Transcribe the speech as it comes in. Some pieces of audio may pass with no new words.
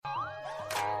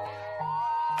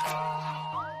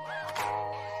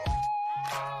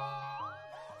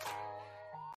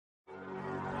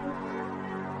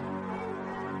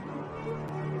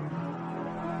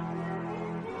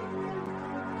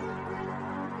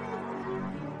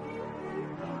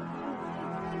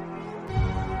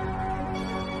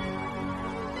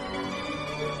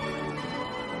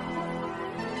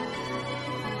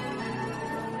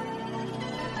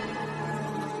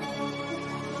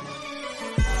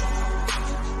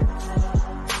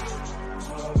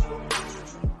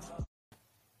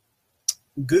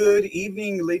Good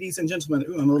evening, ladies and gentlemen.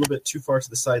 Ooh, I'm a little bit too far to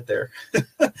the side there.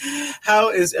 How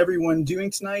is everyone doing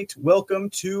tonight? Welcome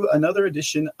to another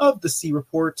edition of the C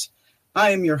Report.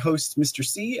 I am your host, Mr.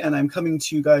 C, and I'm coming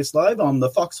to you guys live on the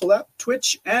Foxhole app,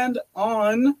 Twitch, and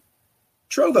on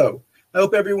Trovo. I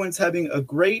hope everyone's having a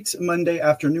great Monday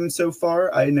afternoon so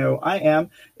far. I know I am.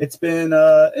 It's been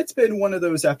one of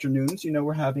those afternoons. You know,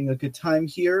 we're having a good time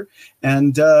here,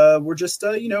 and we're just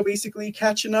basically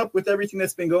catching up with everything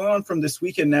that's been going on from this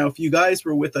weekend. Now, if you guys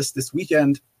were with us this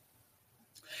weekend,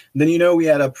 then you know we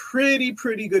had a pretty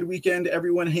good weekend.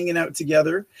 Everyone hanging out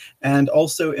together and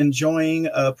also enjoying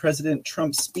President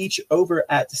Trump's speech over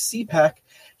at CPAC.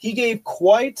 He gave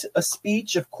quite a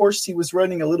speech. Of course, he was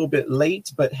running a little bit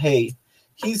late, but hey,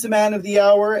 he's the man of the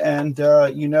hour, and,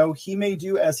 he may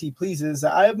do as he pleases.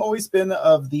 I have always been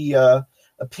of the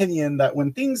opinion that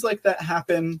when things like that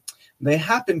happen, they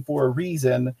happen for a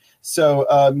reason. So,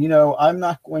 I'm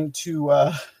not going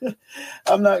to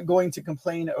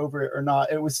complain over it or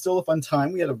not. It was still a fun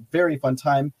time. We had a very fun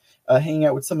time hanging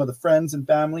out with some of the friends and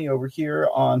family over here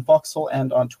on Foxhole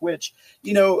and on Twitch.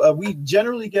 We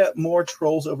generally get more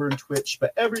trolls over in Twitch,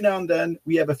 but every now and then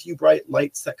we have a few bright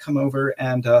lights that come over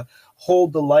and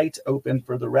hold the light open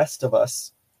for the rest of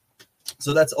us.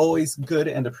 So that's always good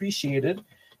and appreciated.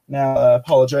 Now, I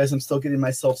apologize. I'm still getting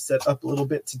myself set up a little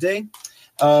bit today.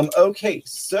 Okay,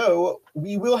 so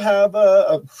we will have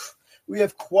we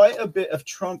have quite a bit of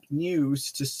Trump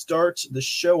news to start the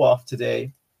show off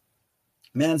today.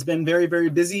 Man's been very, very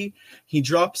busy. He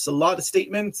drops a lot of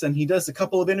statements and he does a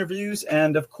couple of interviews.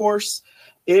 And of course,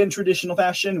 in traditional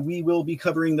fashion, we will be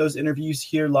covering those interviews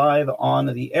here live on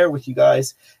the air with you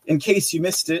guys. In case you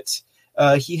missed it,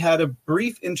 he had a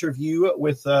brief interview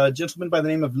with a gentleman by the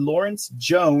name of Lawrence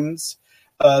Jones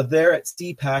there at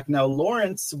CPAC. Now,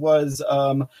 Lawrence was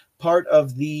part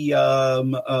of the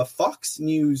Fox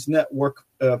News Network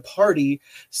party.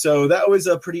 So that was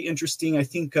pretty interesting. I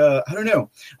think, I don't know.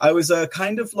 I was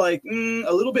kind of like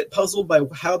a little bit puzzled by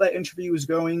how that interview was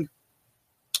going.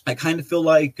 I kind of feel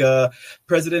like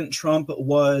President Trump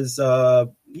was,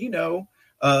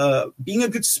 being a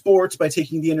good sport by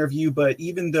taking the interview, but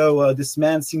even though this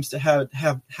man seems to have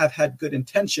had good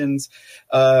intentions,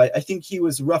 I think he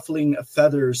was ruffling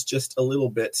feathers just a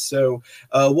little bit. So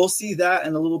we'll see that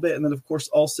in a little bit. And then, of course,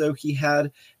 also he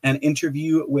had an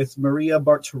interview with Maria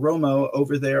Bartiromo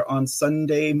over there on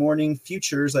Sunday Morning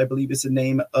Futures, I believe is the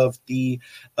name of the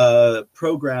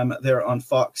program there on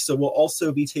Fox. So we'll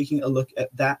also be taking a look at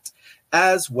that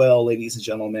as well, ladies and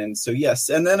gentlemen. So yes,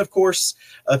 and then of course,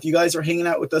 if you guys are hanging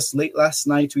out with us late last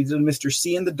night, we did Mr.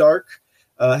 C in the Dark,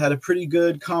 had a pretty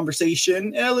good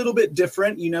conversation, a little bit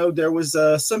different. There was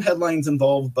some headlines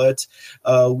involved, but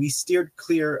we steered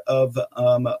clear of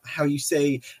how you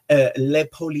say les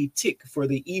politiques for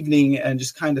the evening and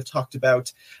just kind of talked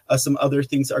about some other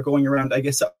things that are going around, I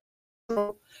guess,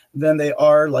 than they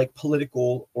are like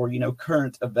political or,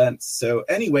 current events. So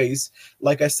anyways,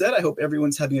 like I said, I hope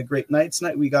everyone's having a great night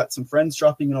tonight. We got some friends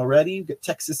dropping in already. We got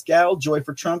Texas Gal, Joy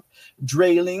for Trump,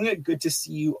 Drailing. Good to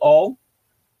see you all.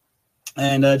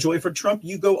 And Joy for Trump,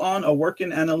 you go on a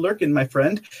workin' and a lurkin', my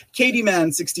friend. Katie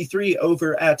Man 63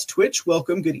 over at Twitch.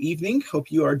 Welcome. Good evening.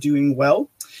 Hope you are doing well.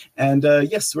 And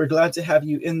yes, we're glad to have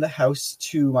you in the house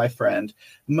too, my friend.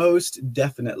 Most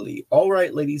definitely. All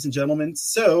right, ladies and gentlemen.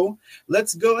 So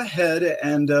let's go ahead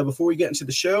and before we get into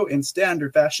the show in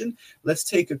standard fashion, let's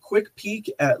take a quick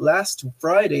peek at last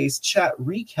Friday's chat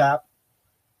recap.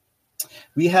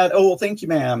 We had, thank you,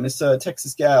 ma'am. Miss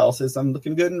Texas Gal says, I'm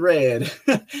looking good in red.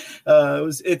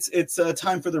 It's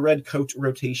time for the red coat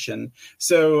rotation.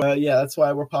 So, that's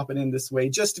why we're popping in this way.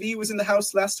 Just V was in the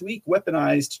house last week,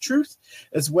 weaponized truth,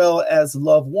 as well as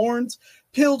love warned,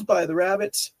 pilled by the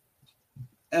rabbit.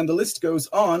 And the list goes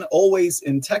on, always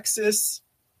in Texas.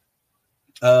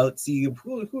 Let's see,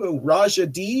 Raja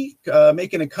D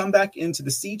making a comeback into the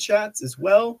C chats as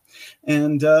well.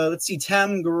 And let's see,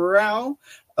 Tam Grau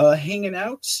hanging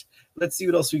out. Let's see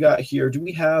what else we got here. Do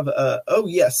we have?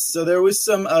 Yes. So there was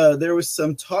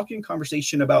some talking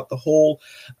conversation about the whole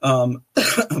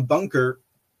bunker.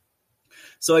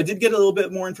 So I did get a little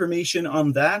bit more information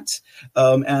on that,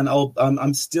 and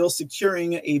I'm still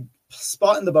securing a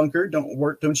spot in the bunker.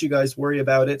 Don't you guys worry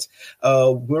about it.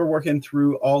 We're working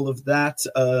through all of that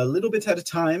a little bit at a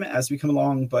time as we come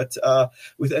along. But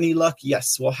with any luck,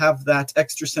 yes, we'll have that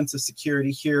extra sense of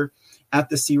security here at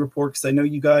the C Report, because I know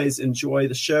you guys enjoy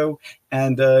the show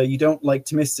and you don't like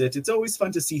to miss it. It's always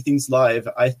fun to see things live,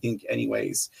 I think,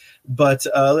 anyways. But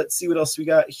let's see what else we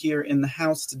got here in the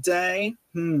house today.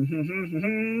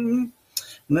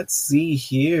 Let's see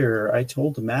here. I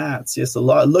told Matt. Yes, a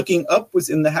lot. Looking Up was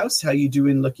in the house. How you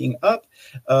doing, Looking Up?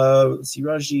 Let's see,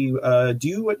 Raji.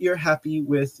 Do what you're happy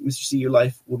with, Mr. C. Your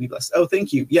life will be blessed. Oh,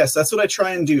 thank you. Yes, that's what I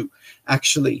try and do,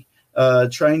 actually.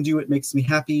 Try and do what makes me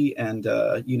happy. And,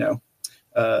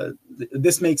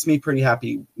 this makes me pretty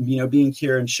happy, being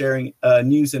here and sharing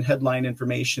news and headline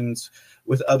informations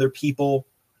with other people.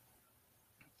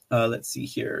 Let's see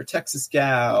here. Texas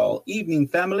Gal, evening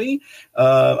family.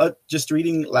 Just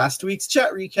reading last week's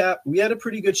chat recap. We had a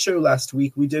pretty good show last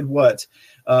week. We did what?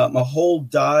 A whole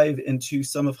dive into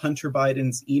some of Hunter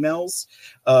Biden's emails.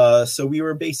 So we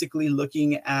were basically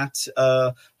looking at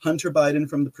Hunter Biden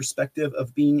from the perspective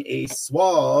of being a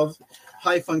suave,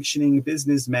 high-functioning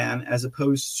businessman as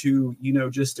opposed to,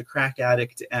 just a crack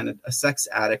addict and a sex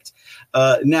addict.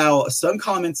 Now, some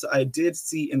comments I did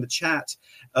see in the chat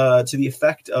to the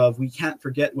effect of, we can't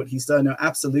forget what he's done. No,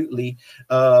 absolutely.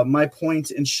 My point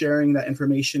in sharing that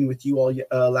information with you all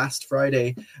last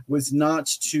Friday was not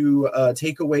to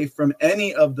take away from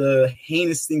any of the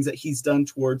heinous things that he's done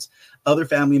towards other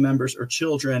family members or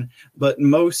children, but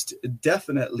most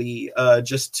definitely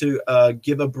just to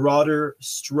give a broader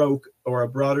stroke or a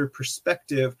broader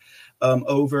perspective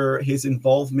over his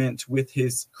involvement with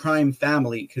his crime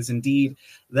family, because indeed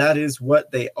that is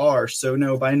what they are. So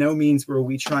no, by no means were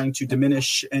we trying to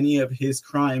diminish any of his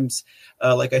crimes.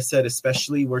 Like I said,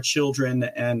 especially where children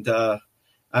and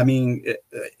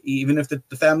even if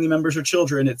the family members are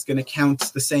children, it's going to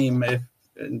count the same.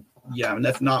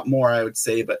 If not more, I would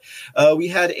say. But we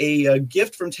had a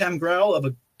gift from Tam Growl of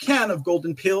a can of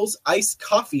Golden Pills iced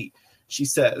coffee, she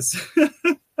says.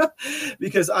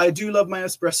 Because I do love my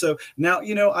espresso. Now,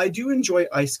 I do enjoy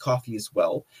iced coffee as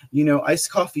well. Iced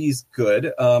coffee is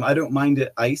good. I don't mind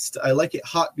it iced. I like it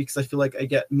hot because I feel like I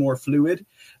get more fluid.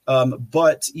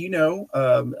 But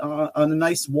on a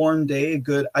nice warm day, a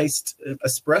good iced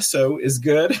espresso is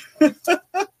good.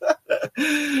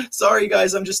 Sorry,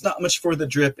 guys, I'm just not much for the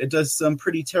drip. It does some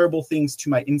pretty terrible things to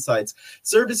my insides.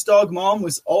 Service Dog Mom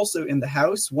was also in the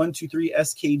house. 123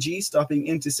 SKG stopping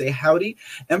in to say howdy.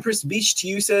 Empress Beach to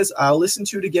you says, I'll listen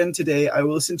to it again today. I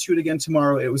will listen to it again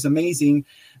tomorrow. It was amazing.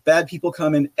 Bad people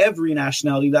come in every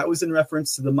nationality. That was in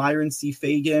reference to the Myron C.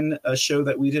 Fagan show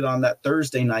that we did on that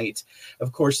Thursday night.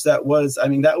 Of course, to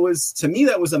me,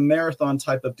 that was a marathon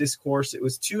type of discourse. It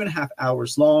was 2.5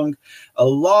 hours long, a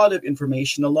lot of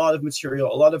information, a lot of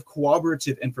material, a lot of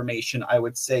corroborative information, I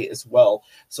would say as well.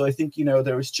 So I think,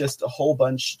 there was just a whole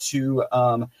bunch to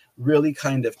really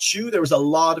kind of chew. There was a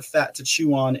lot of fat to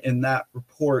chew on in that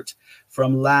report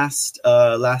from last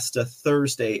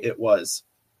Thursday it was.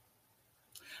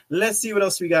 Let's see what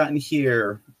else we got in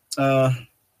here. So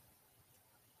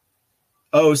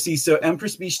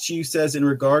Empress Beach Chief says in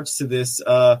regards to this,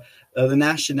 the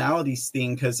nationalities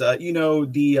thing, because,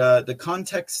 the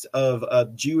context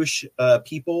of Jewish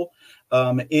people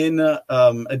in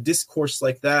a discourse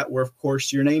like that, where, of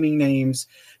course, you're naming names,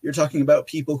 you're talking about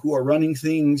people who are running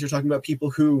things, you're talking about people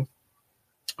who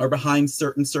are behind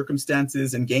certain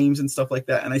circumstances and games and stuff like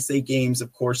that. And I say games,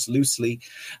 of course, loosely.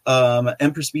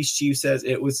 Empress Beach Chief says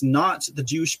it was not the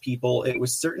Jewish people. It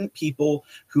was certain people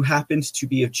who happened to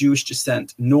be of Jewish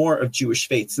descent, nor of Jewish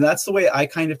faith. So that's the way I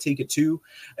kind of take it too.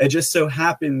 It just so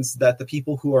happens that the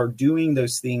people who are doing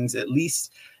those things, at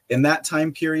least in that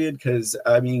time period, because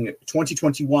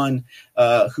 2021,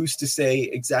 who's to say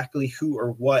exactly who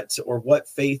or what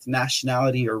faith,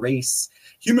 nationality, or race,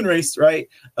 human race, right?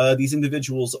 These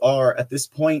individuals are at this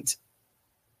point,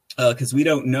 because we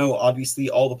don't know, obviously,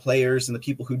 all the players and the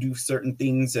people who do certain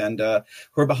things and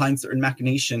who are behind certain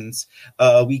machinations.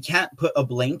 We can't put a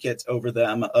blanket over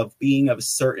them of being of a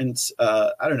certain,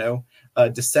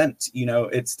 descent.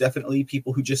 It's definitely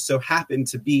people who just so happen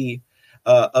to be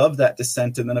of that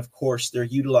descent, and then of course they're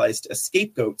utilized as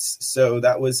scapegoats. So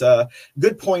that was a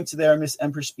good point there, Miss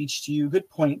Empress Speech to you. Good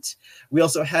point. We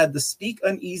also had the Speak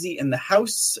Uneasy in the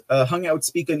house, hung out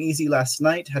Speak Uneasy last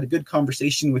night, had a good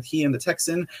conversation with he and the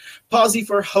Texan. Posy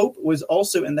for Hope was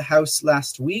also in the house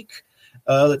last week.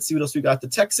 Let's see what else we got. The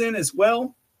Texan as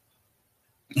well.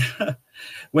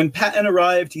 When Patton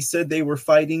arrived, he said they were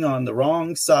fighting on the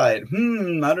wrong side. I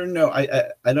don't know.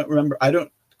 I don't remember. I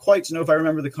don't quite know if I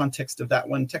remember the context of that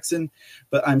one, Texan,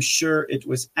 but I'm sure it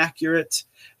was accurate.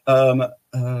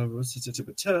 Posy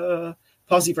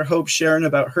for Hope, Sharon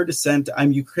about her descent.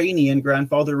 I'm Ukrainian,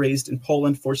 grandfather raised in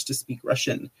Poland, forced to speak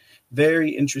Russian. Very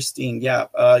interesting. Yeah.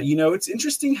 It's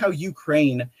interesting how the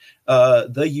Ukraine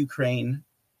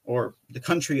or the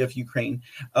country of Ukraine,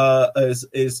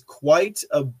 is quite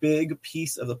a big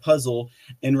piece of the puzzle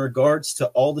in regards to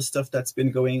all the stuff that's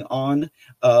been going on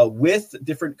with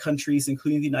different countries,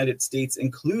 including the United States,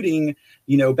 including,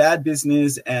 bad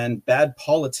business and bad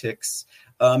politics.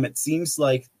 It seems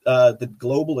like the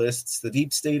globalists, the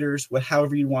deep staters,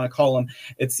 however you want to call them,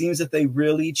 it seems that they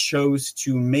really chose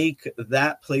to make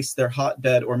that place their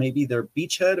hotbed, or maybe their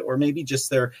beachhead, or maybe just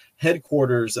their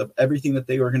headquarters of everything that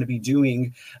they were going to be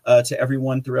doing to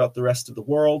everyone throughout the rest of the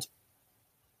world.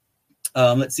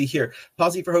 Let's see here.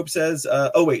 Posse for Hope says,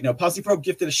 Posse for Hope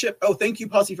gifted a ship. Oh, thank you,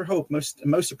 Posse for Hope.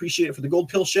 Most appreciated for the gold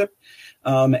pill ship.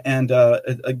 And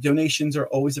donations are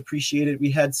always appreciated.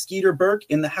 We had Skeeter Burke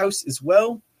in the house as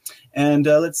well. And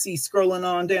let's see, scrolling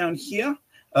on down here.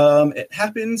 It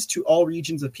happens to all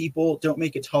regions of people. Don't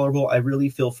make it tolerable. I really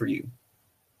feel for you.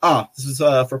 This is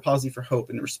for Posse for Hope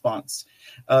in response.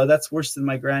 That's worse than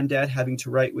my granddad having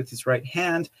to write with his right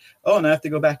hand. Oh, and I have to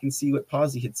go back and see what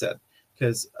Posse had said,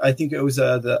 because I think it was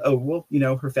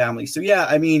her family. So yeah,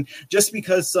 I mean, just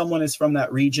because someone is from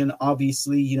that region,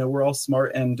 obviously, we're all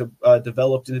smart and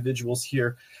developed individuals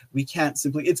here. We can't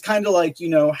simply, it's kind of like,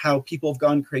 how people have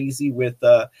gone crazy with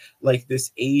like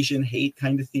this Asian hate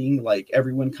kind of thing. Like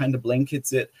everyone kind of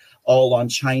blankets it all on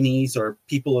Chinese or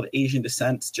people of Asian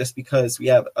descent just because we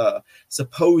have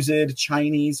supposed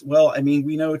Chinese. Well, I mean,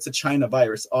 we know it's a China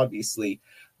virus, obviously.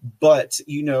 But,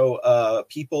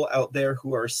 people out there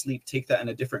who are asleep take that in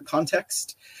a different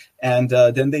context. And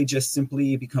then they just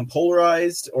simply become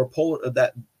polarized, or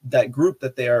that group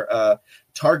that they are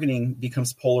targeting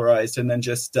becomes polarized. And then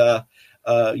just, to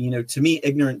me,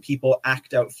 ignorant people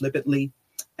act out flippantly.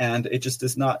 And it just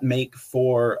does not make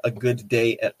for a good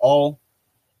day at all.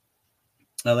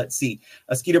 Let's see.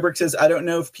 Skeeterberg says, I don't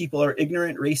know if people are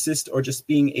ignorant, racist, or just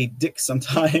being a dick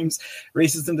sometimes.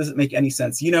 Racism doesn't make any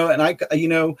sense.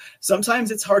 And sometimes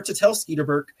it's hard to tell,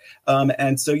 Skeeterberg.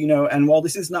 And so, and while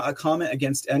this is not a comment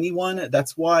against anyone,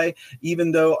 that's why,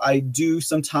 even though I do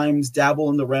sometimes dabble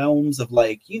in the realms of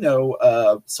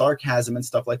sarcasm and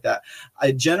stuff like that,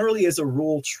 I generally, as a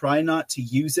rule, try not to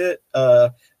use it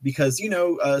because,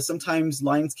 sometimes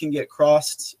lines can get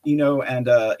crossed, and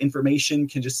information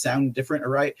can just sound different,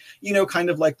 right? Kind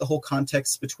of like the whole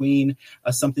context between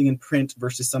something in print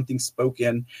versus something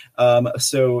spoken.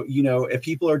 So, if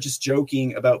people are just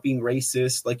joking about being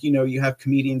racist, like, you have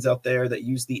comedians out there that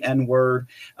use the N word.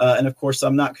 And of course,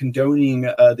 I'm not condoning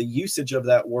the usage of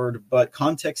that word, but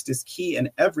context is key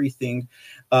in everything.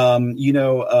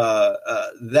 That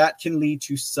can lead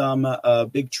to some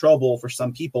big trouble for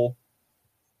some people.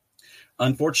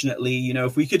 Unfortunately,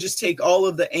 if we could just take all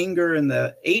of the anger and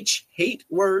the hate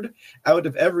word out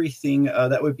of everything,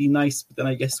 that would be nice. But then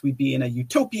I guess we'd be in a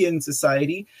utopian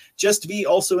society. Just be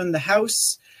also in the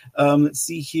house. Let's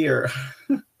see here.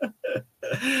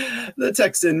 The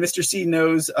Texan, Mr. C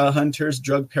knows Hunter's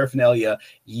drug paraphernalia.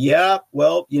 Yeah,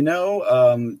 well,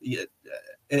 the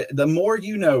more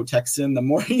you know, Texan, the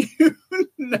more you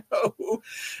know.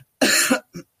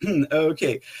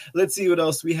 Okay, let's see what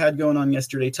else we had going on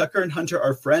yesterday. Tucker and Hunter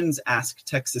are friends, asked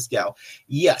Texas Gal.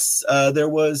 Yes, there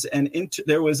was an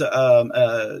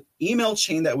email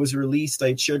chain that was released.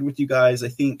 I shared with you guys, I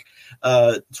think,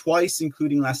 twice,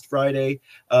 including last Friday,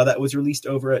 that was released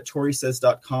over at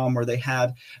TorySays.com, where they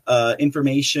had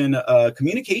information,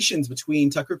 communications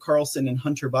between Tucker Carlson and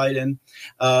Hunter Biden.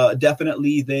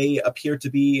 Definitely, they appear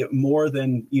to be more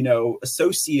than,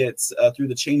 associates through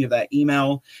the chain of that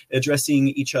email, addressing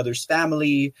each other's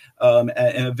family in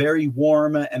a very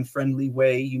warm and friendly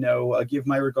way. Give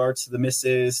my regards to the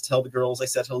missus, tell the girls I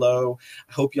said hello.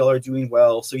 I hope y'all are doing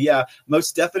well. So yeah,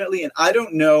 most definitely. And I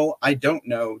don't know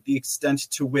the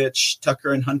extent to which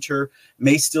Tucker and Hunter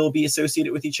may still be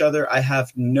associated with each other. I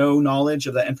have no knowledge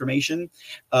of that information.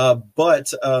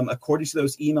 But according to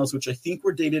those emails, which I think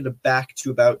were dated back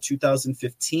to about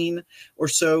 2015 or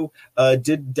so,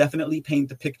 did definitely paint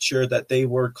the picture that they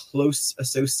were close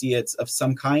associates of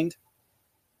some kind.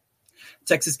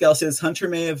 Texas Gal says Hunter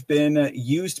may have been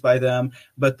used by them,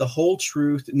 but the whole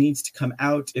truth needs to come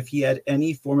out. If he had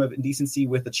any form of indecency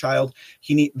with a child,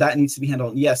 that needs to be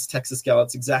handled. Yes, Texas Gal,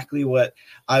 that's exactly what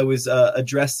I was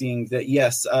addressing. That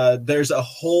yes, there's a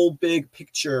whole big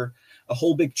picture, a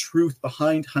whole big truth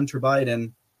behind Hunter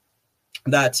Biden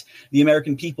that the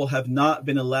American people have not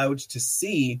been allowed to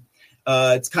see.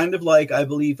 It's kind of like, I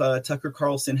believe Tucker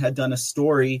Carlson had done a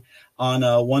story on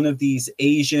one of these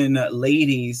Asian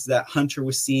ladies that Hunter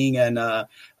was seeing. And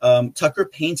Tucker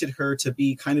painted her to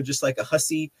be kind of just like a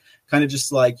hussy, kind of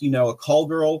just like, a call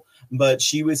girl. But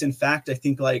she was, in fact, I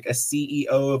think like a CEO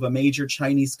of a major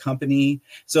Chinese company.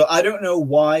 So I don't know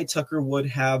why Tucker would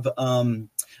have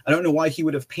I don't know why he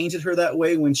would have painted her that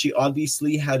way when she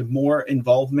obviously had more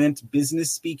involvement,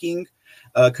 business speaking,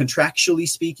 contractually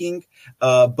speaking.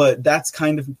 But that's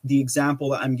kind of the example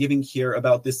that I'm giving here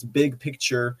about this big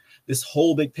picture, this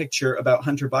whole big picture about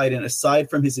Hunter Biden, aside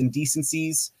from his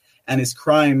indecencies and his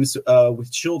crimes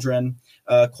with children,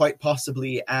 quite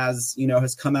possibly, as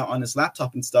has come out on his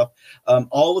laptop and stuff.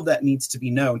 All of that needs to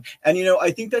be known. And,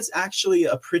 I think that's actually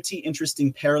a pretty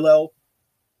interesting parallel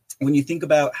when you think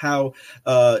about how,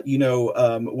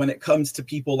 when it comes to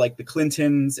people like the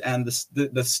Clintons and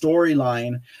the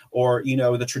storyline, or,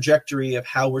 the trajectory of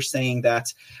how we're saying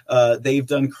that they've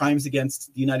done crimes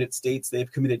against the United States,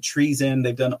 they've committed treason,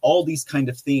 they've done all these kind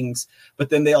of things.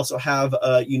 But then they also have,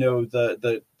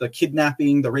 the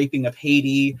kidnapping, the raping of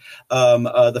Haiti,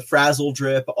 the frazzle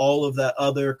drip, all of that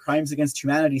other crimes against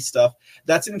humanity stuff.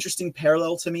 That's an interesting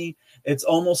parallel to me. It's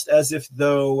almost as if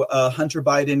though Hunter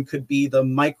Biden could be the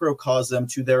microcosm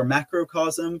to their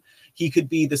macrocosm. He could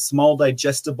be the small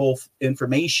digestible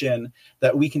information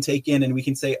that we can take in and we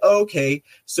can say, oh, okay,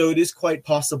 so it is quite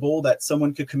possible that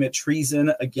someone could commit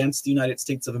treason against the United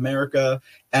States of America.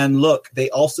 And look, they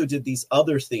also did these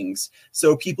other things.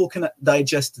 So people can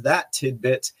digest that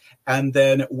tidbit. And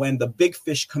then when the big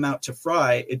fish come out to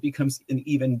fry, it becomes an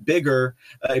even bigger,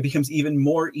 it becomes even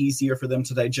more easier for them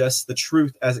to digest the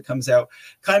truth as it comes out.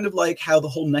 Kind of like how the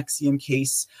whole Nexium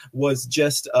case was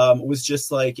just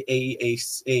like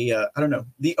I don't know,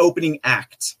 the opening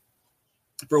act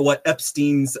for what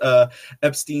Epstein's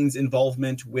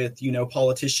involvement with,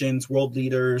 politicians, world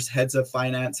leaders, heads of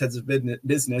finance, heads of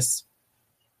business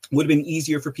would have been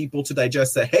easier for people to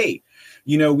digest that, hey,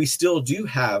 we still do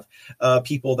have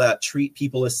people that treat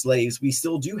people as slaves. We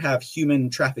still do have human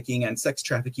trafficking and sex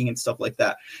trafficking and stuff like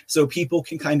that. So people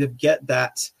can kind of get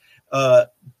that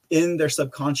in their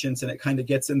subconscious, and it kind of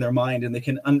gets in their mind, and they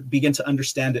can begin to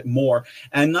understand it more.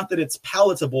 And not that it's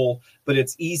palatable, but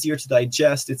it's easier to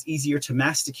digest. It's easier to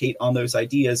masticate on those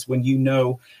ideas when you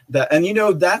know that. And,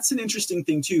 that's an interesting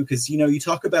thing too, because, you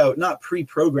talk about not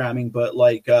pre-programming, but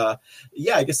like, I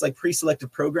guess like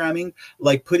pre-selective programming,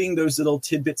 like putting those little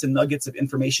tidbits and nuggets of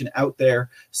information out there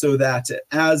so that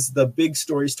as the big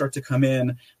stories start to come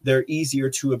in, they're easier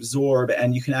to absorb,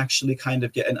 and you can actually kind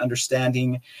of get an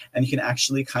understanding, and you can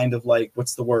actually kind of like,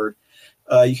 what's the word?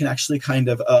 You can actually kind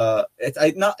of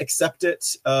not accept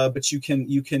it, but you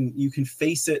can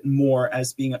face it more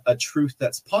as being a truth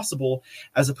that's possible,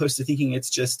 as opposed to thinking it's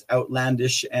just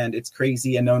outlandish and it's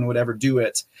crazy and no one would ever do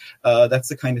it. That's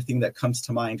the kind of thing that comes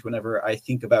to mind whenever I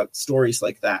think about stories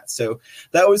like that. So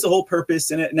that was the whole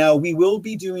purpose in it. Now we will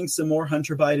be doing some more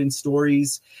Hunter Biden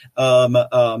stories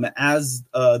as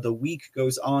the week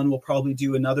goes on. We'll probably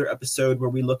do another episode where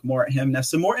we look more at him. Now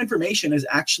some more information has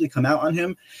actually come out on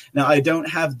him. Now I don't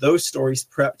have those stories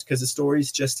prepped because the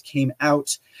stories just came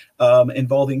out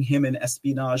involving him in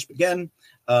espionage. But again,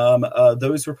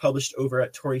 those were published over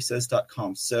at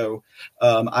torysays.com. So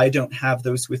I don't have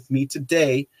those with me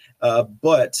today.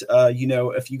 But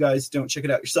if you guys don't check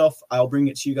it out yourself, I'll bring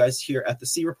it to you guys here at the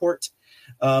C Report.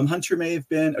 Hunter may have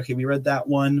been, okay, we read that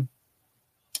one.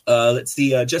 Let's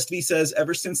see. Just V says,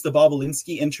 ever since the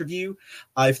Bobulinski interview,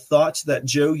 I've thought that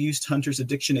Joe used Hunter's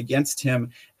addiction against him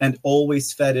and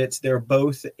always fed it. They're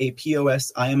both a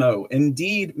POS IMO.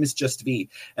 Indeed, Miss Just V.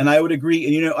 And I would agree.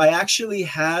 And, I actually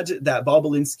had that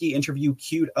Bobulinski interview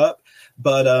queued up,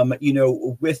 but,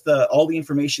 with all the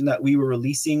information that we were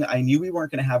releasing, I knew we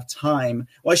weren't going to have time.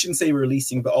 Well, I shouldn't say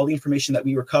releasing, but all the information that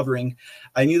we were covering,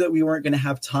 I knew that we weren't going to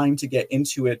have time to get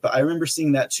into it. But I remember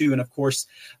seeing that too. And of course,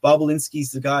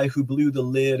 Bobulinski's the guy who blew the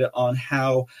lid on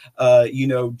how,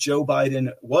 Joe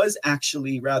Biden was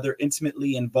actually rather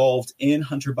intimately involved in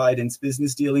Hunter Biden's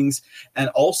business dealings and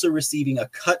also receiving a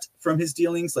cut from his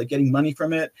dealings, like getting money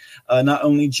from it. Not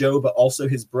only Joe, but also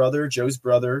his brother, Joe's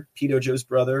brother, Pedo Joe's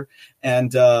brother.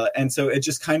 And so it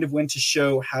just kind of went to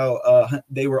show how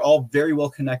they were all very well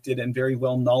connected and very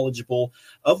well knowledgeable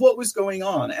of what was going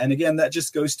on. And again, that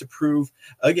just goes to prove,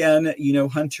 again,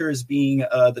 Hunter as being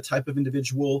the type of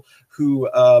individual who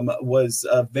was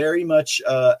very much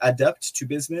adept to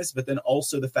business, but then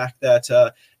also the fact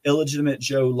that illegitimate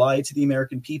Joe lied to the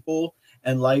American people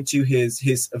and lied to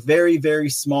his very, very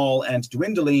small and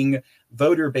dwindling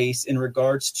voter base in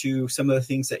regards to some of the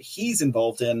things that he's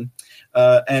involved in.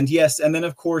 And yes, and then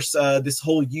of course, this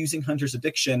whole using Hunter's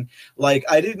addiction, like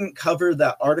I didn't cover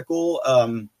that article,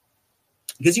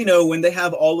 because, when they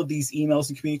have all of these emails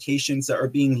and communications that are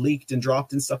being leaked and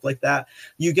dropped and stuff like that,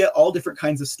 you get all different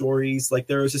kinds of stories. Like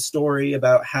there was a story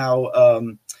about how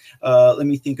Let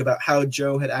me think about how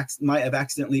Joe might have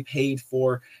accidentally paid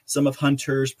for some of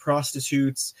Hunter's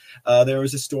prostitutes. There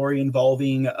was a story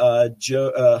involving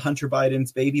Hunter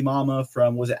Biden's baby mama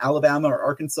from, was it Alabama or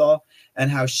Arkansas, and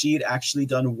how she had actually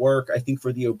done work, I think,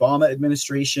 for the Obama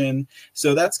administration.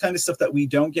 So that's kind of stuff that we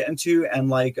don't get into. And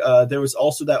like there was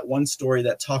also that one story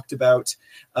that talked about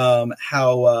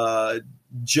how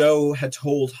Joe had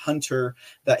told Hunter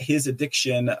that his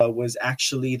addiction was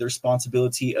actually the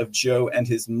responsibility of Joe and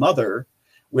his mother,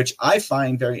 which I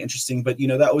find very interesting. But,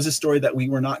 that was a story that we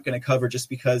were not going to cover just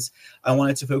because I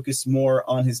wanted to focus more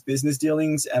on his business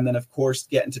dealings and then, of course,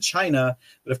 get into China.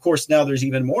 But, of course, now there's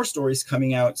even more stories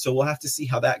coming out. So we'll have to see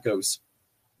how that goes.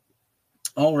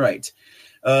 All right.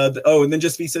 And then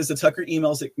Just V says the Tucker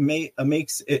emails,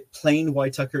 makes it plain why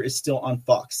Tucker is still on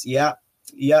Fox.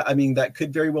 Yeah, I mean, that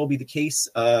could very well be the case.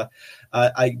 I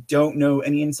don't know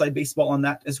any inside baseball on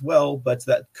that as well, but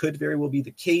that could very well be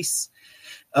the case.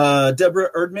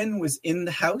 Deborah Erdman was in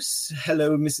the house.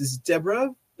 Hello, Mrs.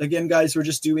 Deborah. Again, guys, we're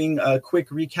just doing a quick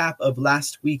recap of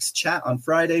last week's chat on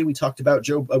Friday. We talked about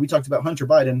Hunter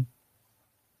Biden.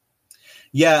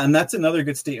 Yeah, and that's another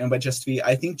good statement by Just V.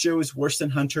 I think Joe is worse than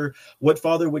Hunter. What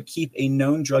father would keep a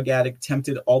known drug addict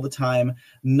tempted all the time?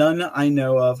 None I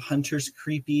know of. Hunter's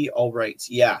creepy. All right.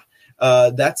 Yeah.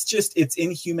 That's just, it's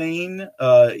inhumane.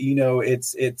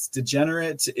 It's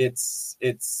degenerate.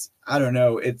 It's I don't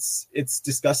know. It's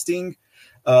disgusting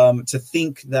to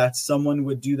think that someone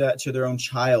would do that to their own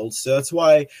child. So that's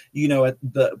why, at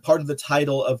the part of the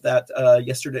title of that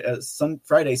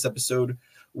Friday's episode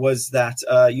was that,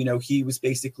 he was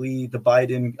basically the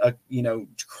Biden,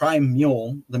 crime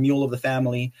mule, the mule of the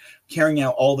family, carrying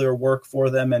out all their work for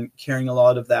them and carrying a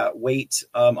lot of that weight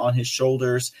on his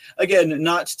shoulders. Again,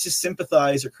 not to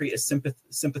sympathize or create a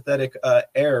sympathetic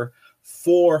air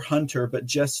for Hunter, but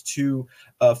just to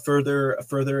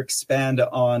further expand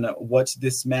on what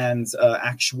this man's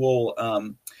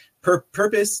actual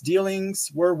purpose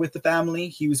dealings were with the family.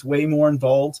 He was way more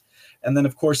involved. And then,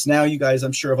 of course, now you guys,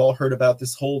 I'm sure, have all heard about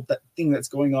this whole thing that's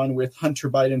going on with Hunter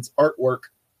Biden's artwork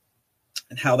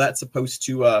and how that's supposed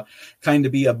to kind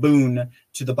of be a boon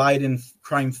to the Biden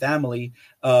crime family.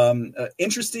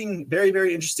 Interesting, very,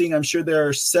 very interesting. I'm sure there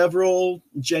are several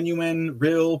genuine,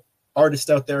 real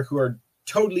artists out there who are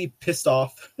totally pissed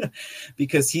off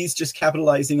because he's just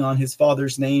capitalizing on his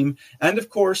father's name. And, of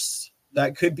course,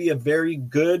 that could be a very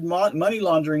good money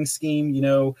laundering scheme,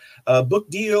 book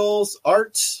deals,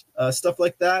 art, stuff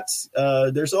like that.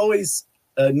 There's always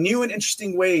new and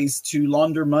interesting ways to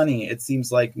launder money, it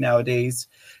seems like nowadays.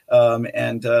 We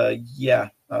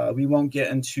won't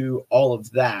get into all of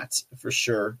that for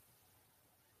sure.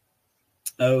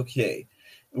 Okay.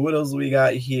 What else we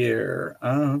got here?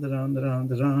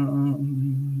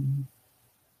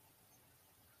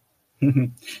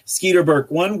 Skeeter Burke,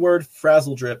 one word,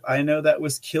 frazzle drip. I know that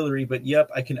was killery, but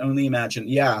yep, I can only imagine.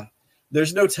 Yeah,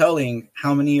 there's no telling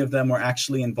how many of them were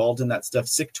actually involved in that stuff.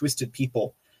 Sick, twisted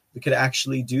people that could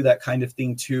actually do that kind of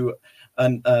thing to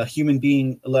a human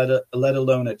being, let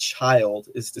alone a child,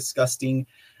 is disgusting.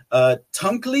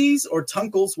 Tunkleys or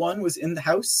Tunkles one was in the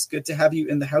house. Good to have you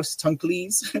in the house,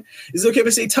 Tunkleys. Is it okay if I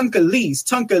say Tunkleys?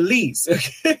 Tunkleys.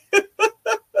 Okay.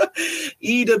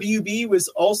 EWB was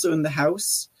also in the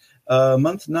house.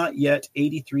 Month not yet,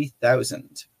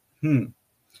 83,000.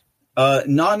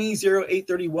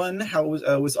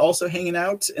 Nani0831 was also hanging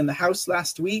out in the house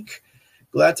last week.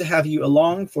 Glad to have you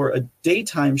along for a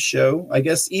daytime show. I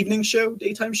guess evening show,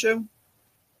 daytime show.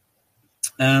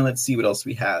 Let's see what else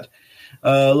we had.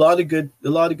 A lot of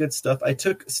good stuff. I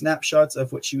took snapshots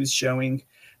of what she was showing.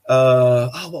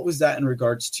 What was that in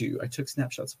regards to? I took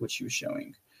snapshots of what she was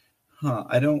showing.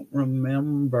 I don't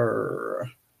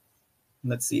remember.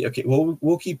 Let's see. Okay, well,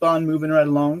 we'll keep on moving right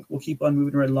along. Let's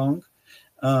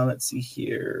see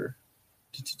here.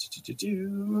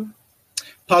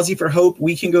 Posy for Hope.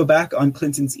 We can go back on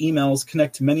Clinton's emails,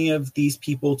 connect many of these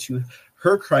people to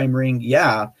her crime ring.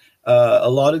 Yeah, a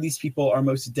lot of these people are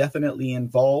most definitely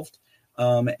involved.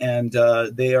 And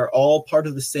they are all part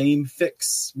of the same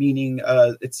fix, meaning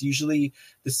it's usually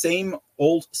the same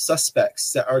old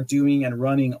suspects that are doing and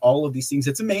running all of these things.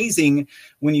 It's amazing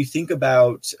when you think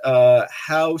about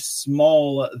how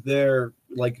small their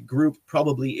group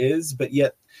probably is, but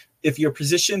yet if you're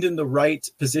positioned in the right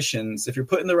positions, if you're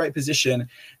put in the right position,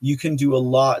 you can do a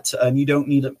lot, and you don't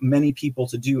need many people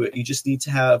to do it. You just need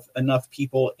to have enough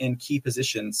people in key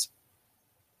positions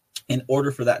in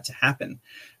order for that to happen.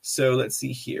 So let's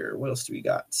see here. What else do we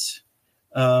got?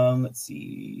 Let's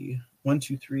see.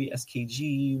 123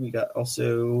 SKG. We got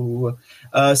also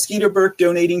Skeeter Burke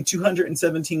donating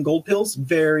 217 gold pills.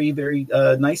 Very, very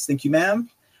nice. Thank you, ma'am.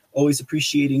 Always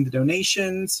appreciating the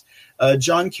donations.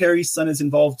 John Kerry's son is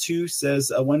involved too, says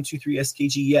 123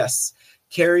 SKG. Yes.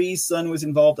 Kerry's son was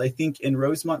involved, I think, in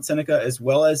Rosemont Seneca as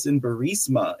well as in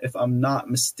Burisma, if I'm not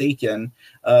mistaken.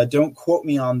 Don't quote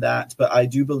me on that, but I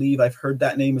do believe I've heard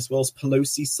that name as well as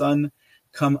Pelosi's son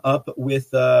come up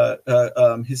with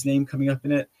his name coming up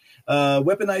in it.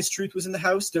 Weaponized Truth was in the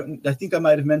house. I think I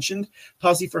might have mentioned.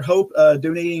 Posy for Hope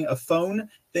donating a phone.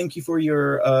 Thank you for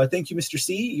your thank you, Mr.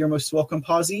 C. You're most welcome,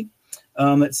 Posy.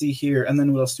 Let's see here. And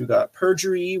then what else do we got?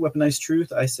 Perjury, Weaponized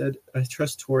Truth. I said, I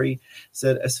trust Tori.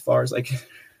 Said, as far as I can.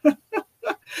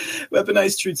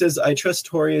 Weaponized Truth says, I trust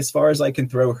Tori as far as I can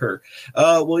throw her.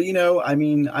 Well, you know, I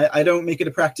mean, I don't make it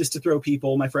a practice to throw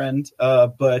people, my friend,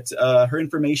 but her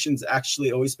information's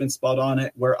actually always been spot on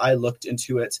it where I looked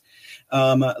into it.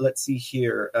 Let's see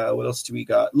here. What else do we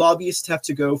got? Lobbyists have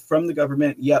to go from the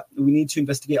government. Yep, we need to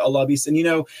investigate all lobbyists. And, you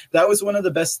know, that was one of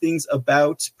the best things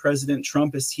about President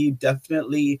Trump is he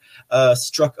definitely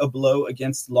struck a blow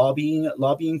against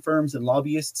lobbying firms and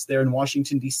lobbyists there in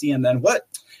Washington, D.C. And then what?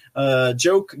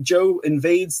 Joe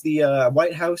invades the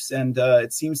White House, and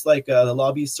it seems like the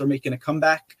lobbyists are making a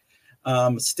comeback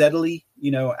steadily,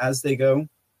 you know, as they go.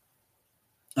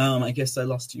 I guess I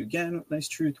lost you again. Nice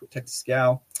Truth, Texas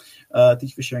Gal. Thank you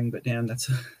for sharing, but Dan, that's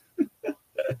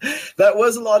that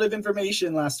was a lot of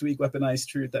information last week, Weaponized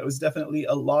Truth. That was definitely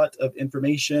a lot of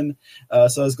information.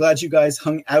 So I was glad you guys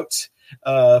hung out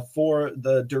for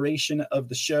the duration of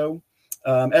the show.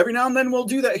 Every now and then we'll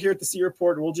do that here at the C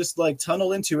Report. We'll just like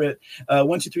tunnel into it.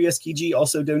 123 SKG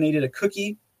also donated a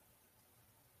cookie.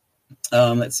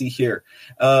 Let's see here.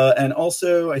 And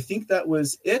also, I think that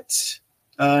was it.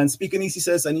 And Speakanisi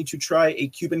says, I need to try a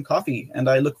Cuban coffee, and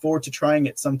I look forward to trying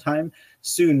it sometime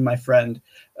soon, my friend.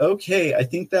 Okay, I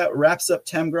think that wraps up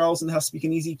Tam Growls in the house.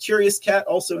 Speakanisi. Curious Cat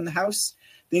also in the house.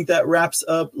 I think that wraps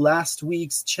up last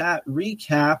week's chat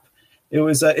recap. It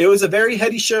was a very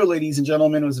heady show, ladies and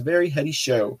gentlemen. It was a very heady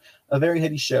show. A very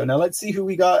heady show. Now let's see who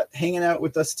we got hanging out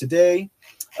with us today.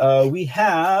 We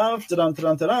have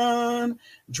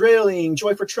Drailing,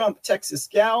 Joy for Trump, Texas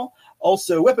Gal.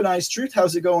 Also, Weaponized Truth.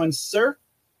 How's it going, sir?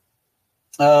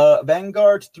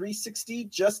 Vanguard 360,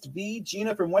 Just V,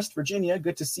 Gina from West Virginia.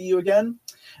 Good to see you again.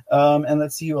 And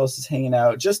let's see who else is hanging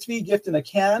out. Just V, gift in a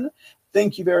can.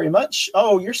 Thank you very much.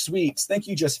 Oh, you're sweet. Thank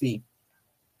you, Just V.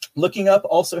 Looking up,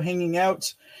 also hanging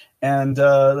out. And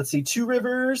let's see, Two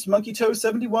Rivers, Monkey Toe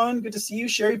 71. Good to see you,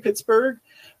 Sherry Pittsburgh.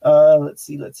 Let's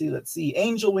see.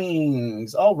 Angel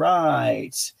Wings. All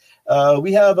right.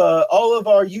 We have all of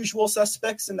our usual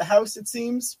suspects in the house, it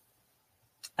seems.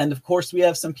 And of course, we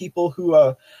have some people who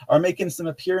are making some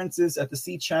appearances at the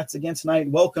C Chats again tonight.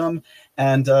 Welcome,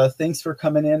 and thanks for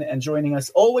coming in and joining us.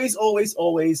 Always, always,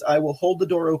 always, I will hold the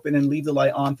door open and leave the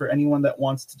light on for anyone that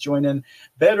wants to join in.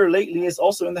 Better Lately is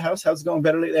also in the house. How's it going,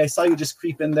 Better Lately? I saw you just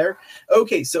creep in there.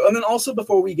 Okay, so and then also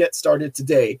before we get started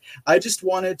today, I just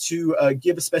wanted to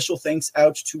give a special thanks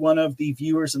out to one of the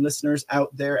viewers and listeners out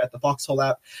there at the Foxhole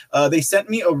app. They sent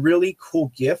me a really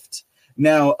cool gift.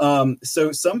 Now,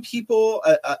 so some people,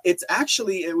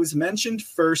 it was mentioned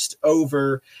first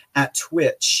over at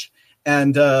Twitch.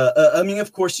 And, I mean,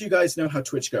 of course, you guys know how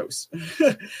Twitch goes.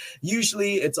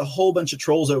 Usually it's a whole bunch of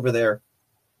trolls over there.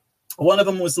 One of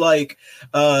them was like,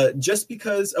 just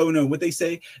because, what they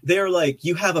say? They're like,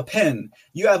 you have a pen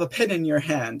in your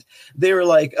hand. They were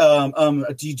like,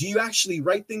 do you actually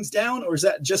write things down, or is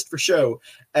that just for show?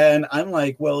 And I'm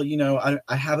like, well, you know,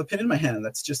 I have a pen in my hand.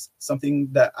 That's just something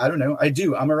that, I don't know, I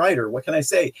do. I'm a writer. What can I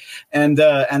say? And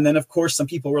then, of course, some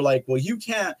people were like, well, you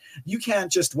can't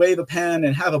just wave a pen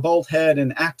and have a bald head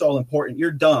and act all important.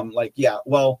 You're dumb. Like, yeah,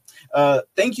 well,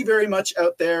 thank you very much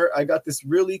out there. I got this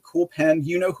really cool pen.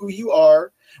 You know who you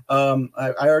are.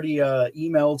 I already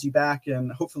emailed you back, and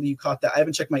hopefully you caught that. I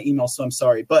haven't checked my email, so I'm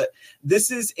sorry. But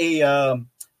this is a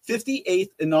 58th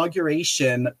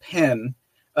inauguration pen.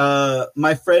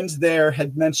 My friend there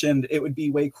had mentioned it would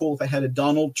be way cool if I had a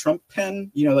Donald Trump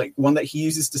pen, you know, like one that he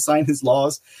uses to sign his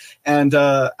laws. And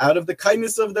out of the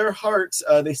kindness of their heart,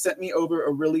 they sent me over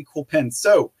a really cool pen.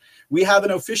 So we have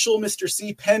an official Mr.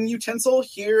 C pen utensil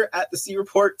here at the C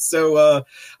Report. So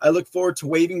I look forward to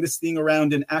waving this thing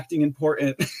around and acting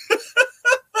important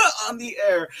on the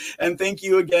air. And thank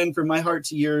you again from my heart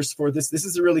to yours for this. This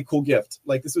is a really cool gift.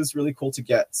 Like, this was really cool to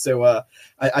get. So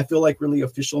I feel like really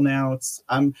official now.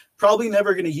 I'm probably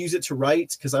never going to use it to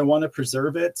write because I want to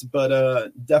preserve it.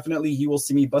 But definitely you will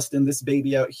see me busting this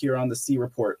baby out here on the C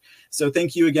Report. So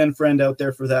thank you again, friend out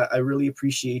there, for that. I really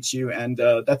appreciate you. And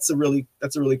that's a really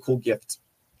cool gift.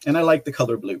 And I like the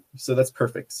color blue. So that's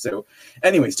perfect. So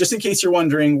anyways, just in case you're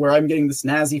wondering where I'm getting the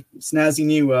snazzy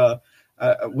new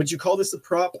would you call this a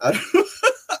prop?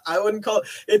 I wouldn't call it.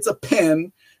 It's a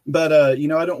pen, but I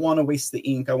don't want to waste the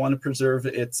ink. I want to preserve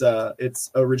its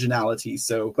originality.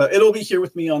 So, but it'll be here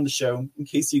with me on the show in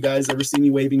case you guys ever see me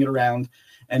waving it around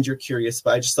and you're curious.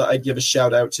 But I just thought I'd give a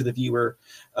shout out to the viewer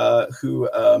who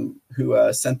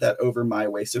sent that over my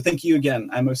way. So thank you again.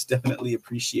 I most definitely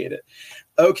appreciate it.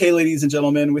 Okay, ladies and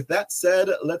gentlemen, with that said,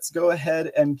 let's go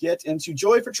ahead and get into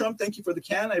Joy for Trump. Thank you for the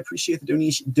can. I appreciate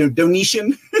the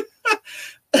donation.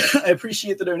 I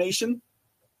appreciate the donation.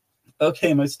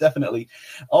 Okay, most definitely.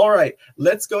 All right,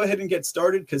 let's go ahead and get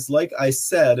started because, like I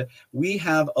said, we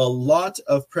have a lot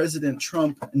of President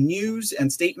Trump news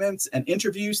and statements and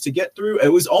interviews to get through.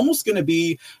 It was almost going to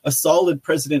be a solid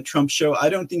President Trump show. I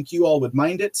don't think you all would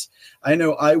mind it. I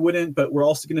know I wouldn't, but we're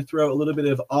also going to throw a little bit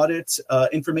of audit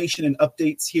information and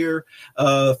updates here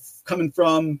coming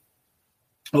from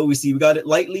we see. We got it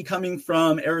lightly coming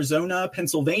from Arizona,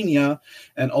 Pennsylvania,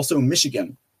 and also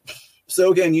Michigan.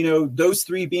 So again, those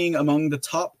three being among the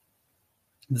top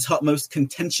most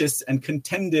contentious and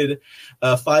contended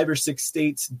 5 or 6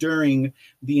 states during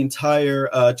the entire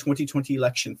 2020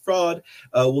 election fraud.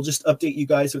 We'll just update you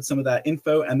guys with some of that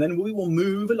info, and then we will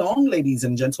move along, ladies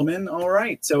and gentlemen. All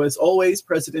right. So as always,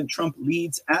 President Trump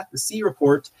leads at the C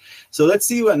Report. So let's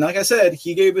see what, like I said,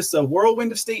 he gave us a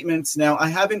whirlwind of statements. Now, I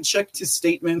haven't checked his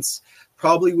statements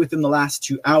probably within the last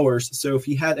 2 hours. So if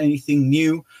he had anything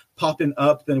new popping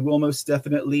up, then we'll most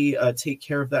definitely take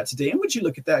care of that today. And would you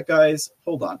look at that, guys?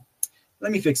 Hold on.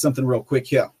 Let me fix something real quick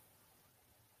here.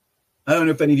 I don't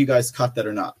know if any of you guys caught that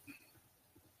or not.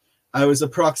 I was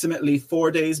approximately 4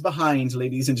 days behind,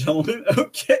 ladies and gentlemen.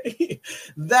 Okay,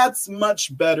 that's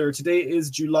much better. Today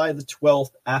is July the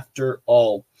 12th after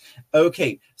all.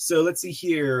 Okay, so let's see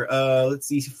here. Let's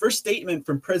see. First statement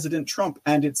from President Trump,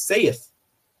 and it saith,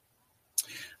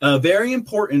 very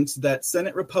important that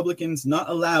Senate Republicans not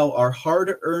allow our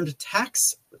hard-earned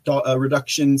tax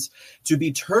reductions to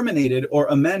be terminated or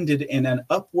amended in an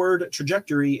upward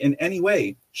trajectory in any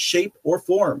way, shape, or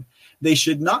form. They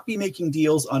should not be making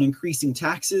deals on increasing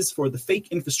taxes for the fake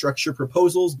infrastructure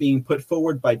proposals being put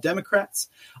forward by Democrats,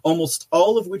 almost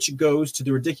all of which goes to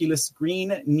the ridiculous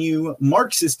Green New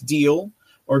Marxist deal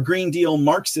or Green Deal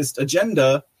Marxist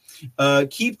agenda.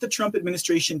 Keep the Trump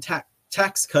administration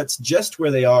tax cuts just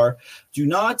where they are. Do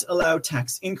not allow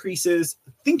tax increases.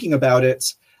 Thinking about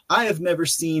it, I have never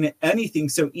seen anything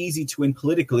so easy to win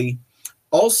politically.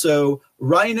 Also,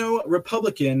 Rhino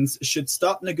Republicans should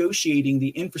stop negotiating the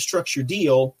infrastructure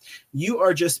deal. You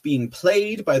are just being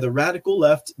played by the radical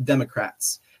left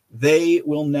Democrats. They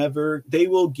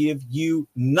will give you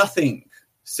nothing.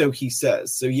 So he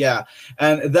says. So yeah,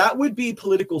 and that would be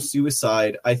political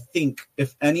suicide, I think,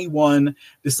 if anyone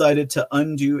decided to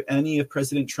undo any of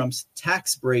President Trump's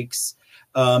tax breaks,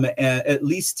 at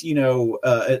least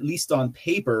on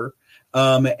paper.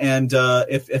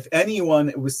 If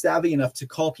anyone was savvy enough to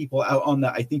call people out on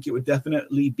that, I think it would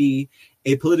definitely be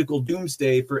a political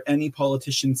doomsday for any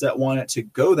politicians that want it to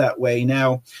go that way.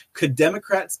 Now, could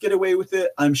Democrats get away with it?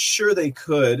 I'm sure they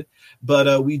could,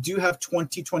 but we do have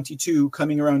 2022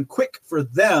 coming around quick for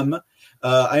them.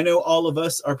 I know all of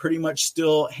us are pretty much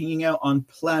still hanging out on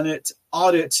planet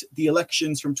Audit, the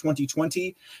elections from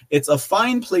 2020. It's a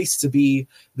fine place to be.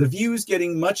 The view is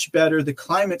getting much better. The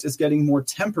climate is getting more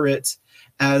temperate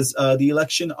as the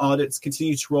election audits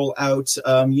continue to roll out.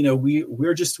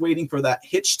 We're just waiting for that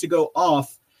hitch to go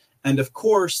off. And of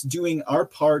course, doing our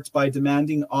part by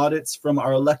demanding audits from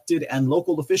our elected and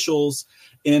local officials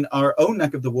in our own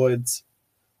neck of the woods,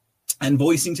 and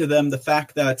voicing to them the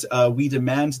fact that we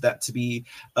demand that to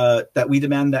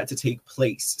take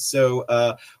place.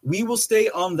 So we will stay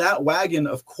on that wagon,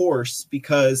 of course,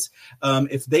 because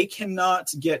if they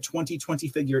cannot get 2020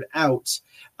 figured out,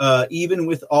 even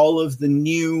with all of the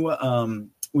new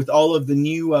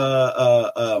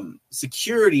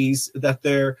securities that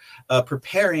they're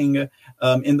preparing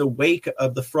in the wake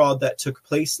of the fraud that took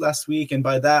place last week. And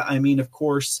by that, I mean, of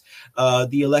course,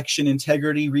 the election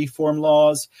integrity reform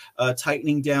laws,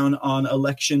 tightening down on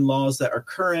election laws that are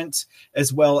current,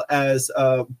 as well as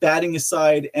batting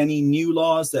aside any new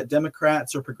laws that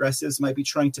Democrats or progressives might be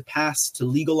trying to pass to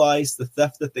legalize the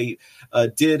theft that they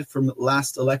did from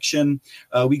last election.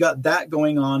 We got that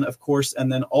going on, of course.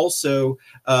 And then also,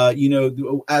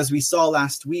 as we saw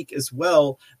last week as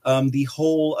well, the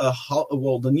whole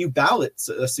the new ballots,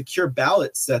 secure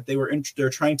ballots that they're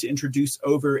trying to introduce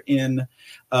over in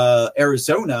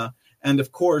Arizona. And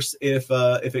of course, if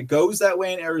it goes that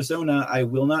way in Arizona, I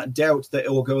will not doubt that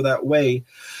it will go that way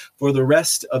for the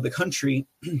rest of the country.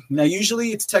 Now,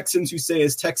 usually it's Texans who say,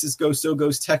 as Texas goes, so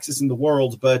goes Texas in the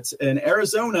world. But in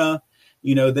Arizona,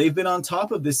 they've been on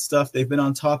top of this stuff. They've been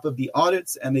on top of the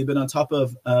audits, and they've been on top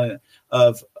of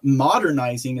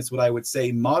modernizing, is what I would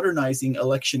say, modernizing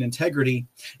election integrity.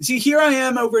 See, here I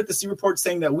am over at the C Report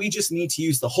saying that we just need to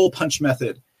use the hole punch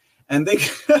method. And they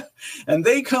and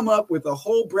they come up with a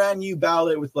whole brand new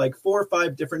ballot with like 4 or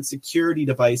 5 different security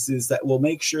devices that will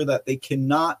make sure that they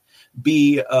cannot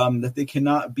be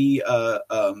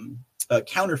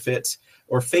counterfeit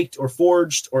or faked or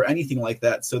forged or anything like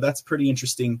that. So that's pretty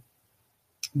interesting.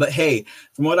 But hey,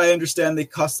 from what I understand, they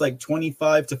cost like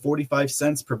 25 to 45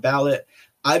 cents per ballot.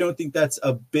 I don't think that's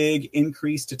a big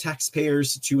increase to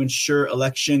taxpayers to ensure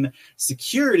election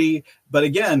security. But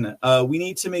again, we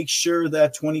need to make sure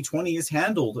that 2020 is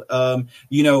handled.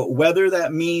 Whether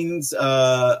that means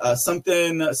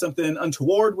something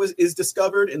untoward is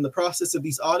discovered in the process of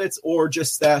these audits, or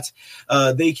just that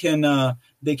they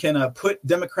can put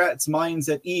Democrats' minds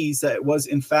at ease that it was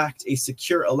in fact a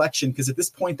secure election. Because at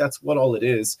this point, that's what all it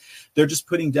is. They're just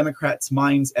putting Democrats'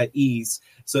 minds at ease.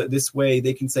 So this way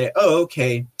they can say, oh,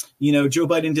 okay, Joe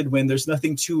Biden did win. There's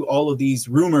nothing to all of these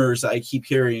rumors I keep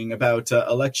hearing about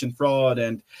election fraud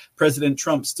and President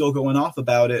Trump still going off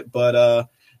about it. But,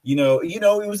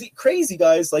 it was crazy,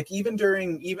 guys. Like even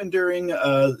during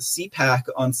CPAC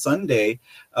on Sunday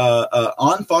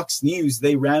on Fox News,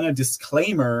 they ran a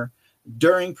disclaimer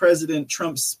during President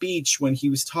Trump's speech when he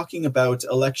was talking about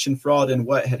election fraud and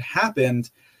what had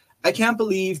happened. I can't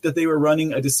believe that they were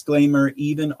running a disclaimer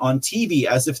even on TV,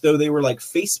 as if though they were like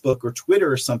Facebook or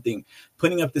Twitter or something,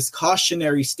 putting up this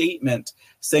cautionary statement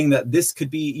saying that this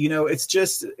could be,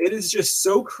 it is just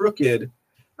so crooked.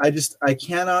 I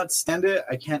cannot stand it.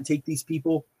 I can't take these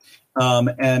people.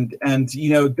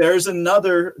 There's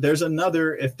another,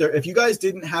 if you guys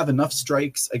didn't have enough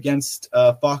strikes against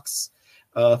Fox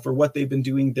for what they've been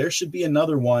doing, there should be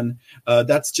another one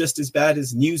that's just as bad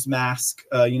as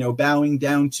Newsmask, bowing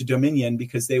down to Dominion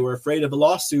because they were afraid of a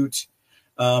lawsuit,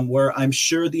 where I'm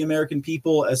sure the American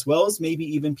people, as well as maybe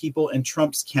even people in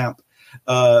Trump's camp,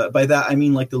 by that I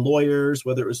mean like the lawyers,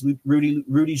 whether it was Rudy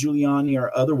Giuliani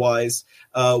or otherwise,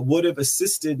 would have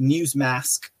assisted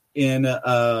Newsmask in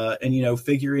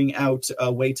figuring out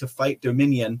a way to fight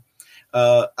Dominion.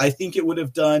 I think it would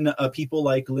have done people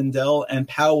like Lindell and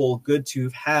Powell good to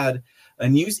have had a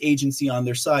news agency on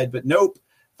their side, but nope.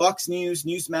 Fox News,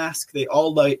 Newsmask, they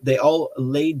all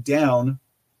laid down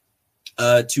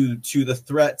to the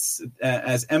threats,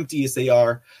 as empty as they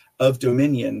are, of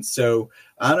Dominion. So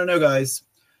I don't know, guys.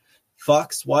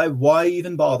 Fox, why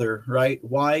even bother, right?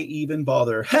 Why even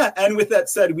bother? And with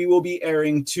that said, we will be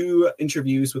airing 2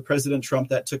 interviews with President Trump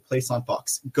that took place on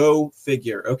Fox. Go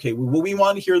figure. Okay, we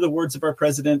want to hear the words of our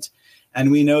president,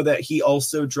 and we know that he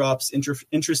also drops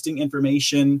interesting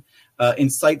information,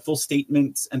 insightful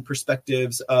statements and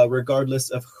perspectives, regardless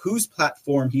of whose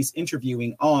platform he's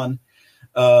interviewing on.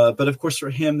 But of course, for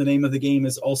him, the name of the game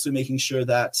is also making sure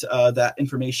that that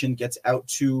information gets out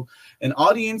to an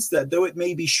audience that, though it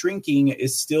may be shrinking,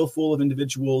 is still full of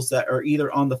individuals that are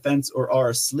either on the fence or are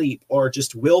asleep or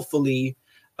just willfully,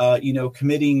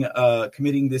 committing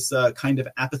this kind of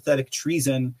apathetic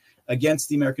treason against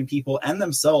the American people and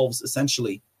themselves,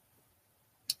 essentially.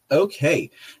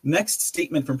 Okay, next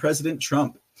statement from President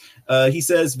Trump. He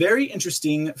says, very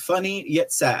interesting, funny,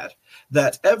 yet sad,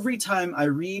 that every time I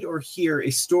read or hear a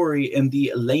story in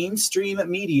the lamestream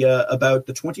media about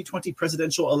the 2020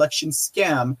 presidential election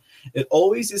scam, it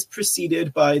always is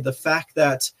preceded by the fact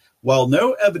that, while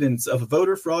no evidence of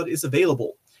voter fraud is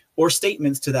available, or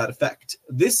statements to that effect,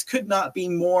 this could not be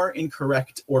more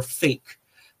incorrect or fake.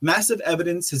 Massive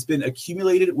evidence has been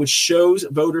accumulated which shows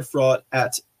voter fraud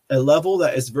at a level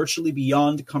that is virtually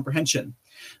beyond comprehension.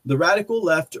 The radical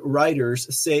left writers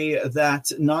say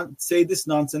this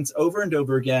nonsense over and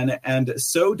over again, and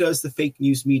so does the fake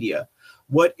news media.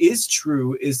 What is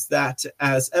true is that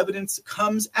as evidence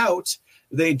comes out,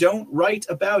 they don't write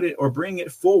about it or bring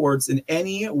it forwards in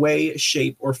any way,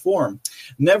 shape, or form.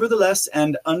 Nevertheless,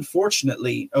 and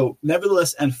fortunately,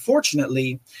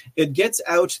 it gets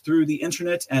out through the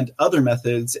internet and other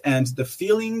methods, and the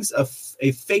feelings of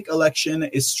a fake election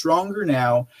is stronger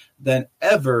now than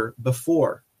ever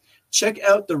before. Check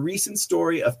out the recent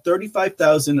story of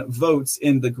 35,000 votes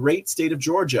in the great state of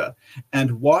Georgia,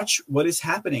 and watch what is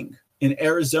happening in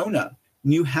Arizona,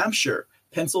 New Hampshire,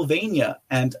 Pennsylvania,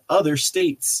 and other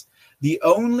states. The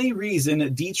only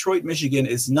reason Detroit, Michigan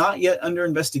is not yet under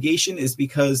investigation is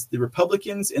because the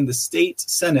Republicans in the state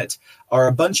Senate are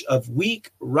a bunch of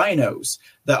weak rhinos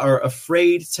that are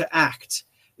afraid to act.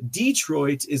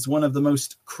 Detroit is one of the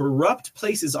most corrupt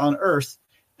places on earth,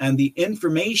 and the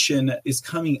information is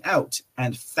coming out,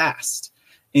 and fast.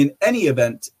 In any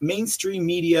event, mainstream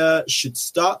media should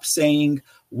stop saying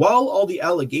While all the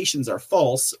allegations are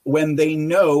false, when they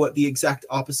know the exact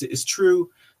opposite is true,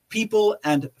 people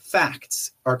and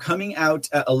facts are coming out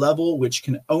at a level which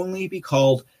can only be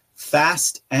called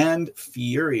fast and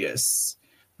furious.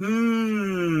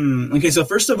 Okay, so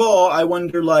first of all, I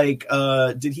wonder,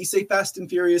 did he say Fast and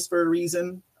Furious for a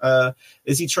reason?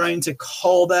 Is he trying to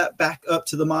call that back up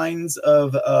to the minds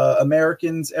of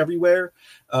Americans everywhere?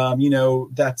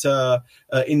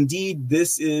 Indeed,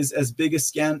 this is as big a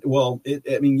scandal. Well,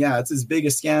 it's as big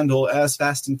a scandal as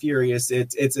Fast and Furious.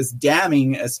 It's as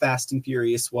damning as Fast and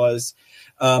Furious was.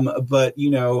 But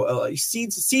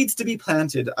seeds to be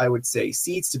planted, I would say.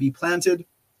 Seeds to be planted.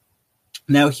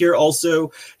 Now here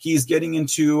also he's getting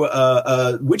into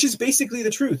which is basically the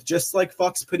truth, just like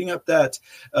Fox putting up that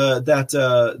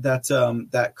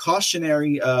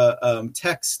cautionary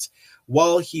text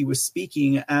while he was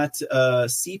speaking at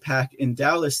CPAC in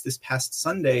Dallas this past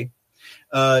Sunday.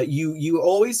 You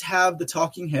always have the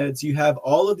talking heads. You have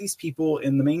all of these people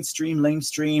in the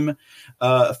lamestream,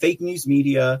 fake news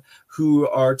media who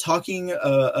are talking,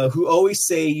 who always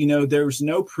say, there's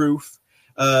no proof.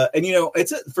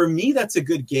 For me, that's a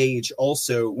good gauge.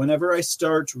 Also, whenever I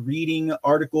start reading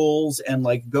articles and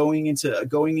going into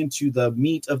the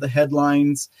meat of the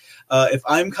headlines, if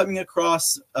I'm coming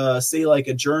across, say,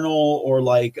 a journal or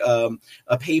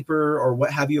a paper or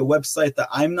what have you, a website that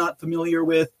I'm not familiar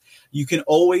with, you can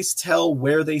always tell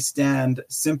where they stand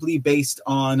simply based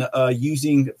on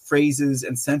using phrases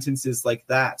and sentences like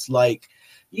that.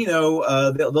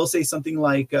 They'll say something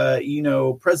like,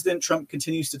 President Trump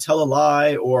continues to tell a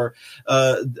lie, or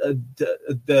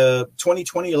the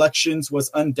 2020 elections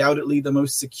was undoubtedly the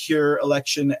most secure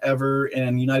election ever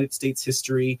in United States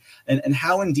history. And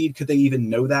how indeed could they even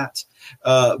know that?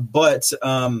 Those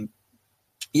are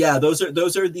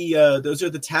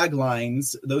the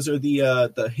taglines. Those are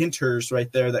the hinters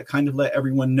right there that kind of let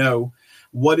everyone know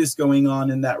what is going on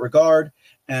in that regard,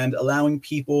 and allowing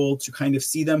people to kind of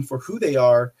see them for who they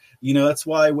are. That's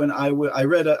why when I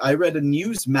read a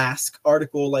News Mask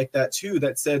article like that too,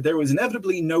 that said there was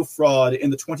inevitably no fraud in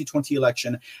the 2020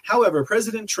 election. However,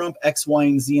 President Trump X, Y,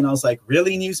 and Z, and I was like,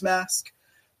 really, News Mask?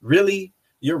 Really?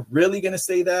 You're really going to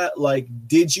say that?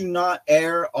 Did you not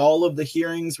air all of the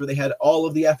hearings where they had all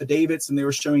of the affidavits and they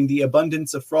were showing the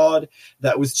abundance of fraud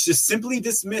that was just simply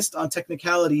dismissed on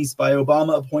technicalities by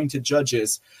Obama-appointed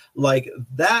judges?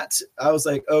 That, I was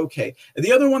like, okay.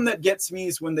 The other one that gets me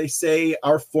is when they say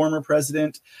our former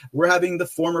president. We're having the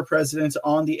former president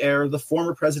on the air, the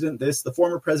former president this, the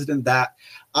former president that.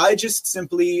 I just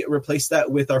simply replace that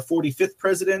with our 45th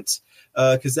president,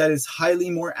 because that is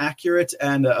highly more accurate,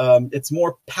 and it's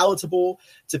more palatable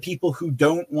to people who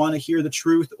don't want to hear the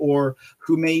truth or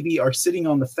who maybe are sitting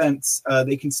on the fence.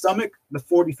 They can stomach the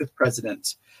 45th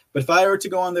president. But if I were to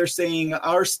go on there saying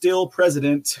our still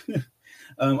president,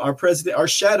 our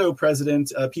shadow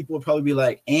president, people would probably be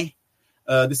like,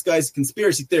 this guy's a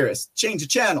conspiracy theorist. Change the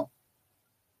channel.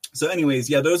 So anyways,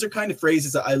 those are kind of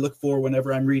phrases that I look for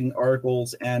whenever I'm reading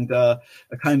articles and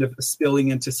kind of spilling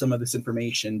into some of this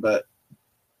information. But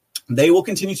they will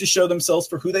continue to show themselves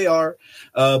for who they are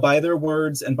by their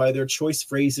words and by their choice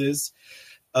phrases.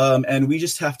 And we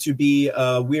just have to be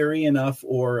wary enough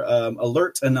or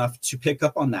alert enough to pick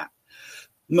up on that.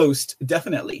 Most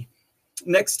definitely.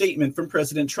 Next statement from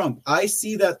President Trump. I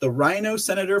see that the rhino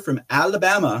senator from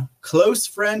Alabama, close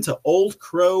friend to old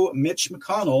crow Mitch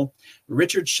McConnell,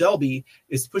 Richard Shelby,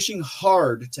 is pushing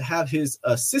hard to have his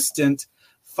assistant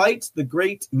fight the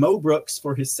great Mo Brooks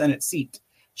for his Senate seat.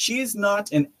 She is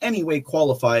not in any way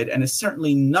qualified and is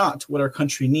certainly not what our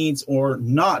country needs or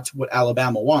not what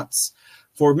Alabama wants.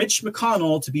 For Mitch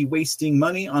McConnell to be wasting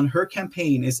money on her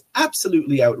campaign is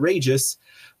absolutely outrageous.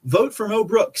 Vote for Mo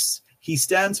Brooks. He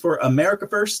stands for America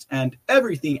First and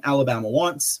everything Alabama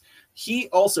wants. He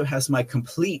also has my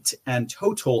complete and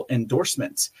total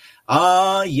endorsement.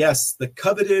 Yes, the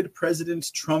coveted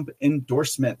President Trump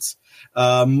endorsement.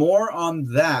 More on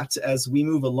that as we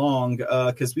move along,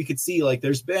 because we could see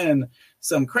there's been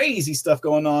some crazy stuff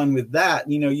going on with that.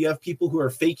 You have people who are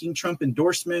faking Trump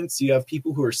endorsements. You have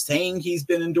people who are saying he's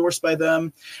been endorsed by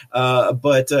them.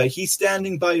 But he's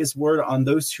standing by his word on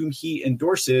those whom he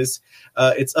endorses.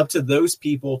 It's up to those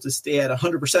people to stay at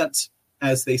 100%.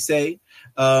 As they say,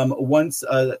 once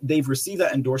they've received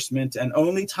that endorsement, and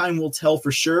only time will tell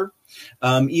for sure.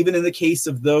 Even in the case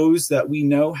of those that we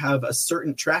know have a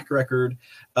certain track record,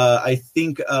 I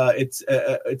think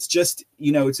it's just,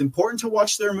 it's important to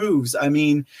watch their moves. I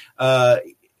mean,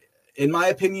 in my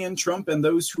opinion, Trump and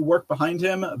those who work behind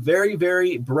him, very,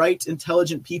 very bright,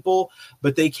 intelligent people,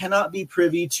 but they cannot be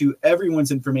privy to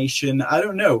everyone's information. I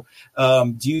don't know.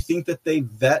 Do you think that they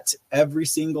vet every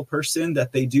single person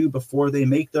that they do before they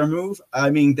make their move?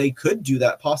 I mean, they could do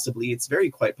that possibly. It's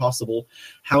very quite possible.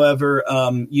 However,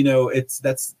 that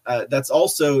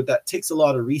takes a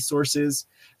lot of resources.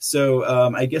 So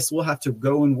I guess we'll have to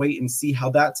go and wait and see how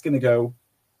that's going to go.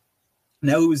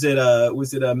 Now, was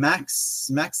it Max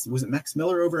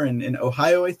Miller over in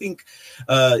Ohio? I think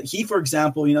he, for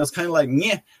example, it's kind of like,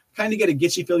 kind of get a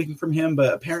gitchy feeling from him,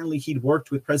 but apparently he'd worked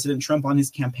with President Trump on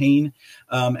his campaign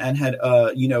and had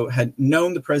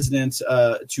known the president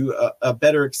to a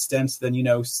better extent than,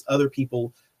 other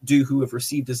people do who have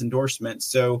received his endorsement.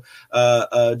 So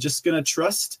just going to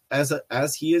trust,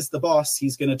 as he is the boss,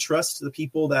 he's going to trust the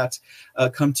people that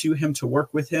come to him to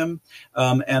work with him.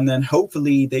 And then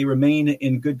hopefully they remain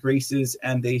in good graces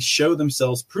and they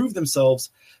prove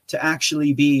themselves to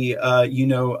actually be,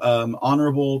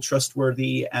 honorable,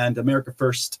 trustworthy, and America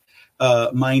First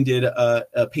minded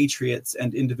patriots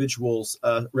and individuals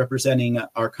representing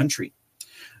our country.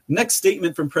 Next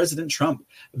statement from President Trump.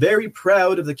 Very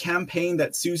proud of the campaign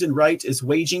that Susan Wright is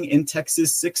waging in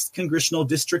Texas' 6th Congressional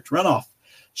District runoff.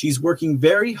 She's working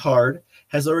very hard,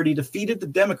 has already defeated the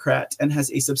Democrat, and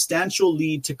has a substantial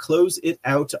lead to close it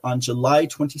out on July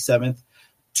 27th,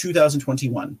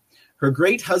 2021. Her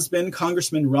great husband,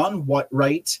 Congressman Ron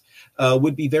Wright,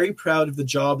 would be very proud of the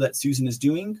job that Susan is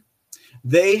doing.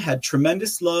 They had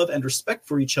tremendous love and respect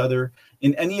for each other.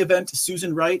 In any event,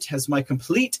 Susan Wright has my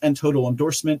complete and total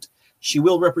endorsement. She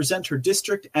will represent her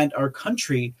district and our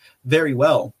country very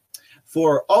well.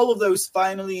 For all of those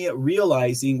finally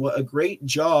realizing what a great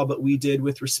job we did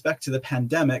with respect to the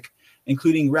pandemic,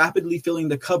 including rapidly filling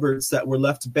the cupboards that were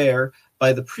left bare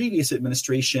by the previous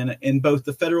administration in both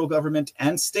the federal government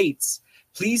and states,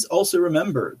 please also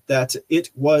remember that it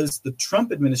was the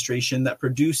Trump administration that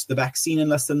produced the vaccine in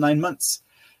less than 9 months,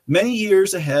 many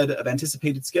years ahead of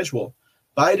anticipated schedule.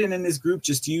 Biden and his group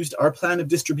just used our plan of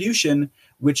distribution,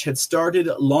 which had started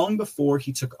long before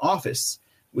he took office.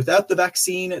 Without the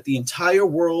vaccine, the entire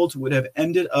world would have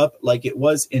ended up like it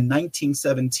was in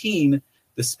 1917,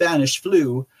 the Spanish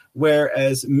flu, where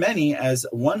as many as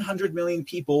 100 million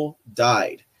people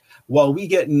died. While we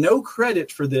get no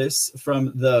credit for this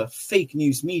from the fake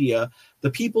news media,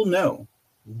 the people know.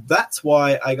 That's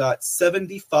why I got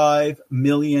 75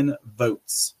 million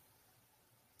votes.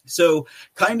 So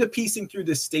kind of piecing through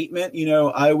this statement,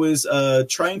 I was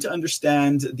trying to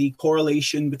understand the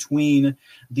correlation between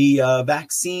the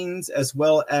vaccines as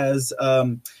well as,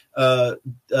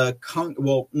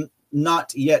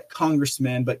 not yet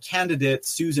congressman, but candidate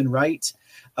Susan Wright.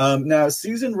 Now,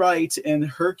 Susan Wright, in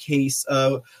her case,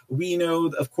 we know,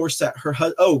 of course, that her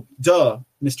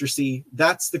Mr. C,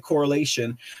 that's the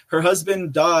correlation. Her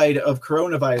husband died of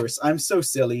coronavirus. I'm so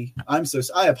silly.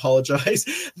 I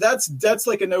apologize. That's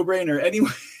like a no-brainer.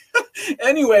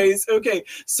 Anyways, okay.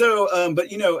 So, but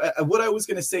what I was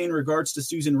going to say in regards to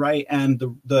Susan Wright and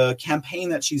the campaign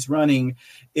that she's running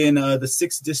in the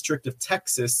 6th District of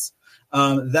Texas.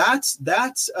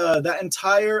 That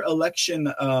entire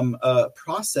election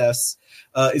process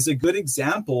is a good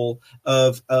example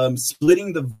of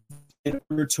splitting the vote in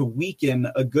order to weaken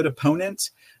a good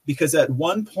opponent, because at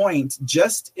one point,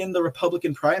 just in the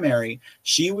Republican primary,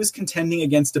 she was contending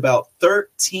against about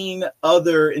 13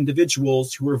 other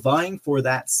individuals who were vying for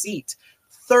that seat.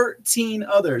 13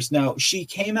 others. Now, she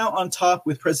came out on top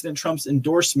with President Trump's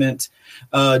endorsement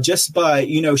just by,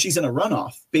 she's in a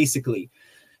runoff, basically.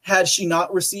 Had she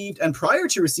not received, and prior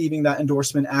to receiving that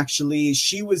endorsement, actually,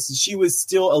 she was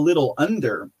still a little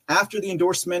under. After the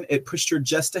endorsement, it pushed her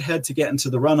just ahead to get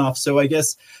into the runoff. So I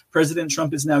guess President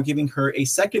Trump is now giving her a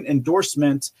second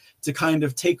endorsement to kind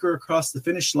of take her across the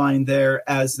finish line there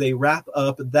as they wrap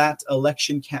up that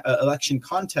election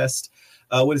contest.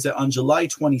 On July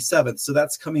 27th. So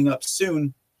that's coming up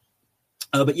soon.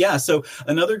 But yeah, so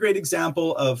another great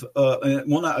example of,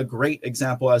 not a great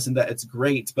example as in that it's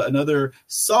great, but another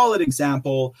solid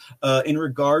example in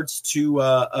regards to,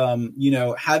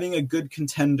 having a good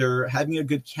contender, having a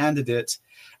good candidate,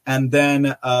 and then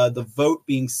the vote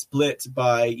being split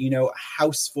by, a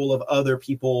house full of other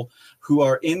people who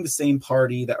are in the same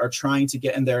party that are trying to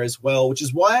get in there as well, which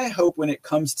is why I hope when it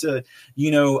comes to,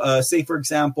 say, for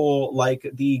example, like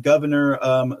the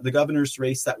governor's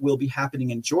race that will be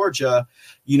happening in Georgia,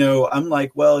 I'm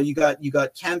like, well, you got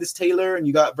Candace Taylor and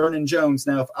you got Vernon Jones.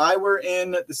 Now, if I were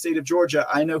in the state of Georgia,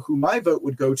 I know who my vote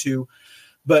would go to.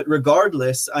 But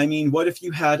regardless, I mean, what if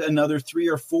you had another 3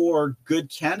 or 4 good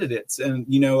candidates and,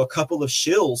 a couple of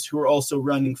shills who are also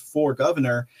running for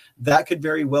governor? That could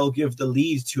very well give the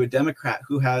lead to a Democrat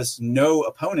who has no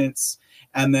opponents.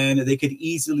 And then they could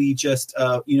easily just,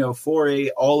 foray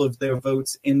all of their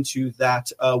votes into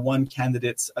that one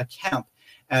candidate's camp.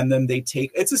 And then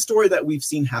it's a story that we've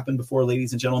seen happen before,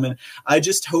 ladies and gentlemen. I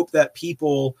just hope that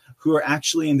people who are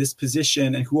actually in this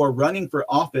position and who are running for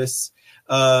office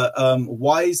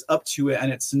wise up to it,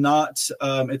 and it's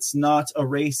not a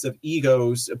race of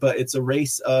egos, but it's a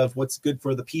race of what's good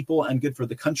for the people and good for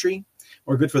the country,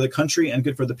 or good for the country and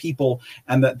good for the people,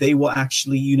 and that they will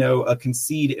actually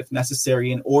concede if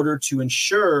necessary in order to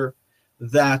ensure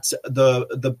that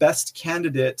the best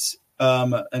candidate,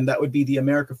 and that would be the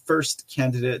America First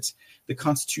candidate, the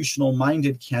constitutional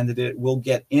minded candidate, will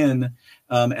get in,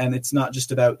 and it's not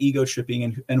just about ego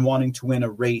tripping and wanting to win a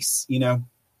race.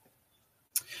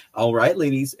 All right,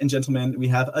 ladies and gentlemen, we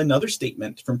have another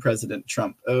statement from President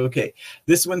Trump. Okay,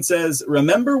 this one says,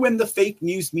 remember when the fake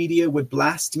news media would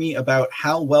blast me about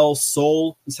how well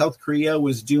Seoul, South Korea,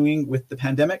 was doing with the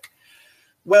pandemic?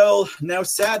 Well, now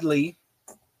sadly,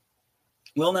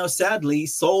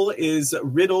 Seoul is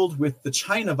riddled with the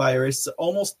China virus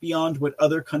almost beyond what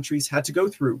other countries had to go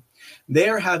through. They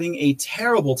are having a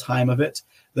terrible time of it.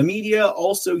 The media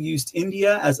also used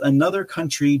India as another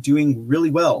country doing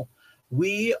really well.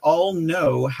 We all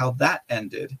know how that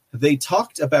ended. They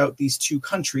talked about these two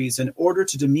countries in order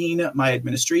to demean my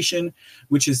administration,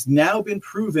 which has now been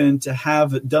proven to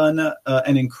have done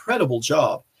an incredible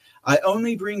job. I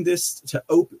only bring this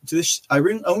up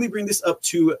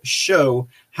to show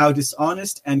how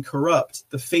dishonest and corrupt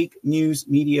the fake news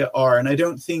media are. And I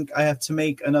don't think I have to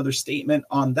make another statement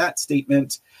on that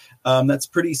statement. That's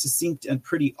pretty succinct and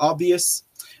pretty obvious.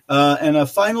 And a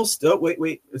final,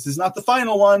 wait, this is not the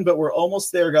final one, but we're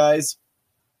almost there, guys.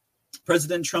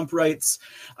 President Trump writes,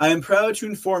 I am proud to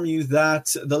inform you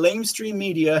that the lamestream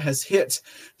media has hit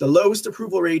the lowest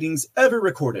approval ratings ever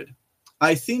recorded.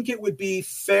 I think it would be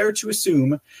fair to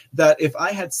assume that if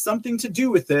I had something to do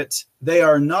with it, they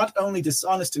are not only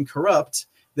dishonest and corrupt,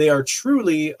 they are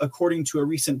truly, according to a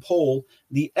recent poll,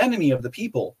 the enemy of the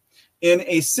people. In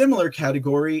a similar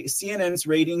category, CNN's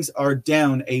ratings are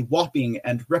down a whopping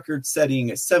and record-setting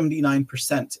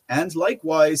 79%, and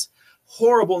likewise,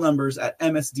 horrible numbers at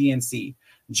MSDNC.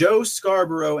 Joe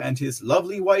Scarborough and his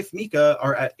lovely wife Mika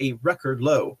are at a record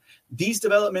low. These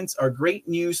developments are great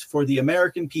news for the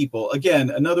American people.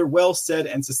 Again, another well-said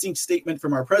and succinct statement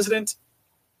from our president.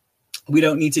 We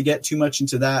don't need to get too much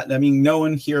into that. I mean, no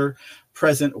one here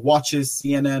present watches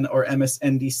CNN or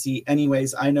MSNBC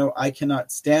anyways. I know I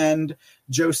cannot stand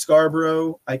Joe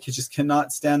Scarborough. I just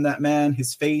cannot stand that man,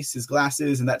 his face, his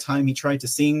glasses, and that time he tried to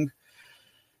sing.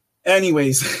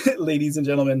 Anyways, ladies and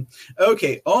gentlemen,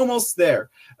 okay, almost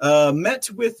there. Met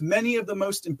with many of the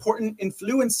most important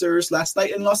influencers last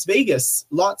night in Las Vegas.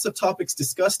 Lots of topics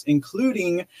discussed,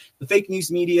 including the fake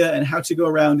news media and how to go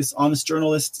around dishonest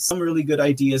journalists. Some really good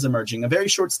ideas emerging. A very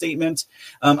short statement.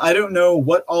 I don't know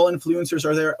what all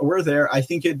influencers were there. I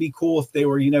think it'd be cool if they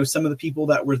were, some of the people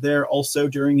that were there also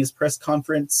during his press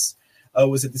conference.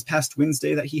 Was it this past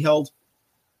Wednesday that he held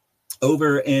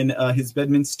over in his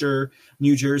Bedminster,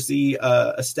 New Jersey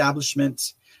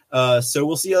establishment. So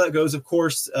we'll see how that goes. Of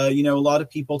course, a lot of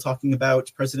people talking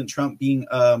about President Trump being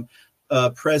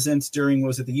present during,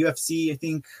 was it the UFC, I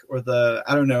think, or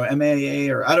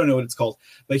MAA, or I don't know what it's called.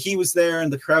 But he was there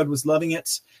and the crowd was loving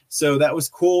it. So that was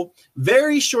cool.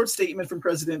 Very short statement from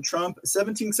President Trump,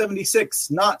 1776,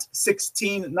 not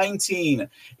 1619.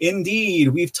 Indeed,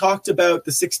 we've talked about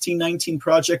the 1619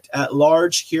 project at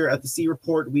large here at the C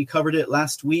Report. We covered it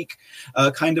last week,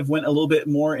 kind of went a little bit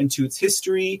more into its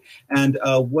history and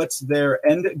what their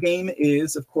end game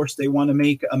is. Of course, they want to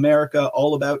make America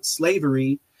all about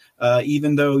slavery.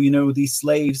 Even though, these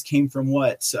slaves came from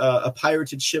a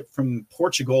pirated ship from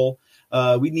Portugal.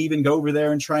 We didn't even go over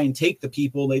there and try and take the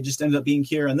people. They just ended up being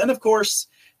here. And then, of course,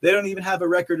 they don't even have a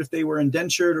record if they were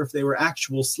indentured or if they were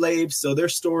actual slaves. So their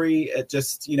story, it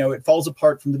just, it falls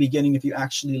apart from the beginning if you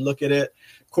actually look at it.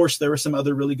 Of course, there were some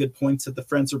other really good points that the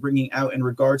Friends are bringing out in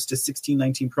regards to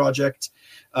 1619 project.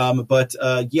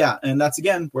 Yeah, and that's,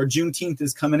 again, where Juneteenth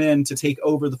is coming in to take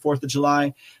over the 4th of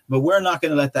July. But we're not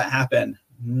going to let that happen.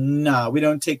 No, we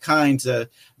don't take kind to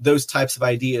those types of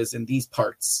ideas in these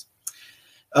parts.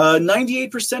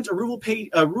 98%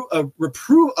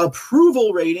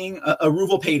 approval rating.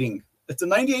 It's a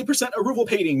 98% approval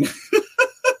rating.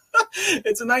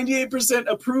 It's a 98%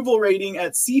 approval rating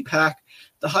at CPAC,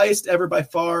 the highest ever by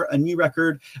far, a new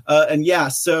record. And yeah,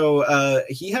 so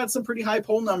he had some pretty high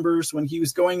poll numbers when he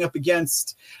was going up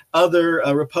against other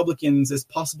Republicans as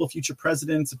possible future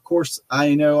presidents. Of course,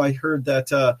 I know I heard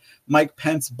that Mike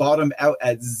Pence bottomed out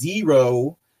at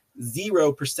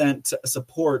 0%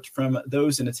 support from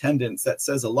those in attendance. That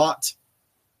says a lot.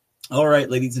 All right,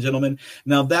 ladies and gentlemen.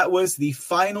 Now, that was the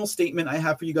final statement I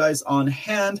have for you guys on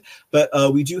hand, but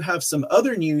we do have some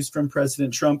other news from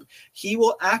President Trump. He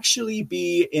will actually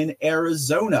be in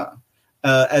Arizona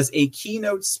as a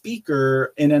keynote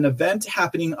speaker in an event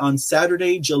happening on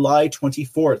Saturday, July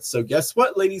 24th. So guess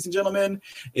what, ladies and gentlemen?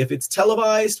 If it's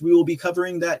televised, we will be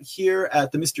covering that here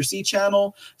at the Mr. C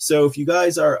channel. So if you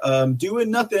guys are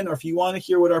doing nothing, or if you want to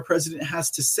hear what our president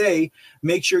has to say,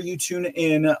 make sure you tune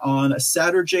in on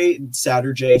Saturday,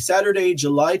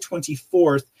 July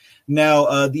 24th.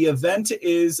 Now, the event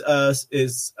is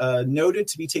noted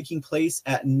to be taking place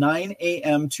at 9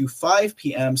 a.m. to 5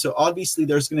 p.m. So obviously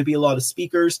there's going to be a lot of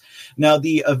speakers. Now,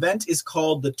 the event is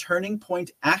called the Turning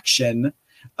Point Action.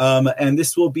 And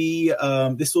this will be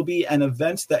an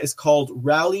event that is called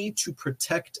Rally to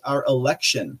Protect Our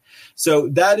Election. So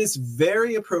that is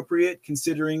very appropriate,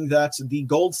 considering that the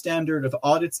gold standard of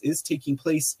audits is taking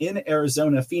place in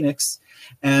Arizona, Phoenix.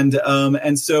 And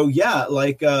so, yeah,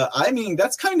 I mean,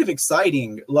 that's kind of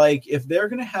exciting. Like, if they're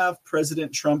going to have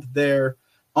President Trump there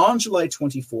on July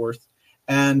 24th,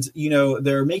 and, you know,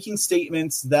 they're making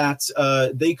statements that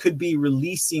they could be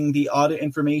releasing the audit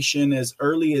information as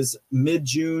early as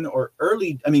mid-June or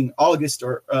August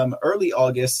or early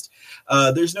August.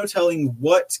 There's no telling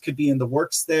what could be in the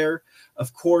works there.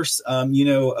 Of course,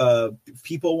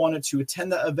 people wanted to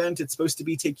attend that event. It's supposed to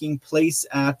be taking place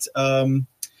at,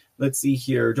 let's see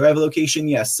here. Do I have a location?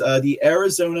 Yes. The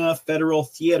Arizona Federal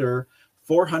Theater,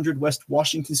 400 West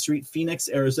Washington Street, Phoenix,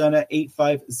 Arizona,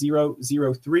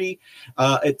 85003.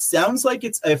 It sounds like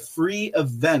it's a free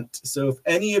event. So if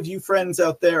any of you friends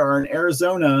out there are in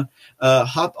Arizona,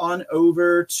 hop on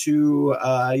over to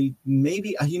I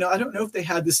don't know if they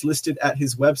had this listed at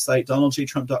his website,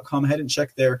 donaldjtrump.com. I hadn't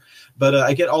checked there, but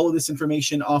I get all of this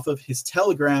information off of his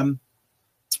Telegram.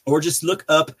 Or just look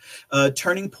up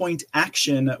Turning Point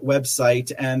Action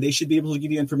website, and they should be able to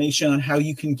give you information on how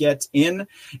you can get in.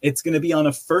 It's going to be on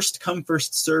a first-come,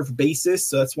 first-served basis,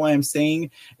 so that's why I'm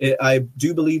saying I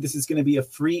do believe this is going to be a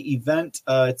free event.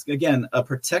 It's, again, a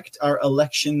Protect Our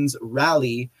Elections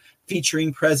rally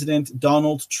featuring President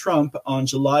Donald Trump on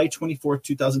July 24th,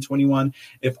 2021.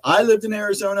 If I lived in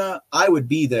Arizona, I would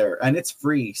be there, and it's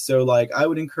free. So, I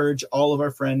would encourage all of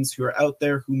our friends who are out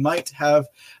there who might have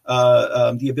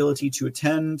the ability to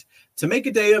attend to make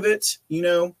a day of it.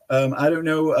 I don't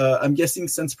know. I'm guessing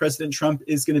since President Trump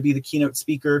is going to be the keynote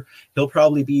speaker, he'll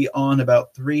probably be on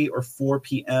about 3 or 4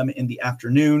 p.m. in the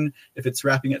afternoon. If it's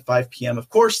wrapping at 5 p.m., of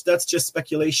course, that's just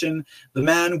speculation. The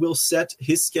man will set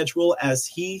his schedule as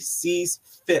he sees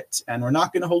fit, and we're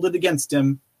not going to hold it against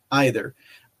him either.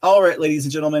 All right, ladies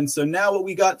and gentlemen. So now what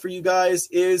we got for you guys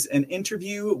is an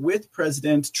interview with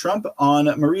President Trump on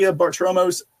Maria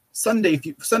Bartiromo's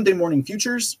Sunday Morning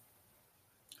Futures.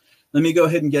 Let me go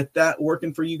ahead and get that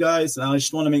working for you guys. And I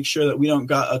just want to make sure that we don't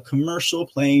got a commercial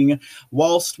playing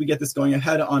whilst we get this going. I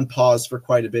had it on pause for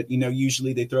quite a bit.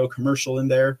 Usually they throw a commercial in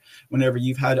there whenever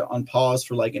you've had it on pause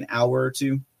for like an hour or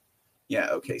two.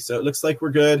 Yeah, okay, so it looks like we're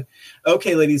good.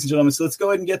 Okay, ladies and gentlemen, so let's go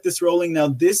ahead and get this rolling. Now,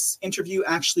 this interview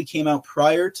actually came out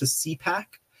prior to CPAC.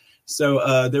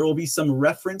 So there will be some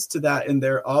reference to that in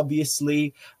there,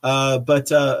 obviously,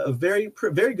 but a very,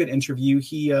 very good interview.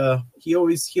 He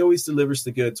always delivers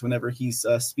the goods whenever he's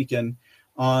speaking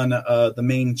on the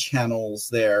main channels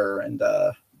there and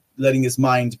letting his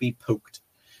mind be poked.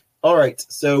 All right,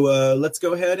 so let's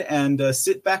go ahead and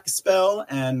sit back a spell,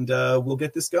 and we'll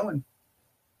get this going.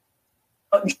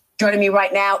 Joining me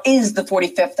right now is the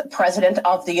 45th President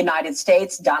of the United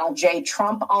States, Donald J.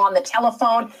 Trump, on the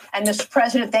telephone. And Mr.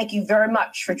 President, thank you very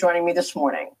much for joining me this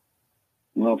morning.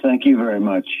 Well, thank you very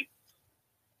much.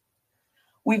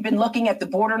 We've been looking at the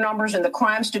border numbers and the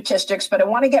crime statistics, but I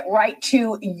want to get right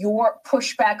to your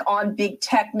pushback on big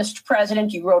tech, Mr.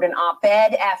 President. You wrote an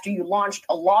op-ed after you launched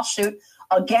a lawsuit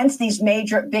against these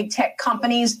major big tech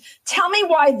companies. Tell me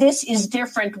why this is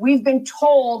different. We've been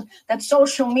told that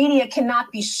social media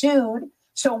cannot be sued.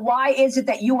 So why is it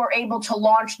that you were able to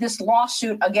launch this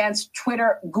lawsuit against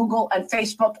Twitter, Google, and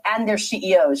Facebook and their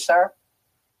CEOs, sir?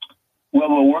 Well,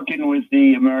 we're working with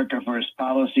the America First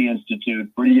Policy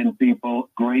Institute, brilliant people,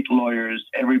 great lawyers,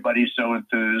 everybody's so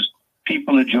enthused.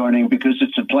 People are joining because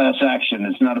it's a class action.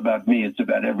 It's not about me, it's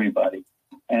about everybody.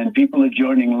 And people are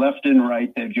joining left and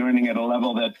right. They're joining at a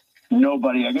level that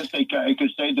Nobody. I guess I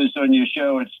could say this on your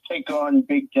show. It's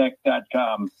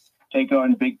takeonbigtech.com.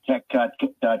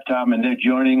 Takeonbigtech.com, and they're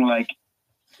joining like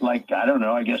I don't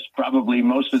know. I guess probably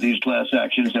most of these class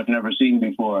actions I've never seen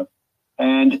before.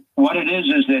 And what it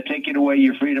is they're taking away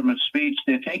your freedom of speech.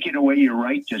 They're taking away your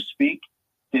right to speak.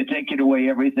 They're taking away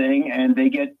everything, and they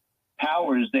get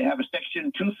powers. They have a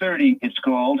Section 230, it's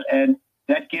called, and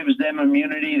that gives them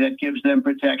immunity, that gives them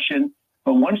protection.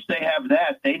 But once they have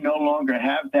that, they no longer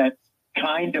have that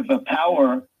kind of a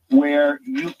power where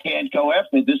you can't go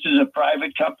after. This is a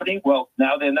private company. Well,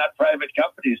 now they're not private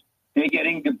companies. They're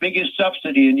getting the biggest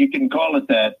subsidy, and you can call it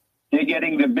that. They're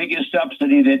getting the biggest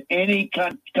subsidy that any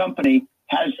company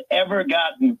has ever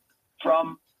gotten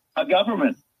from a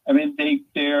government. I mean,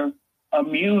 they're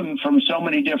immune from so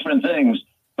many different things,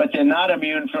 but they're not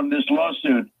immune from this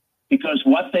lawsuit because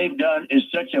what they've done is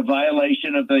such a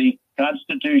violation of the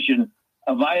Constitution,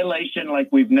 a violation like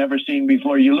we've never seen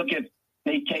before. You look at,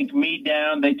 they take me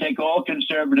down, they take all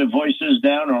conservative voices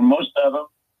down, or most of them.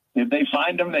 If they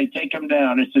find them, they take them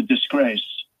down. It's a disgrace.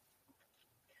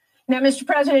 Now, Mr.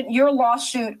 President, your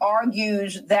lawsuit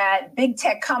argues that big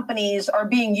tech companies are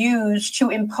being used to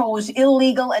impose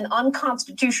illegal and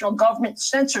unconstitutional government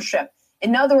censorship.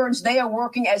 In other words, they are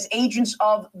working as agents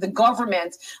of the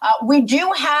government. We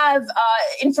do have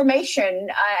information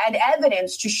and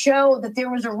evidence to show that there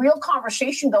was a real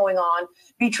conversation going on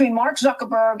between Mark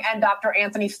Zuckerberg and Dr.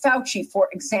 Anthony Fauci, for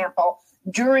example,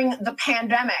 during the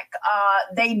pandemic.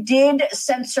 They did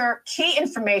censor key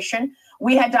information.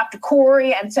 We had Dr.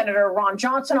 Corey and Senator Ron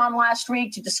Johnson on last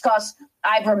week to discuss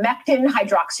ivermectin,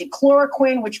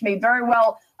 hydroxychloroquine, which may very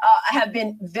well have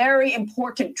been very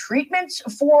important treatments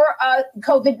for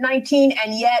COVID-19,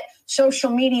 and yet social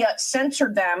media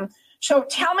censored them. So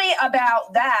tell me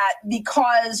about that,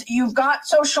 because you've got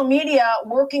social media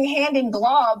working hand in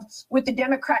glove with the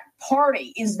Democrat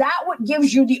Party. Is that what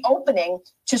gives you the opening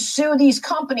to sue these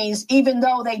companies, even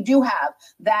though they do have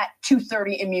that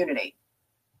 230 immunity?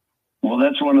 Well,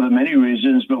 that's one of the many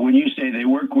reasons. But when you say they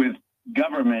work with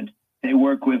government, they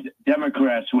work with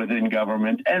Democrats within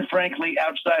government and, frankly,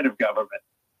 outside of government.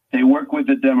 They work with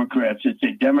the Democrats. It's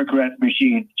a Democrat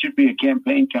machine. It should be a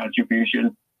campaign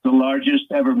contribution, the largest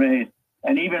ever made.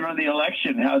 And even on the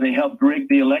election, how they helped rig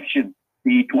the election,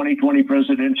 the 2020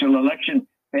 presidential election,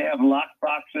 they have locked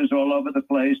boxes all over the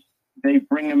place. They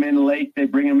bring them in late. They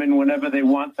bring them in whenever they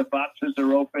want. The boxes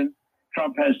are open.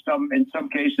 Trump has in some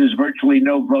cases, virtually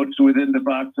no votes within the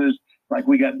boxes. Like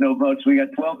we got no votes. We got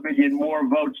 12 million more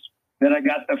votes than I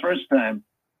got the first time.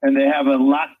 And they have a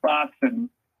locked box, and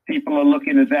people are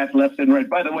looking at that left and right.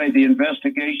 By the way, the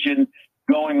investigation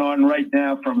going on right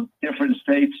now from different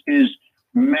states is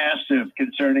massive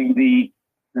concerning the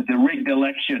rigged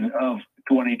election of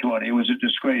 2020. It was a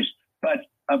disgrace. But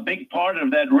a big part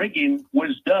of that rigging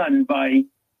was done by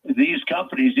these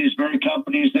companies, these very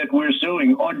companies that we're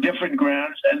suing on different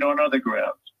grounds and on other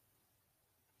grounds.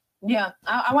 Yeah,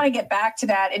 I want to get back to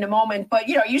that in a moment. But,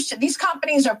 you said these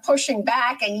companies are pushing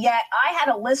back. And yet I had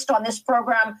a list on this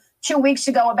program 2 weeks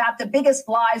ago about the biggest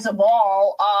lies of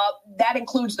all. That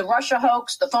includes the Russia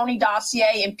hoax, the phony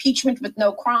dossier, impeachment with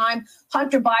no crime,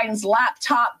 Hunter Biden's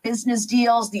laptop business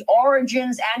deals, the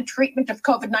origins and treatment of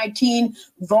COVID-19,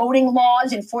 voting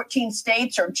laws in 14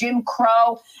 states, or Jim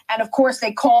Crow. And of course,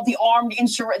 they called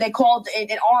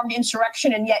it an armed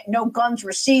insurrection, and yet no guns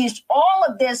were seized. All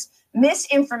of this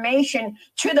misinformation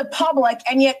to the public.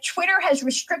 And yet Twitter has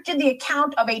restricted the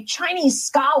account of a Chinese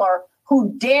scholar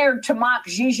who dared to mock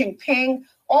Xi Jinping.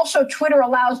 Also, Twitter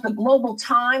allows the Global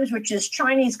Times, which is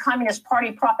Chinese Communist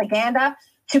Party propaganda,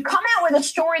 to come out with a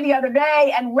story the other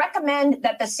day and recommend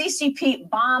that the CCP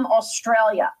bomb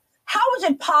Australia. How is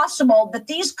it possible that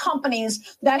these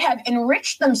companies that have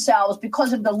enriched themselves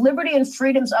because of the liberty and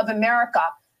freedoms of America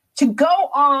to go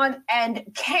on and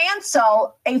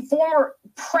cancel a former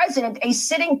president, a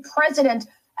sitting president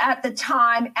at the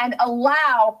time, and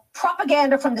allow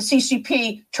propaganda from the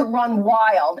CCP to run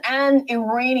wild and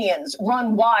Iranians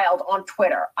run wild on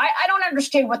Twitter? I don't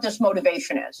understand what this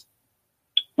motivation is.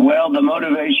 Well, the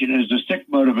motivation is a sick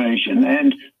motivation.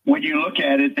 And when you look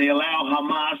at it, they allow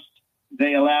Hamas,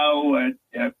 they allow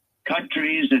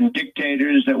countries and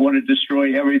dictators that want to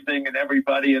destroy everything and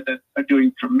everybody, that are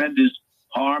doing tremendous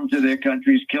harm to their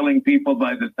countries, killing people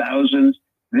by the thousands.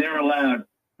 They're allowed.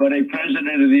 But a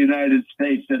president of the United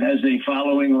States that has a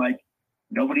following like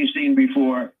nobody's seen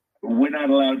before, we're not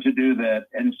allowed to do that.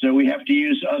 And so we have to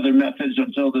use other methods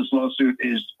until this lawsuit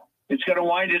it's going to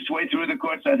wind its way through the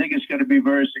courts. I think it's going to be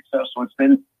very successful. It's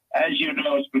been, as you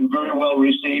know, it's been very well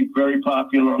received, very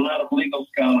popular. A lot of legal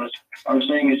scholars are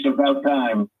saying it's about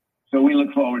time. So we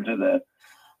look forward to that.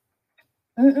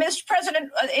 Mr. President,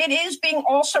 it is being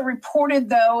also reported,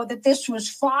 though, that this was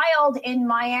filed in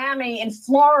Miami, in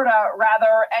Florida,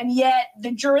 rather, and yet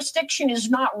the jurisdiction is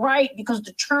not right because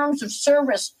the terms of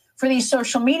service for these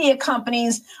social media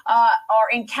companies are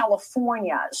in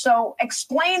California. So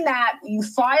explain that. You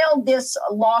filed this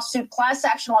lawsuit, class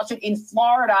action lawsuit in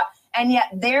Florida, and yet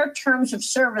their terms of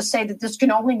service say that this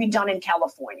can only be done in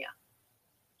California.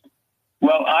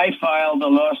 Well, I filed a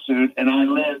lawsuit, and I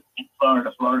live in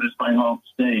Florida. Florida is my home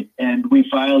state, and we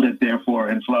filed it, therefore,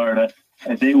 in Florida.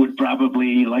 And they would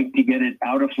probably like to get it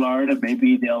out of Florida.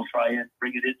 Maybe they'll try and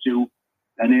bring it into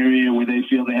an area where they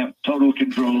feel they have total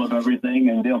control of everything,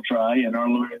 and they'll try, and our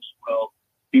lawyers will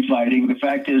be fighting. The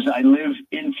fact is, I live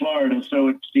in Florida, so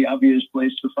it's the obvious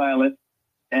place to file it,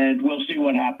 and we'll see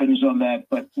what happens on that,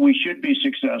 but we should be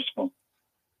successful.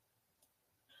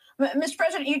 Mr.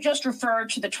 President, you just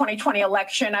referred to the 2020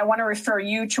 election. I want to refer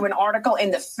you to an article in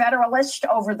the Federalist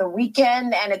over the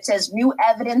weekend, and it says new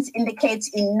evidence indicates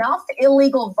enough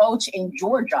illegal votes in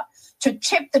Georgia to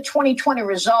tip the 2020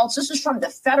 results. This is from the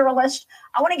Federalist.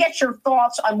 I want to get your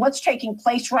thoughts on what's taking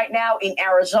place right now in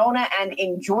Arizona and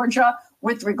in Georgia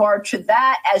with regard to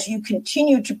that as you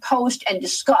continue to post and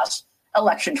discuss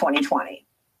election 2020.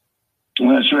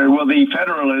 That's right. Well, the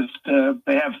Federalist,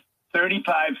 they have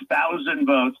 35,000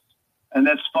 votes. And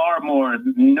that's far more,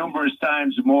 numerous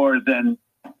times more than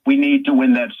we need to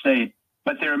win that state.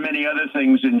 But there are many other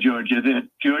things in Georgia. That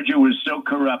Georgia was so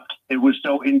corrupt. It was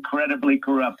so incredibly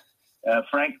corrupt.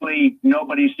 Frankly,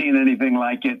 nobody's seen anything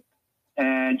like it.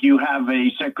 And you have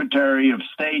a Secretary of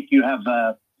State. You have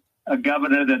a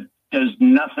governor that does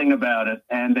nothing about it.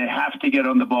 And they have to get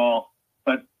on the ball.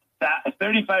 But that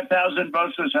 35,000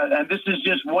 votes was, and this is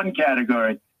just one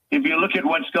category. If you look at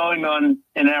what's going on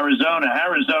in Arizona,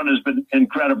 Arizona's been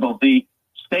incredible. The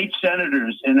state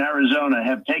senators in Arizona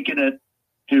have taken it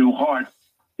to heart.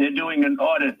 They're doing an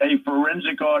audit, a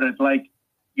forensic audit like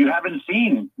you haven't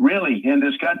seen really in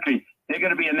this country. They're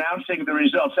going to be announcing the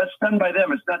results. That's done by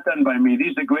them. It's not done by me.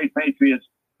 These are great patriots.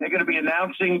 They're going to be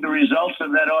announcing the results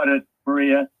of that audit,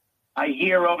 Maria, I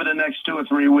hear over the next 2 or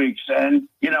 3 weeks. And,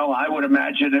 I would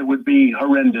imagine it would be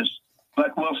horrendous.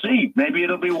 But we'll see. Maybe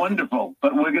it'll be wonderful.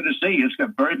 But we're going to see. It's a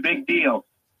very big deal.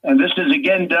 And this is,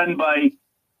 again, done by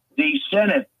the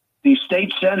Senate, the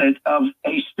state Senate of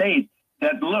a state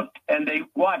that looked and they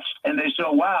watched and they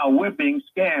saw, wow, we're being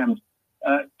scammed.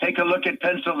 Take a look at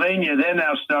Pennsylvania. They're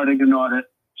now starting an audit.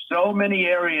 So many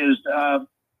areas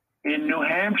in New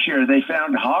Hampshire, they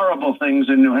found horrible things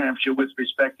in New Hampshire with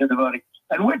respect to the voting.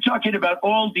 And we're talking about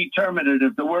all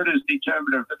determinative. The word is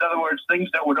determinative. In other words, things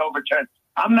that would overturn.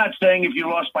 I'm not saying if you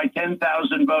lost by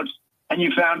 10,000 votes and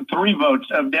you found 3 votes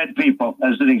of dead people,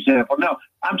 as an example. No,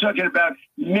 I'm talking about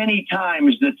many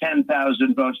times the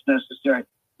 10,000 votes necessary.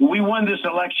 We won this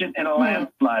election in a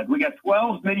landslide. We got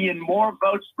 12 million more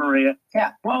votes, Maria.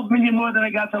 Yeah. 12 million more than I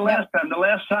got the last time. The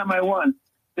last time I won,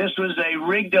 this was a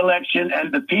rigged election,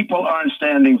 and the people aren't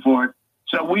standing for it.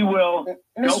 So we will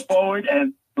go forward,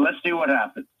 and let's see what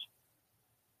happens.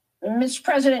 Mr.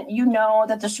 President, you know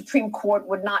that the Supreme Court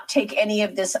would not take any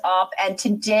of this up. And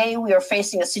today we are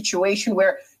facing a situation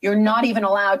where you're not even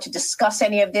allowed to discuss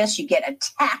any of this. You get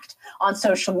attacked on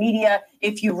social media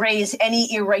if you raise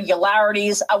any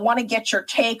irregularities. I want to get your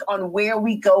take on where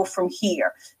we go from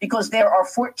here, because there are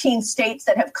 14 states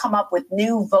that have come up with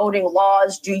new voting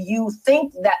laws. Do you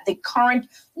think that the current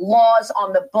laws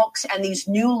on the books and these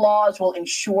new laws will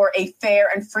ensure a fair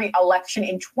and free election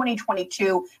in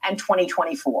 2022 and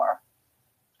 2024?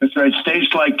 That's right.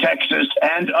 States like Texas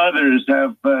and others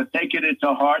have taken it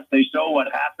to heart. They saw what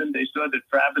happened. They saw the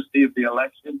travesty of the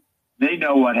election. They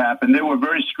know what happened. They were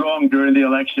very strong during the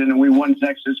election, and we won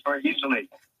Texas very easily.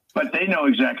 But they know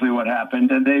exactly what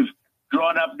happened, and they've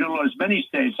drawn up new laws. Many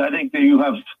states, I think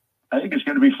it's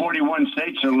going to be 41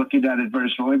 states are looking at it very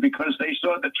strongly because they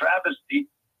saw the travesty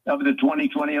of the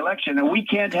 2020 election. And we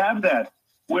can't have that,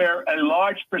 where a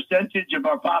large percentage of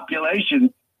our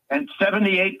population and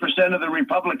 78% of the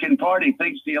Republican Party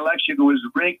thinks the election was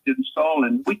rigged and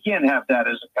stolen. We can't have that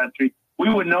as a country.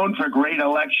 We were known for great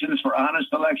elections, for honest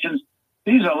elections.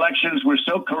 These elections were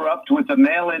so corrupt with the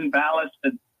mail-in ballots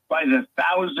and by the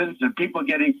thousands of people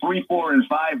getting 3, 4, and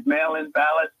 5 mail-in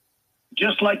ballots.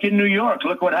 Just like in New York.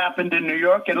 Look what happened in New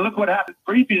York, and look what happened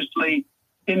previously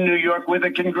in New York with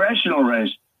a congressional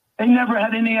race. They never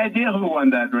had any idea who won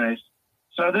that race.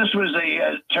 So this was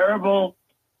a terrible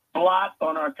blot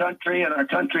on our country and our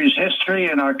country's history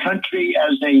and our country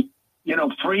as a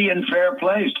free and fair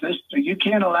place. You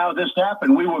can't allow this to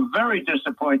happen. We were very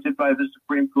disappointed by the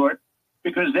Supreme Court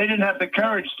because they didn't have the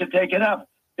courage to take it up.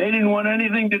 They didn't want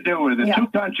anything to do with it. Yeah. Too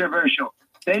controversial.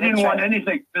 They didn't want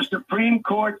anything. The Supreme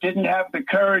Court didn't have the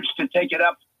courage to take it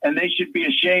up, and they should be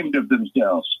ashamed of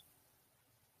themselves.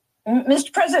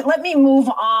 Mr. President, let me move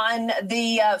on.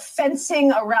 The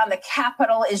fencing around the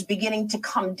Capitol is beginning to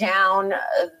come down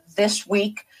this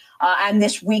week and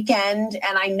this weekend.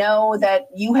 And I know that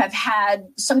you have had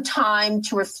some time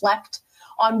to reflect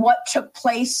on what took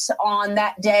place on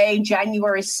that day,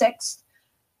 January 6th.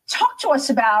 Talk to us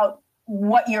about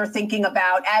what you're thinking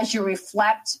about as you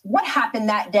reflect. What happened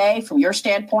that day from your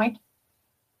standpoint?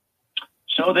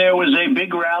 So there was a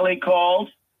big rally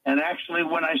called. And actually,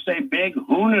 when I say big,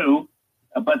 who knew?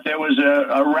 But there was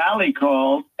a rally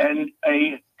called, and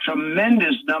a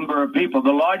tremendous number of people.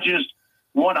 The largest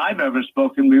one I've ever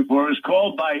spoken before was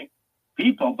called by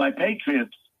people, by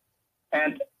patriots.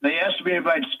 And they asked me if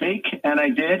I'd speak, and I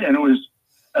did. And it was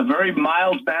a very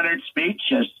mild-mannered speech,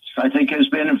 as I think has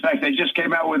been. In fact, they just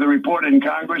came out with a report in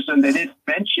Congress, and they didn't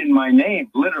mention my name,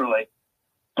 literally.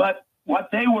 But what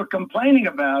they were complaining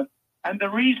about, and the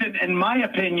reason, in my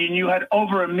opinion, you had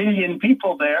over 1 million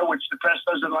people there, which the press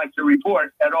doesn't like to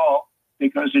report at all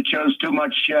because it shows too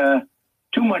much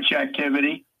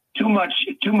activity, too much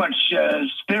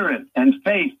spirit and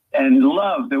faith and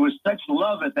love. There was such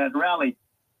love at that rally.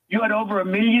 You had over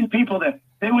 1 million people there.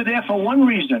 They were there for one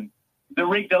reason: the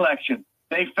rigged election.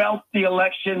 They felt the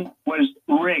election was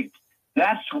rigged.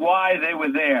 That's why they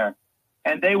were there,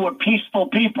 and they were peaceful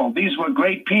people. These were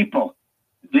great people.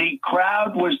 The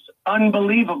crowd was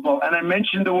unbelievable. And I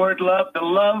mentioned the word love, the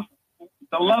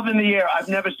love in the air. I've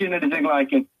never seen anything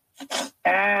like it.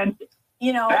 And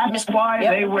that's why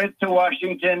they went to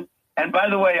Washington. And by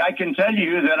the way, I can tell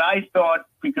you that I thought,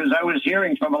 because I was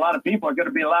hearing from a lot of people, going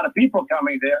to be a lot of people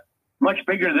coming there, much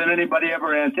bigger than anybody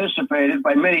ever anticipated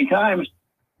by many times.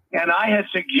 And I had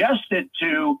suggested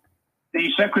to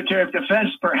the Secretary of Defense,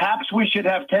 perhaps we should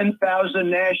have 10,000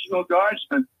 National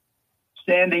Guardsmen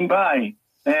standing by.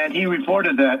 And he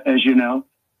reported that, as you know,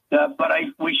 but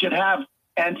we should have.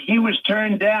 And he was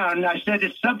turned down. I said,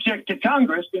 it's subject to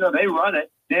Congress. They run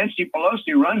it. Nancy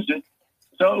Pelosi runs it.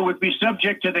 So it would be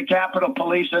subject to the Capitol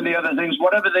Police and the other things,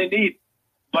 whatever they need.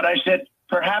 But I said,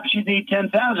 perhaps you need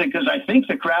 10,000 because I think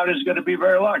the crowd is going to be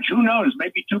very large. Who knows?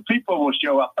 Maybe 2 people will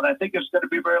show up, but I think it's going to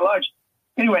be very large.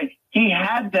 Anyway, he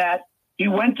had that. He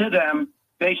went to them.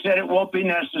 They said it won't be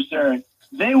necessary.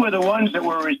 They were the ones that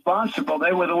were responsible.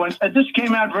 They were the ones. This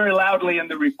came out very loudly in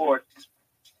the report.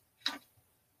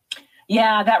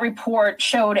 Yeah, that report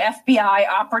showed FBI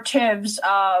operatives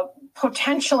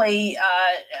potentially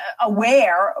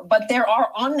aware, but there are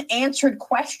unanswered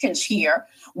questions here.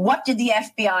 What did the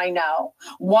FBI know?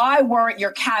 Why weren't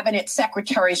your cabinet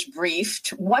secretaries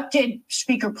briefed? What did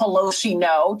Speaker Pelosi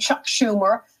know? Chuck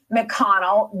Schumer?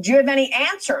 McConnell, do you have any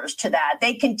answers to that?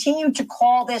 They continue to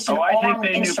call this an armed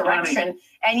insurrection,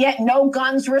 and yet no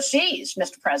guns were seized,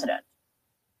 Mr. President.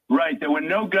 Right. There were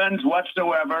no guns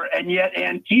whatsoever, and yet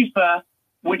Antifa,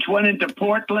 which went into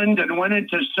Portland and went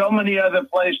into so many other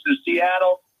places,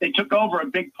 Seattle, they took over a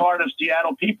big part of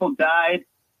Seattle. People died,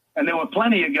 and there were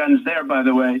plenty of guns there, by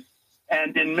the way.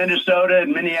 And in Minnesota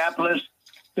and Minneapolis,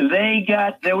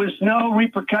 there was no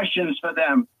repercussions for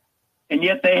them, and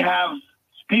yet they have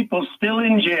people still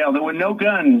in jail. There were no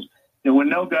guns.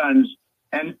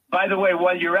 And by the way,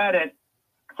 while you're at it,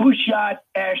 who shot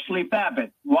Ashley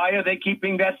Babbitt? Why are they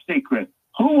keeping that secret?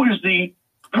 Who was the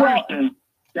person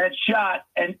that shot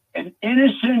an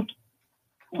innocent,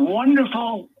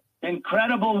 wonderful,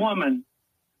 incredible woman,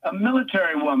 a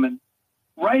military woman,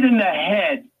 right in the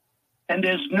head? And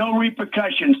there's no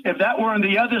repercussions. If that were on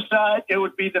the other side, it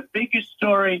would be the biggest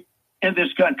story in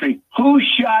this country. Who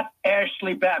shot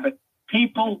Ashley Babbitt?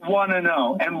 People want to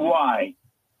know, and why.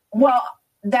 Well,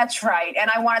 that's right. And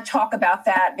I want to talk about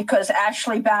that because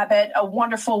Ashley Babbitt, a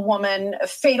wonderful woman,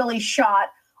 fatally shot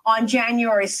on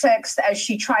January 6th as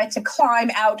she tried to climb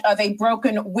out of a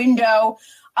broken window.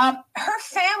 Her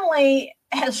family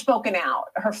has spoken out.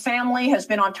 Her family has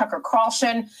been on Tucker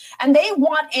Carlson, and they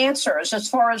want answers as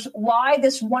far as why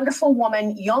this wonderful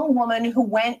woman, young woman who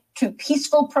went to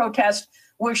peaceful protest,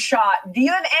 was shot. Do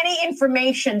you have any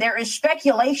information? There is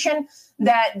speculation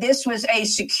that this was a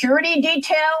security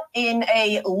detail in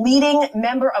a leading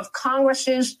member of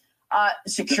Congress's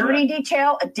security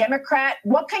detail, a Democrat.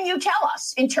 What can you tell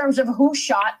us in terms of who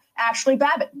shot Ashley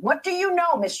Babbitt? What do you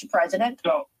know, Mr. President?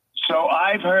 So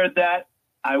I've heard that.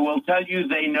 I will tell you,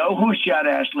 they know who shot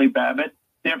Ashley Babbitt.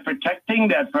 They're protecting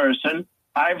that person.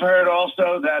 I've heard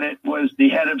also that it was the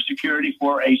head of security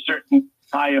for a certain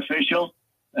high official,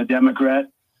 a Democrat.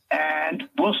 And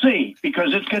we'll see,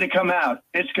 because it's going to come out.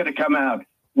 It's going to come out.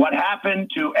 What happened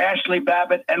to Ashley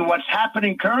Babbitt and what's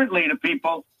happening currently to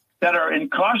people that are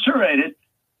incarcerated.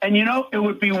 And, you know, it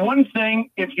would be one thing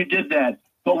if you did that.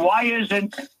 But why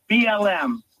isn't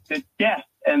BLM, the death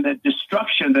and the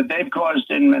destruction that they've caused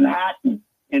in Manhattan,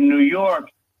 in New York,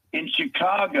 in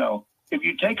Chicago, if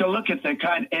you take a look at the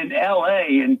kind in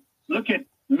LA and look at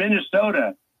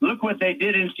Minnesota, look what they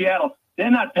did in Seattle,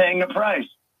 they're not paying a price.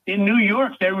 In New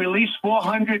York, they released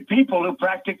 400 people who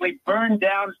practically burned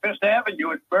down Fifth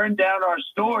Avenue and burned down our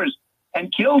stores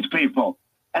and killed people.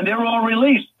 And they're all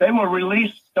released. They were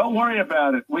released. Don't worry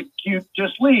about it. You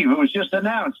just leave. It was just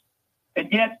announced.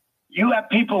 And yet you have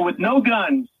people with no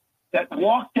guns that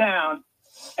walk down.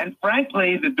 And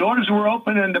frankly, the doors were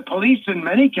open, and the police, in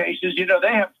many cases, you know,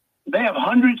 they have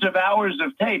hundreds of hours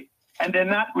of tape, and they're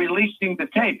not releasing the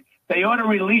tape. They ought to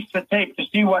release the tape to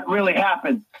see what really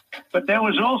happened. But there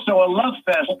was also a love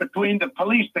fest between the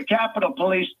police, the Capitol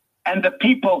Police, and the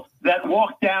people that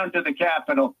walked down to the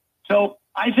Capitol. So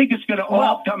I think it's going to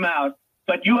all come out,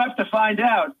 but you have to find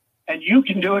out, and you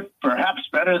can do it perhaps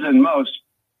better than most.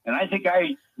 And I think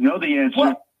I know the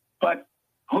answer. But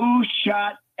who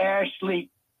shot Ashley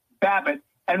Babbitt,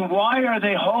 and why are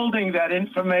they holding that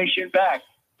information back?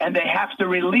 And they have to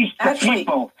release the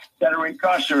people that are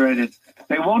incarcerated.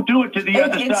 They won't do it to the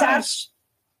other side.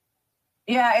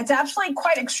 Yeah, it's absolutely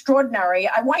quite extraordinary.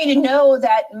 I want you to know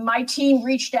that my team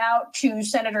reached out to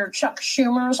Senator Chuck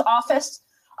Schumer's office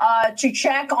to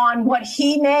check on what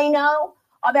he may know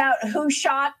about who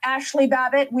shot Ashley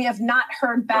Babbitt. We have not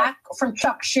heard back from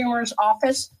Chuck Schumer's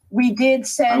office. We did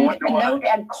send a note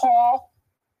and call.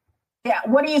 Yeah,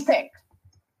 what do you think?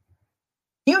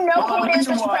 You know who it is,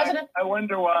 Mr. President? I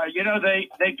wonder why. You know,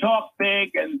 they talk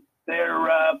big, and they're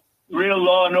real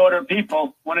law and order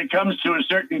people when it comes to a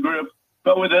certain group.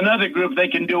 But with another group, they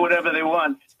can do whatever they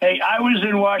want. Hey, I was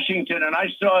in Washington, and I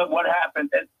saw what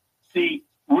happened. And the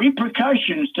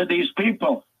repercussions to these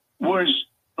people was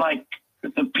like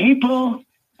the people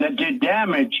that did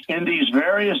damage in these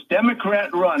various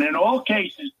Democrat-run, in all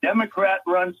cases,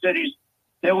 Democrat-run cities,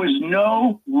 there was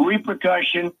no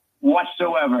repercussion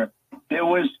whatsoever. There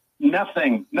was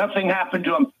nothing. Nothing happened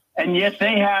to them. And yet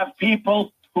they have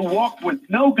people who walk with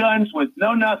no guns, with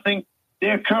no nothing.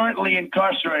 They're currently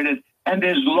incarcerated, and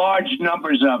there's large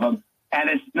numbers of them. And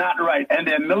it's not right. And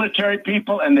they're military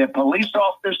people, and they're police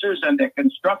officers, and they're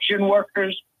construction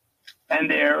workers, and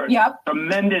they're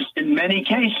tremendous, in many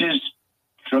cases,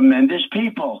 tremendous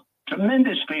people.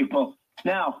 Tremendous people.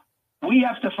 Now, we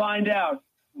have to find out,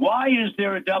 why is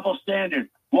there a double standard?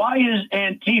 Why is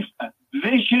Antifa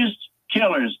vicious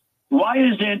killers? Why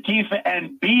is Antifa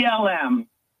and BLM,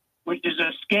 which is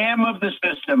a scam of the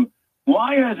system,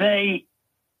 why are they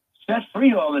set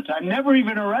free all the time? Never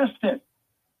even arrested.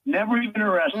 Never even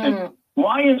arrested.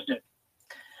 Why is it?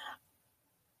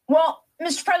 Well,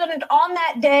 Mr. President, on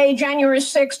that day, January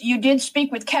 6th, you did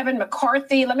speak with Kevin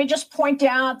McCarthy. Let me just point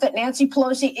out that Nancy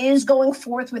Pelosi is going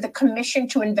forth with a commission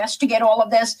to investigate all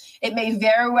of this. It may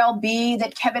very well be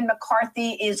that Kevin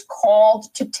McCarthy is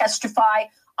called to testify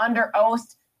under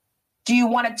oath. Do you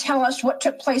want to tell us what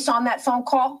took place on that phone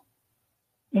call?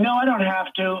 No, I don't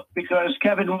have to, because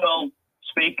Kevin will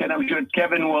speak, and I'm sure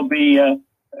Kevin will be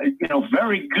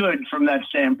very good from that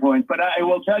standpoint. But I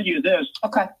will tell you this.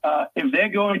 Okay. If they're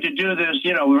going to do this,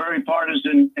 very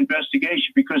partisan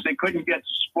investigation, because they couldn't get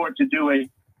the support to do a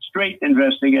straight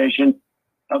investigation,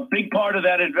 a big part of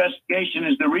that investigation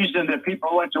is the reason that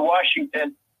people went to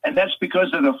Washington, and that's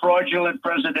because of the fraudulent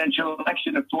presidential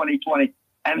election of 2020.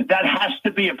 And that has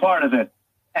to be a part of it.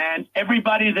 And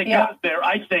everybody that goes there,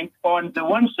 I think, on the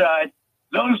one side,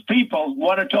 those people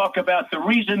want to talk about the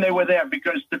reason they were there,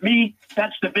 because to me,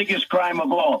 that's the biggest crime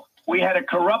of all. We had a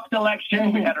corrupt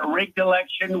election, we had a rigged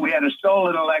election, we had a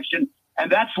stolen election,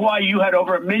 and that's why you had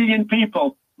over 1 million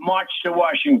people march to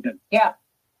Washington. Yeah.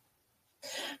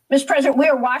 Mr. President, we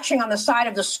are watching on the side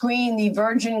of the screen the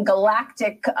Virgin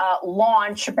Galactic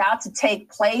launch about to take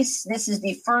place. This is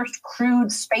the first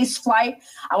crewed space flight.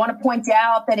 I want to point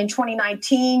out that in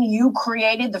 2019, you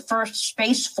created the first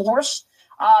Space Force.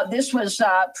 This was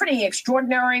pretty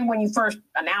extraordinary when you first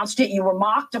announced it. You were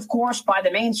mocked, of course, by the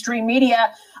mainstream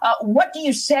media. What do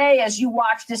you say as you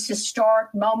watch this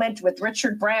historic moment with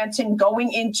Richard Branson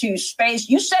going into space?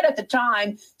 You said at the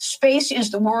time, space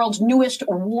is the world's newest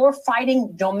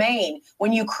war-fighting domain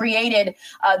when you created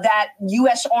that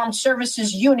U.S. Armed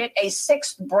Services unit, a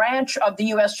sixth branch of the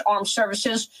U.S. Armed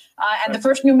Services, and the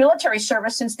first new military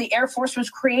service since the Air Force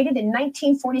was created in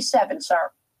 1947,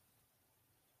 sir.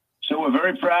 So we're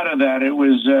very proud of that. It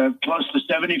was close to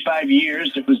 75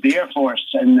 years. It was the Air Force.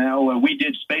 And now we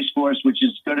did Space Force, which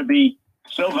is going to be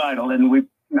so vital. And we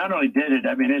not only did it,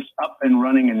 I mean, it's up and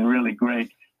running and really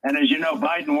great. And as you know,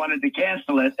 Biden wanted to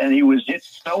cancel it. And he was hit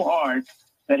so hard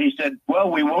that he said,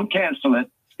 well, we won't cancel it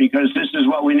because this is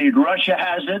what we need. Russia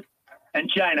has it and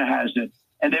China has it.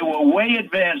 And they were way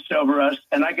advanced over us,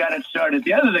 and I got it started.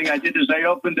 The other thing I did is I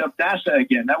opened up NASA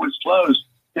again. That was closed.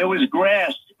 There was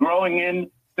grass growing in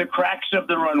the cracks of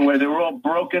the runway. They were all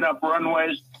broken up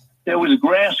runways. There was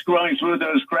grass growing through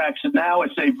those cracks, and now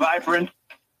it's a vibrant,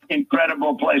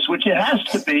 incredible place, which it has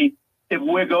to be if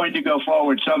we're going to go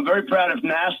forward. So I'm very proud of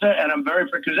NASA, and I'm very,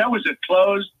 because that was a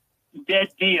closed, dead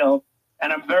deal,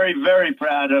 and I'm very, very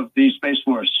proud of the Space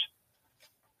Force.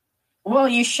 Well,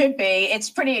 you should be. It's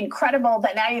pretty incredible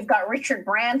that now you've got Richard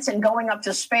Branson going up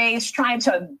to space, trying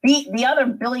to beat the other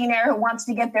billionaire who wants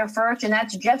to get there first, and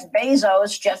that's Jeff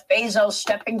Bezos. Jeff Bezos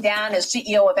stepping down as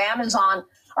CEO of Amazon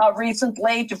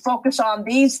recently to focus on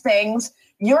these things.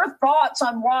 Your thoughts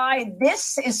on why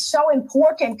this is so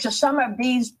important to some of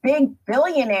these big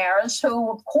billionaires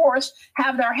who, of course,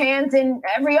 have their hands in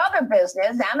every other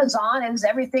business. Amazon is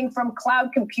everything from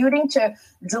cloud computing to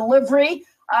delivery.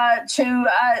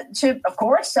 Of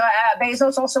course,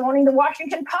 Bezos also owning the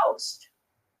Washington Post.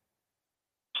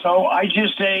 So I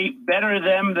just say better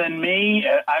them than me.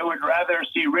 I would rather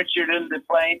see Richard in the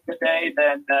plane today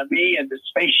than me in the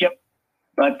spaceship.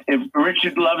 But if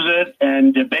Richard loves it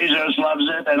and Bezos loves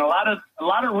it, and a lot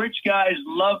of rich guys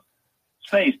love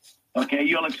space. Okay,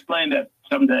 you'll explain that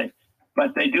someday.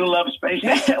 But they do love space.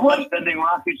 They love sending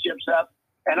rocket ships up.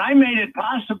 And I made it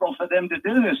possible for them to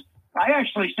do this. I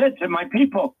actually said to my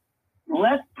people,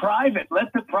 let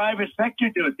the private sector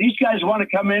do it. These guys want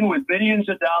to come in with billions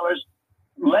of dollars.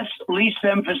 Let's lease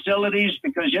them facilities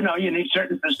because, you need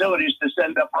certain facilities to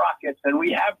send up rockets. And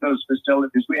we have those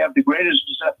facilities. We have the greatest.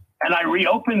 And I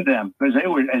reopened them because they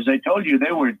were, as I told you,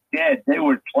 they were dead. They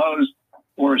were closed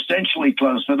or essentially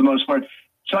closed for the most part.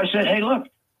 So I said, hey, look,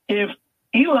 if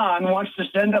Elon wants to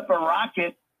send up a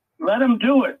rocket, let him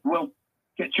do it. We'll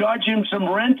charge him some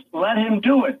rent. Let him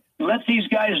do it. Let these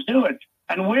guys do it.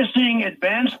 And we're seeing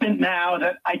advancement now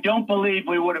that I don't believe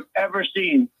we would have ever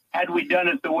seen had we done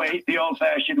it the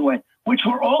old-fashioned way, which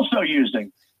we're also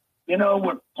using.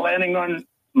 We're planning on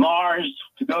Mars,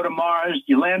 to go to Mars.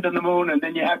 You land on the moon, and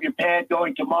then you have your pad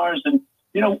going to Mars. And,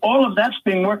 all of that's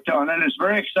being worked on, and it's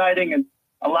very exciting, and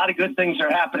a lot of good things are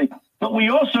happening. But we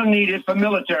also need it for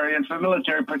military and for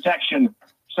military protection.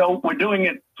 So we're doing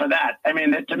it for that. I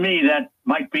mean, to me, that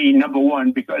might be number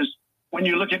one, because when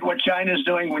you look at what China's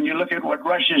doing, when you look at what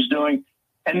Russia's doing,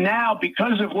 and now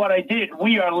because of what I did,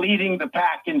 we are leading the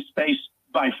pack in space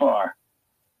by far.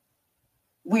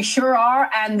 We sure are,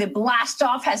 and the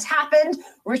blast-off has happened.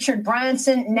 Richard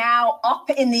Branson now up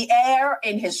in the air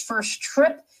in his first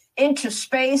trip into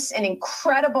space, an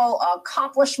incredible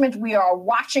accomplishment. We are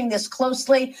watching this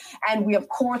closely, and we, of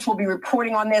course, will be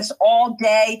reporting on this all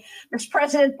day. Mr.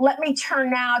 President, let me turn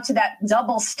now to that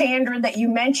double standard that you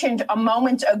mentioned a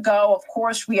moment ago. Of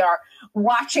course, we are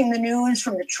watching the news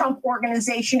from the Trump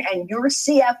Organization and your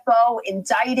CFO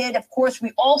indicted. Of course,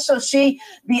 we also see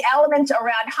the element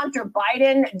around Hunter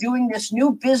Biden doing this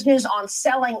new business on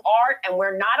selling art, and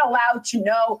we're not allowed to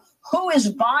know who is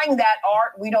buying that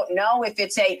art. We don't know if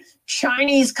it's a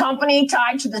Chinese company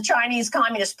tied to the Chinese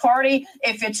Communist Party,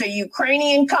 if it's a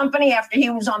Ukrainian company after he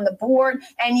was on the board,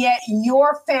 and yet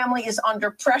your family is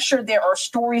under pressure. There are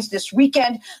stories this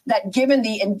weekend that given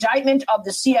the indictment of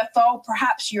the CFO,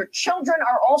 perhaps your children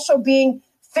are also being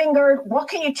fingered. What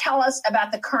can you tell us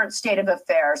about the current state of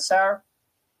affairs, sir?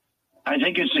 I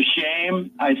think it's a shame.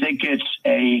 I think it's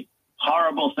a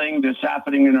horrible thing that's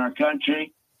happening in our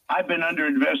country. I've been under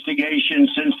investigation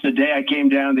since the day I came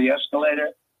down the escalator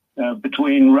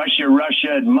between Russia,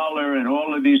 and Mueller and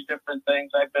all of these different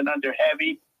things. I've been under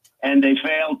heavy, and they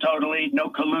failed totally. No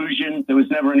collusion. There was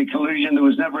never any collusion. There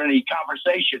was never any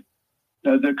conversation.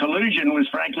 The collusion was,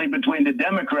 frankly, between the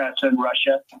Democrats and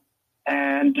Russia.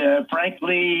 And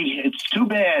frankly, it's too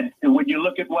bad when you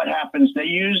look at what happens.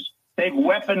 They've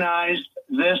weaponized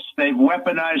this. They've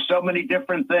weaponized so many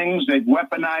different things. They've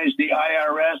weaponized the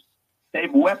IRS. They've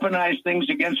weaponized things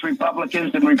against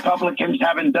Republicans, and Republicans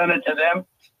haven't done it to them.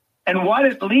 And what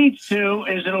it leads to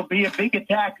is it'll be a big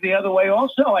attack the other way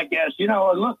also, I guess.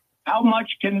 Look, how much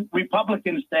can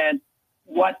Republicans stand?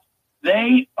 What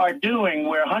they are doing,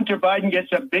 where Hunter Biden gets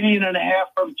 $1.5 billion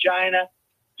from China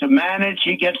to manage.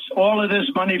 He gets all of this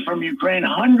money from Ukraine,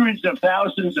 hundreds of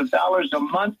thousands of dollars a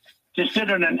month to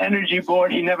sit on an energy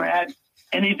board. He never had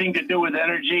anything to do with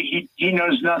energy. He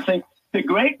knows nothing. The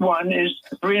great one is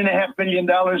 $3.5 billion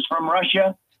from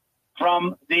Russia,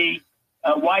 from the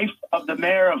wife of the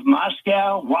mayor of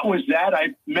Moscow. What was that? I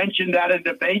mentioned that in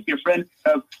debate. Your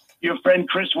friend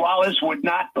Chris Wallace would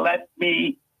not let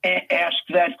me ask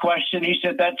that question. He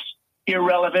said that's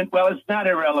irrelevant. Well, it's not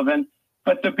irrelevant.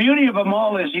 But the beauty of them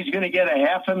all is he's going to get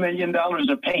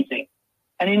 $500,000 a painting.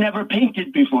 And he never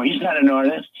painted before. He's not an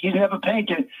artist. He's never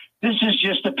painted. This is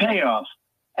just a payoff.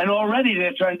 And already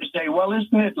they're trying to say, well,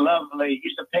 isn't it lovely?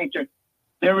 He's a painter.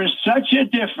 There is such a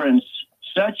difference,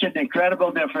 such an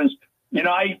incredible difference. You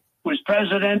know, I was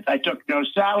president. I took no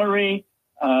salary.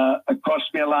 It cost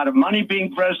me a lot of money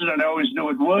being president. I always knew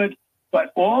it would.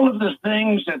 But all of the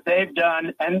things that they've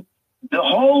done, and the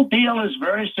whole deal is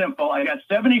very simple. I got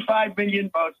 75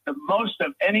 million votes, the most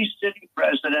of any sitting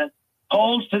president.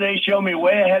 Polls today show me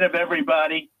way ahead of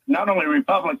everybody, not only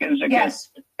Republicans,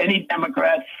 against any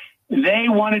Democrat. They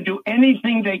want to do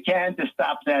anything they can to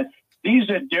stop that. These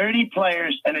are dirty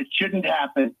players, and it shouldn't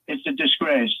happen. It's a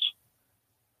disgrace.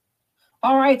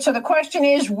 All right. So the question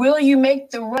is, will you make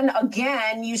the run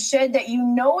again? You said that you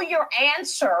know your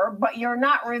answer, but you're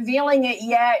not revealing it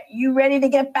yet. You ready to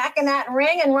get back in that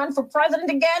ring and run for president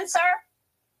again, sir?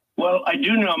 Well, I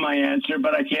do know my answer,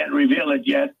 but I can't reveal it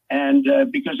yet. And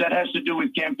because that has to do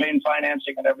with campaign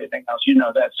financing and everything else. You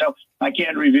know that. So I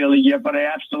can't reveal it yet, but I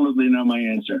absolutely know my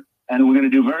answer. And we're going to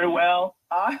do very well.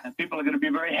 And people are going to be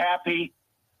very happy.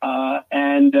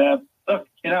 Look,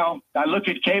 you know, I look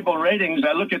at cable ratings.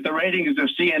 I look at the ratings of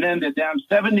CNN. They're down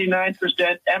 79%.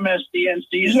 MSDNC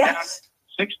is down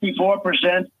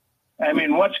 64%. I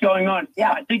mean, what's going on?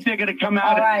 Yeah. I think they're going to come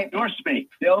out and endorse me.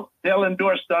 They'll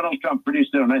endorse Donald Trump pretty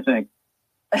soon, I think.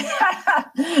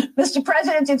 Mr.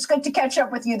 President, it's good to catch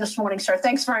up with you this morning, sir.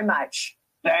 Thanks very much.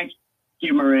 Thank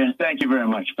you, Maria. Thank you very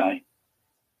much. Bye.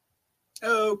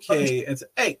 Okay.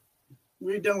 Hey,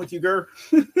 we're done with you, girl.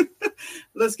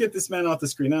 Let's get this man off the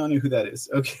screen. I don't know who that is.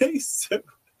 Okay. So,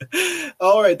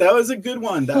 all right. That was a good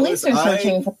one. I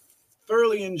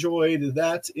thoroughly enjoyed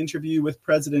that interview with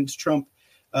President Trump.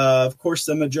 Of course,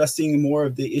 I'm addressing more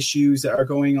of the issues that are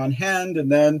going on hand.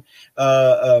 And then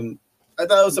I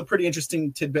thought it was a pretty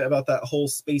interesting tidbit about that whole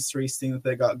space race thing that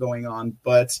they got going on.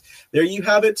 But there you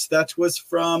have it. That was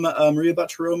from Maria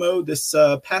Bartiromo this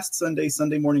past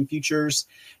Sunday Morning Futures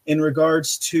in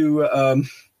regards to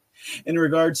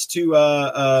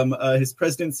his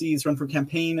presidency, his run for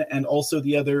campaign, and also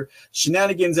the other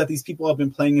shenanigans that these people have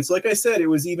been playing. And so, like I said, it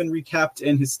was even recapped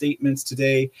in his statements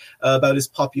today about his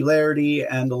popularity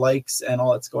and the likes and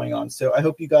all that's going on. So I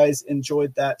hope you guys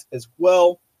enjoyed that as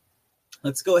well.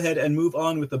 Let's go ahead and move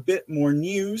on with a bit more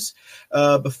news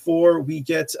before we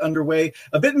get underway.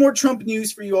 A bit more Trump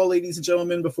news for you all, ladies and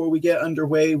gentlemen, before we get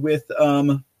underway with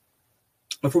the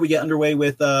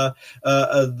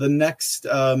next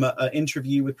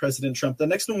interview with President Trump. The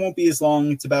next one won't be as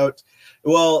long. It's about,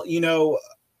 whenever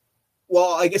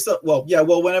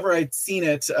I'd seen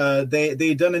it,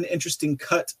 they done an interesting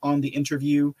cut on the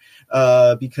interview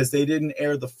because they didn't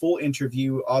air the full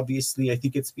interview. Obviously, I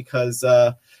think it's because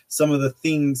some of the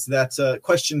things that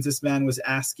questions this man was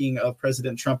asking of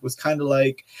President Trump was kind of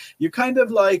like, you're kind of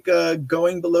like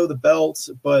going below the belt,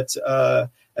 but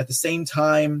at the same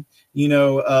time,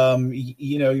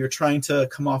 you're trying to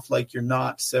come off like you're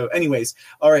not. So anyways,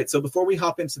 all right. So before we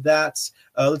hop into that,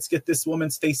 let's get this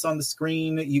woman's face on the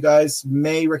screen. You guys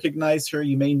may recognize her.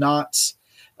 You may not.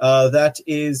 That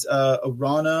is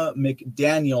Ronna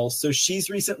McDaniel. So she's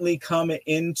recently come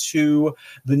into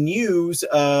the news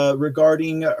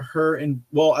regarding her,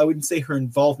 I wouldn't say her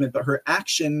involvement, but her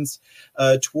actions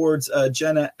towards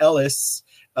Jenna Ellis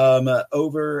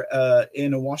over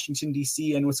in Washington,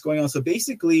 D.C. and what's going on. So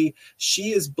basically,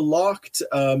 she is blocked.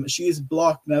 Now,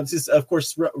 this is, of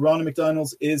course, Ronna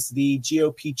McDaniel is the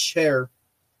GOP chair.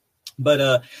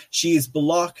 But she has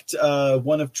blocked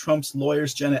one of Trump's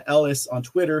lawyers, Jenna Ellis, on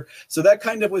Twitter. So that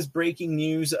kind of was breaking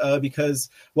news because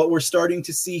what we're starting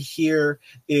to see here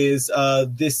is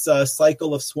this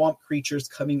cycle of swamp creatures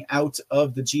coming out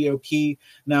of the GOP.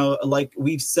 Now, like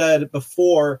we've said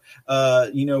before,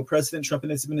 President Trump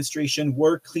and his administration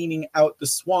were cleaning out the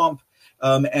swamp.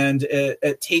 And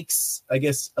it takes, I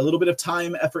guess, a little bit of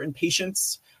time, effort, and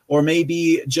patience, or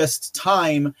maybe just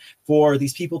time for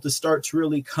these people to start to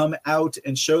really come out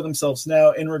and show themselves.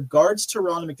 Now, in regards to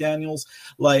Ronna McDaniel,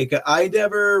 I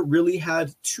never really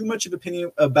had too much of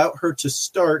opinion about her to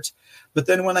start. But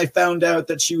then when I found out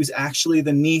that she was actually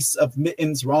the niece of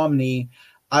Mittens Romney,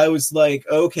 I was like,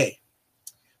 okay,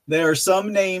 there are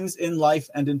some names in life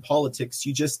and in politics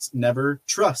you just never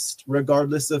trust,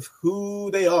 regardless of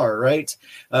who they are, right?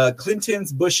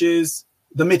 Clintons, Bushes,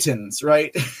 the Mittens,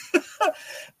 right?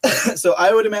 So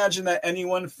I would imagine that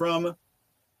anyone from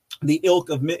the ilk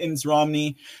of Mittens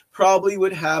Romney probably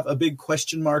would have a big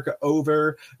question mark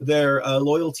over their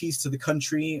loyalties to the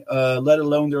country, let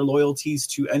alone their loyalties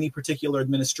to any particular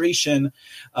administration,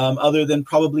 other than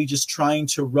probably just trying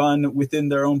to run within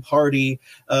their own party,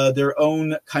 their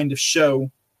own kind of show.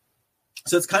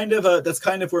 So it's that's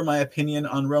kind of where my opinion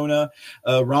on Rana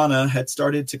had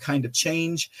started to kind of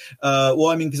change. Well,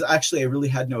 I mean, because actually I really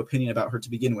had no opinion about her to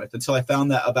begin with until I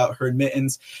found that about her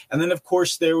admittance. And then, of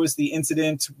course, there was the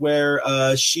incident where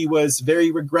she was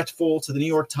very regretful to the New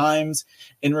York Times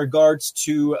in regards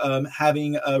to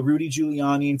having Rudy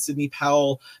Giuliani and Sidney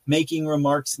Powell making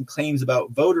remarks and claims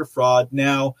about voter fraud.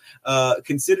 Now,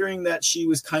 considering that she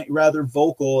was rather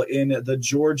vocal in the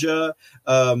Georgia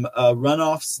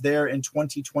runoffs there in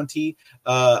 2020,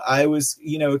 I was,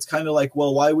 it's kind of like,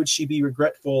 well, why would she be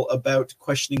regretful about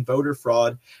questioning voter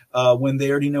fraud when they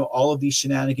already know all of these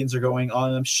shenanigans are going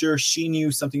on? I'm sure she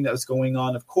knew something that was going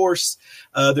on. Of course,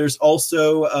 there's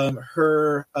also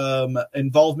her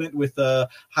involvement with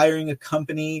hiring a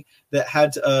company that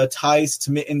had ties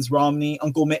to Mittens Romney,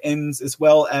 Uncle Mittens, as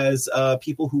well as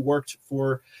people who worked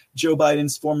for Joe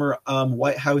Biden's former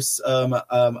White House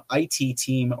IT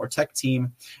team or tech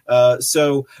team.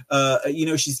 So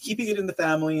she's keeping it in the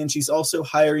family, and she's also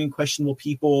hiring questionable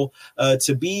people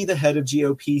to be the head of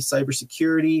GOP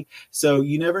cybersecurity. So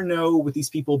you never know with these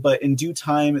people, but in due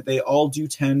time, they all do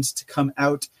tend to come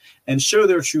out and show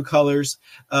their true colors.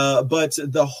 But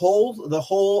the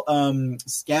whole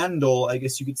scandal, I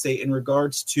guess you could say, in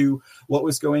regards to what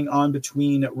was going on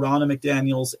between Ronna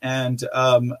McDaniels and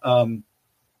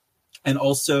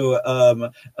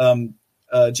also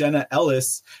Jenna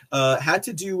Ellis had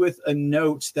to do with a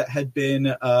note that had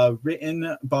been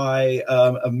written by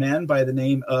a man by the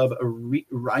name of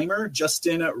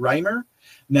Justin Reimer.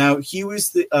 Now, he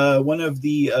was one of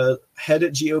the head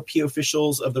GOP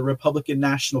officials of the Republican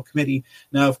National Committee.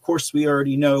 Now, of course, we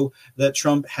already know that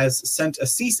Trump has sent a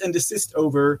cease and desist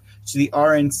over to the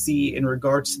RNC in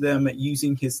regards to them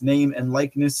using his name and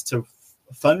likeness to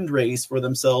fundraise for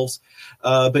themselves.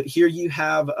 But here you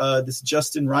have this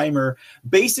Justin Reimer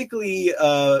basically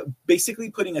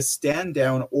putting a stand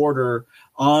down order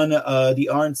on the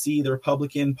RNC, the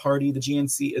Republican Party, the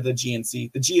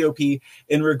GOP,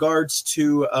 in regards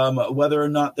to whether or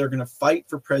not they're going to fight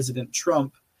for President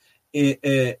Trump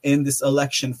in this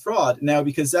election fraud. Now,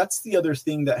 because that's the other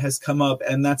thing that has come up,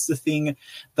 and that's the thing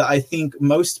that I think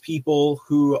most people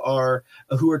who are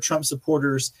Trump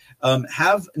supporters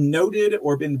have noted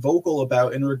or been vocal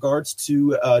about in regards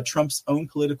to Trump's own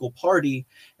political party,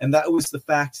 and that was the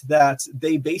fact that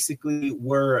they basically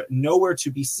were nowhere to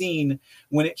be seen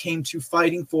when it came to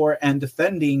fighting for and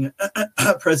defending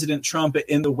President Trump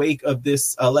in the wake of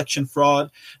this election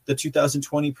fraud, the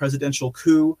 2020 presidential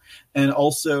coup, and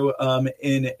also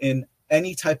in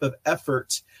any type of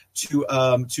effort to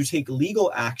take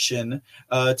legal action,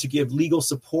 to give legal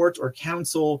support or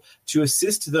counsel to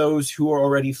assist those who are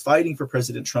already fighting for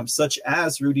President Trump, such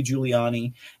as Rudy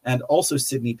Giuliani and also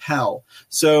Sidney Powell.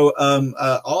 So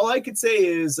all I could say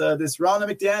is this Ronna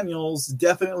McDaniels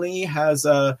definitely has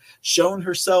shown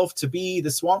herself to be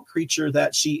the swamp creature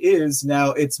that she is.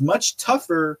 Now, it's much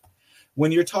tougher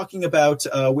when you're talking about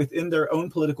within their own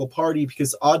political party,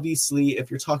 because obviously if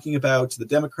you're talking about the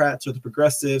Democrats or the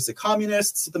progressives, the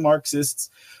communists, the Marxists,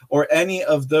 or any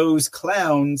of those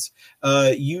clowns,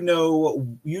 you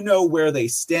know where they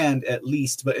stand at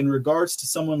least. But in regards to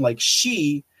someone like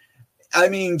she, I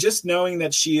mean, just knowing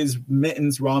that she is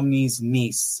Mittens Romney's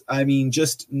niece, I mean,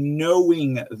 just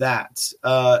knowing that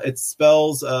it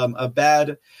spells a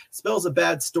bad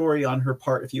story on her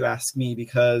part, if you ask me,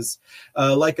 because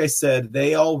like I said,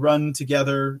 they all run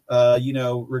together,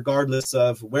 regardless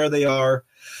of where they are,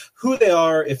 who they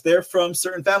are. If they're from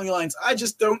certain family lines, I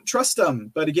just don't trust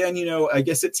them. But again, I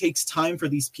guess it takes time for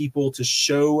these people to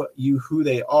show you who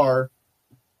they are.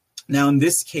 Now, in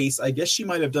this case, I guess she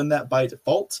might have done that by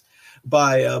default,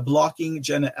 by blocking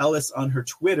Jenna Ellis on her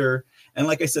Twitter. And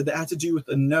like I said, that had to do with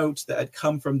a note that had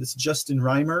come from this Justin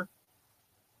Reimer,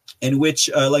 in which,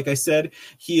 like I said,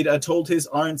 he had told his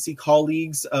RNC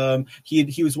colleagues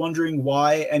he was wondering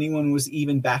why anyone was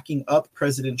even backing up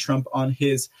President Trump on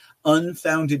his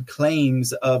unfounded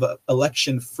claims of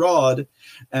election fraud.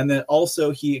 And then also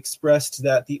he expressed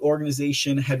that the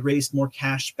organization had raised more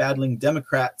cash battling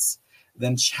Democrats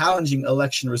than challenging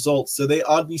election results. So they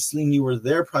obviously knew where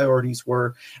their priorities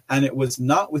were, and it was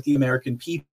not with the American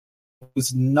people. It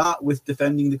was not with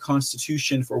defending the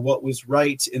Constitution for what was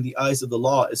right in the eyes of the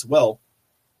law as well.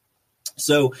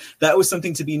 So that was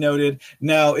something to be noted.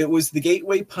 Now, it was the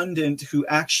Gateway pundit who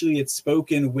actually had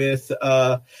spoken with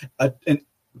an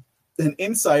an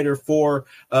insider for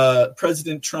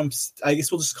President Trump's, I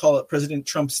guess we'll just call it President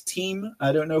Trump's team.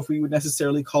 I don't know if we would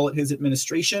necessarily call it his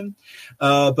administration,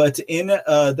 but in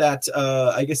that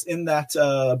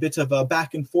bit of a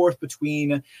back and forth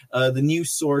between the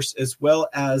news source as well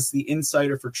as the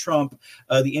insider for Trump,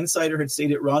 the insider had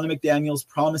stated Ronna McDaniels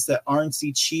promised that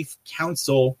RNC chief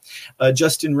counsel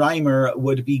Justin Reimer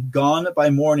would be gone by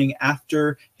morning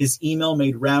after his email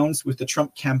made rounds with the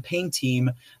Trump campaign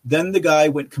team. Then the guy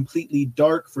went completely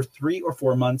dark for 3 or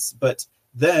 4 months, but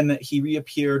then he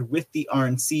reappeared with the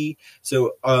RNC.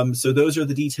 So those are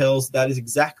the details. That is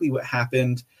exactly what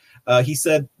happened. He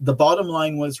said the bottom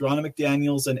line was Ronna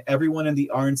McDaniels and everyone in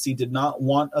the RNC did not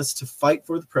want us to fight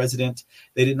for the president.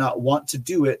 They did not want to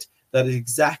do it. That is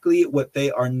exactly what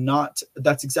they are not.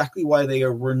 That's exactly why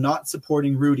were not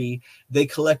supporting Rudy. They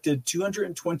collected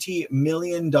 $220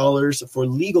 million for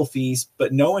legal fees,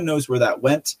 but no one knows where that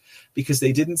went because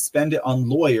they didn't spend it on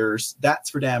lawyers. That's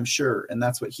for damn sure. And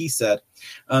that's what he said.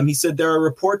 He said there are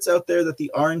reports out there that the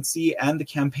RNC and the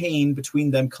campaign between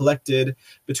them collected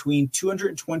between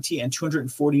 $220 and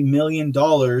 $240 million.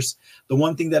 The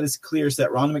one thing that is clear is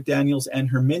that Ronna McDaniels and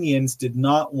her minions did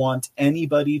not want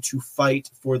anybody to fight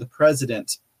for the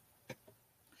president.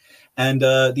 And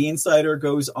the insider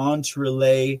goes on to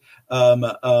relay,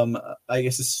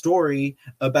 a story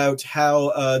about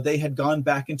how they had gone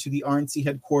back into the RNC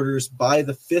headquarters by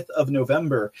the 5th of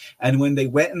November. And when they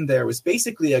went in there, it was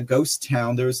basically a ghost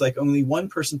town. There was like only one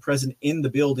person present in the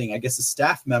building, I guess a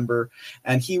staff member.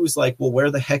 And he was like, well,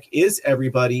 where the heck is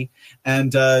everybody?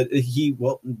 And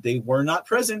they were not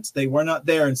present. They were not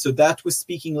there. And so that was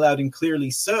speaking loud and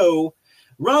clearly. So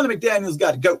Ronna McDaniels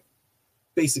got to go.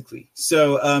 Basically.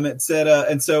 So it said,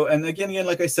 and again,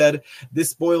 like I said,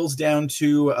 this boils down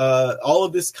to all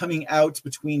of this coming out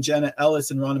between Jenna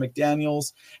Ellis and Ronna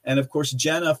McDaniels. And of course,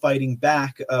 Jenna firing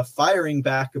back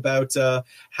about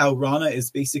how Ronna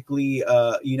is basically,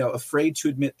 afraid to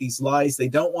admit these lies. They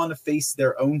don't want to face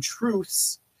their own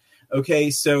truths.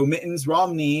 Okay. So Mittens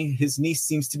Romney, his niece,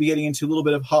 seems to be getting into a little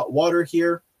bit of hot water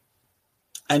here.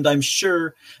 And I'm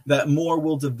sure that more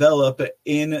will develop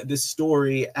in this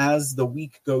story as the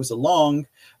week goes along.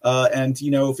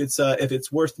 If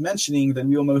it's worth mentioning, then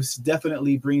we will most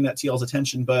definitely bring that to y'all's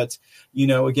attention. But,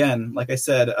 again, like I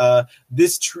said,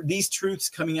 these truths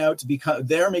coming out,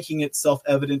 they're making it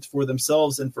self-evident for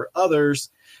themselves and for others.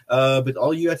 But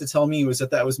all you had to tell me was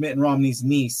that was Mittens Romney's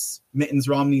niece.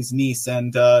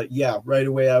 And right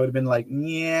away I would have been like,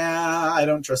 yeah, I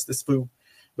don't trust this foo.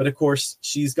 But of course,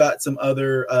 she's got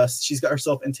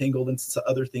herself entangled into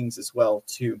other things as well,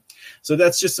 too. So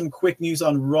that's just some quick news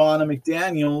on Ronna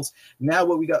McDaniels. Now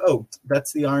what we got,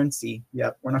 that's the RNC.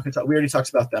 Yeah, we're not going to talk. We already talked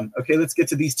about them. Okay, let's get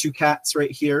to these two cats right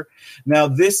here. Now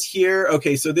this here,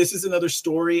 okay, so this is another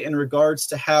story in regards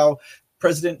to how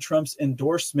President Trump's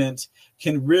endorsement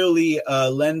can really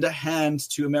lend a hand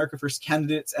to America First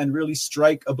candidates and really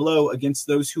strike a blow against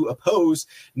those who oppose,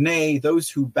 nay,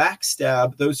 those who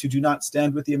backstab, those who do not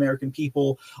stand with the American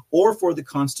people or for the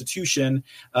Constitution.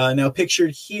 Now,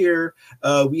 pictured here,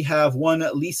 we have one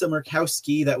Lisa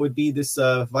Murkowski. That would be this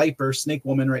Viper snake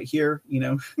woman right here,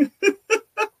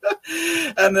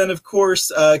 And then, of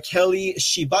course, Kelly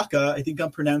Shibaka. I think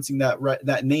I'm pronouncing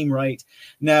that name right.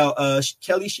 Now,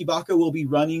 Kelly Shibaka will be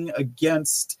running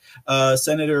against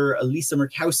Senator Lisa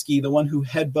Murkowski, the one who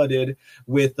headbutted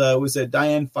with,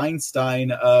 Dianne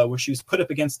Feinstein, where she was put up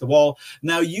against the wall.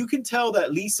 Now, you can tell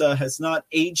that Lisa has not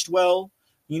aged well.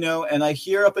 And I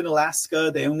hear up in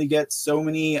Alaska, they only get so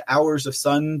many hours of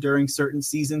sun during certain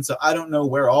seasons. So I don't know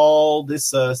where all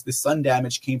this sun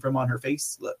damage came from on her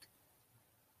face. Look.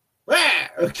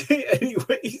 Okay,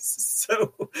 anyways,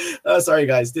 so sorry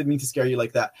guys, didn't mean to scare you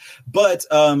like that, but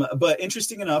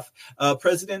interesting enough,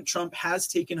 President Trump has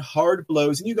taken hard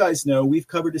blows, and you guys know we've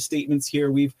covered his statements here,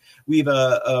 we've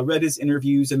read his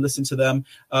interviews and listened to them,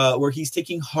 where he's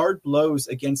taking hard blows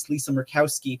against Lisa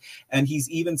Murkowski, and he's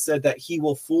even said that he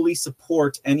will fully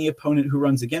support any opponent who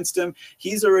runs against him.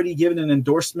 He's already given an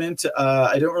endorsement.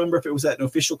 I don't remember if it was at an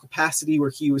official capacity where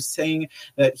he was saying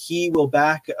that he will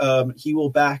back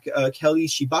Kelly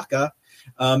Shibaka.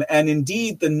 And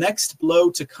indeed, the next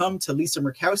blow to come to Lisa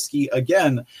Murkowski,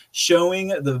 again, showing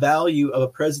the value of a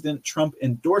President Trump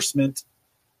endorsement.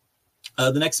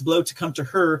 The next blow to come to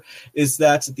her is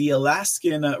that the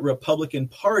Alaskan Republican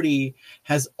Party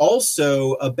has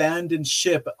also abandoned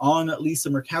ship on Lisa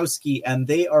Murkowski, and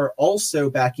they are also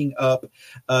backing up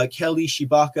Kelly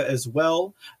Shibaka as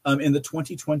well in the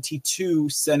 2022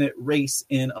 Senate race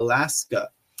in Alaska.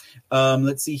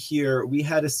 Let's see here. We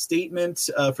had a statement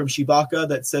from Shibaka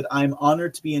that said, "I'm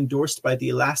honored to be endorsed by the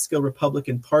Alaska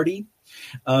Republican Party.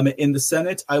 In the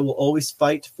Senate, I will always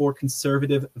fight for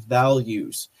conservative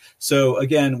values. So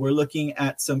again, we're looking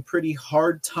at some pretty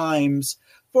hard times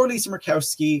for Lisa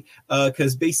Murkowski,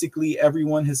 because basically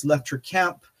everyone has left her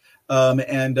camp.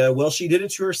 Well, she did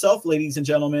it to herself, ladies and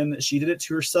gentlemen. She did it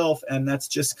to herself, and that's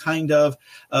just kind of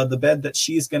the bed that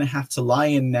she is going to have to lie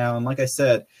in now. And like I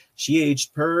said, she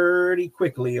aged pretty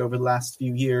quickly over the last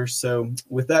few years. So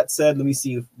with that said, let me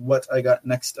see what I got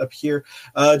next up here.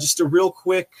 Just a real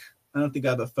quick, I don't think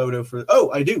I have a photo for,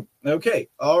 oh, I do. Okay,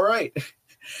 all right.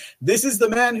 This is the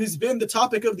man who's been the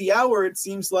topic of the hour, it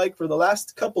seems like, for the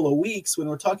last couple of weeks. When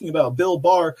we're talking about Bill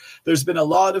Barr, there's been a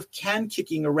lot of can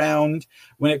kicking around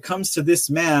when it comes to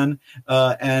this man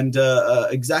and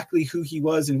exactly who he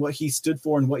was and what he stood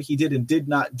for and what he did and did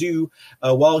not do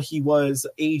while he was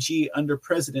AG under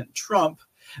President Trump.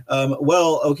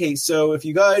 Okay, so if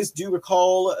you guys do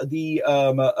recall the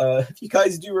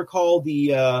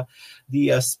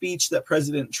speech that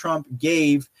President Trump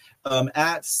gave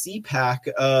at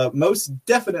CPAC, most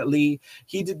definitely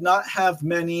he did not have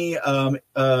many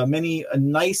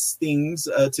nice things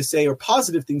to say or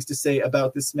positive things to say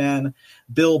about this man,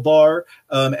 Bill Barr,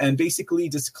 and basically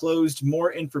disclosed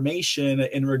more information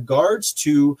in regards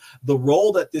to the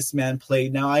role that this man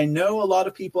played. Now, I know a lot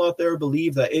of people out there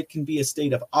believe that it can be a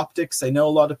state of optics. I know a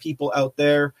lot of people out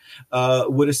there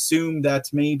would assume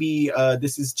that maybe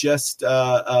this is just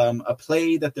a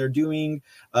play that they're doing.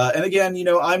 And again,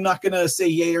 I'm not going to say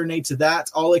yay or nay to that.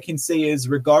 All I can say is,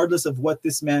 regardless of what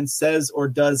this man says or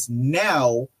does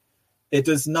now, it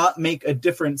does not make a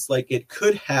difference like it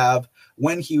could have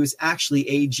when he was actually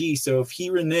AG. So if he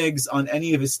reneges on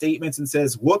any of his statements and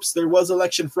says, whoops, there was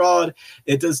election fraud,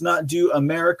 it does not do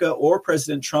America or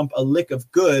President Trump a lick of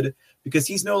good, because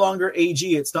he's no longer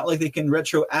AG. It's not like they can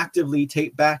retroactively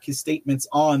take back his statements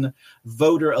on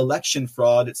voter election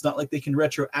fraud. It's not like they can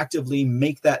retroactively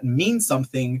make that mean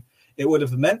something. It would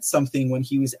have meant something when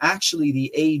he was actually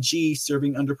the AG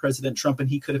serving under President Trump, and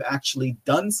he could have actually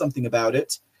done something about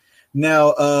it.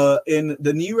 Now, in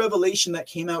the new revelation that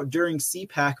came out during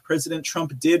CPAC, President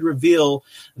Trump did reveal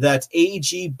that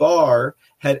AG Barr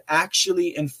had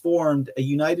actually informed a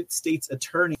United States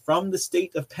attorney from the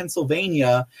state of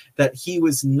Pennsylvania that he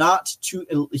was not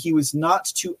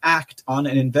to act on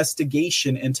an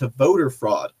investigation into voter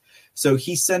fraud. So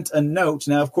he sent a note.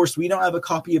 Now, of course, we don't have a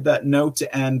copy of that note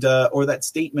and or that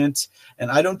statement, and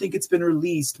I don't think it's been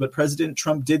released, but President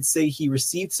Trump did say he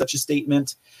received such a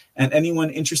statement, and anyone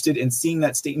interested in seeing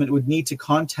that statement would need to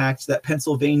contact that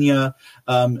Pennsylvania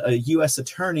a U.S.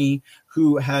 attorney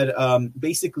who had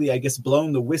basically, I guess,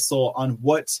 blown the whistle on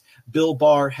what Bill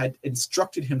Barr had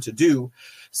instructed him to do.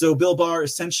 So Bill Barr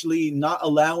essentially not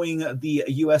allowing the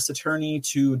U.S. attorney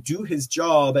to do his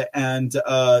job and,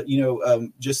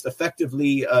 just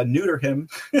effectively neuter him,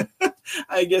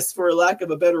 I guess, for lack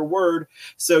of a better word.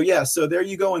 So, yeah, so there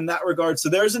you go in that regard. So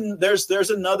there's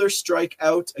another strike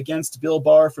out against Bill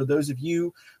Barr for those of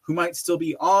you who might still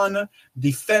be on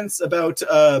the fence about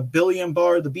Billiam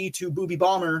Barr, the B-2 booby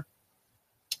bomber.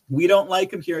 We don't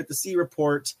like him here at the C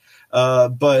Report,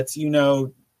 but,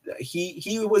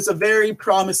 he was a very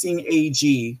promising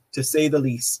AG, to say the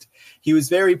least. He was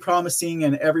very promising,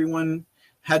 and everyone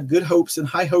had good hopes and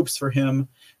high hopes for him.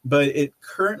 But it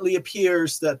currently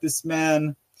appears that this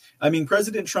man,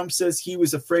 President Trump says he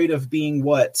was afraid of being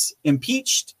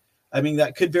impeached.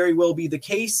 That could very well be the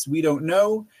case. We don't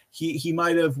know. He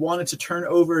might have wanted to turn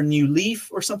over a new leaf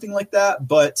or something like that.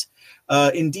 But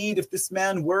indeed, if this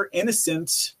man were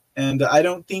innocent, and I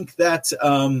don't believe that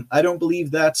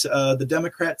the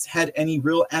Democrats had any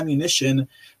real ammunition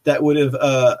that would have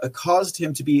caused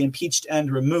him to be impeached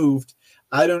and removed,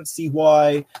 I don't see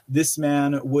why this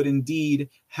man would indeed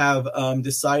have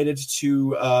decided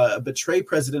to betray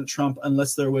President Trump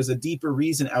unless there was a deeper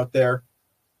reason out there.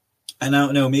 And I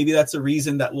don't know, maybe that's a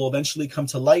reason that will eventually come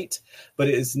to light, but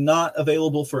it is not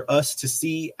available for us to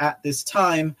see at this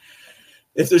time.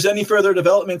 If there's any further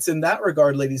developments in that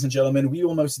regard, ladies and gentlemen, we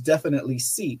will most definitely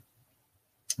see.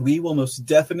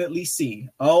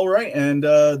 All right. And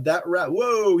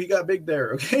whoa, he got big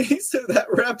there. Okay. So that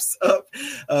wraps up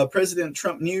President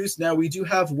Trump news. Now we do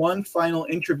have one final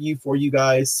interview for you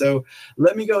guys. So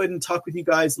let me go ahead and talk with you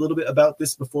guys a little bit about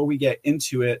this before we get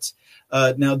into it.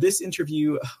 Now this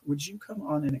interview, would you come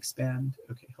on and expand?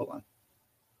 Okay, hold on.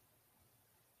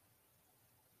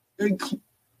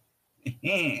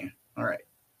 All right.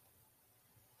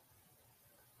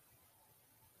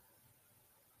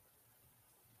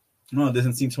 No, it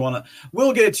doesn't seem to want to.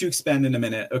 We'll get it to expand in a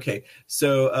minute. Okay.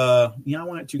 So, I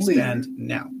want it to expand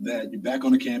now. That you're back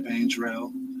on the campaign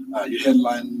trail. You're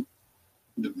headlining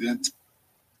the event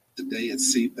today at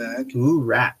CPAC. Ooh,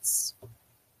 rats.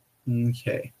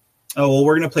 Okay. Oh, well,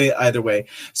 we're going to play it either way.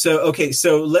 So, okay,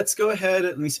 so let's go ahead.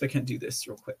 Let me see if I can't do this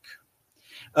real quick.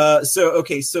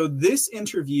 So this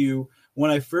interview,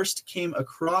 when I first came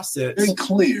across it... Very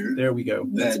clear. There we go.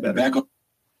 That's better. Back up.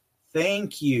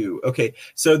 Thank you. Okay,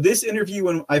 so this interview,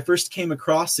 when I first came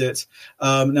across it,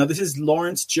 now this is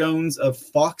Lawrence Jones of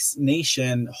Fox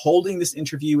Nation holding this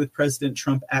interview with President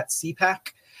Trump at CPAC.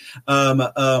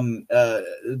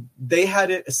 They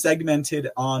had it segmented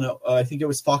on, I think it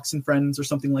was Fox and Friends or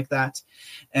something like that.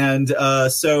 And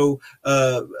so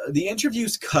the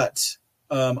interview's cut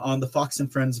on the Fox and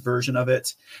Friends version of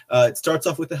it. It starts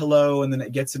off with the hello, and then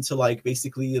it gets into like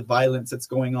basically the violence that's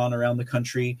going on around the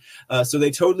country. So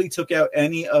they totally took out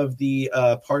any of the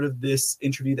part of this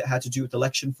interview that had to do with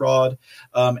election fraud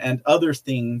and other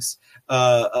things.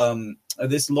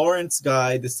 This Lawrence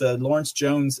guy, this Lawrence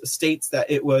Jones, states that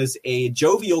it was a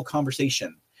jovial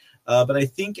conversation. But I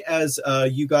think as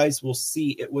you guys will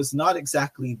see, it was not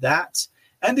exactly that.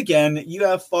 And again, you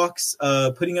have Fox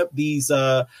putting up these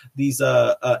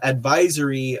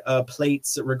advisory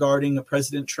plates regarding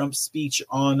President Trump's speech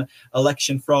on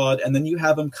election fraud. And then you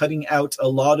have them cutting out a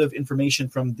lot of information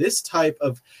from this type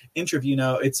of interview.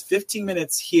 Now, it's 15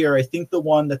 minutes here. I think the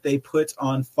one that they put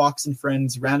on Fox and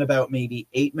Friends ran about maybe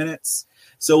 8 minutes.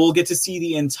 So we'll get to see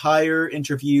the entire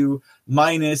interview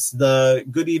minus the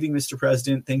 "Good evening, Mr.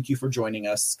 President. Thank you for joining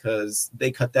us," because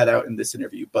they cut that out in this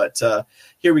interview. But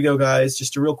here we go, guys.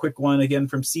 Just a real quick one again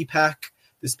from CPAC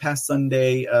this past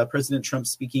Sunday. President Trump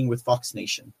speaking with Fox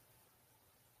Nation.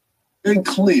 Very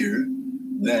clear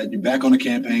that you're back on the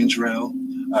campaign trail.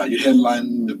 You're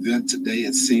headlining an event today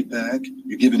at CPAC.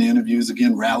 You're giving interviews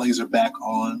again. Rallies are back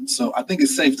on. So I think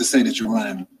it's safe to say that you're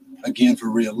running again for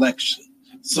re-election.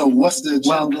 So what's the...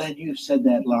 Well, I'm glad you said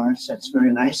that, Lawrence. That's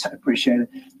very nice. I appreciate it.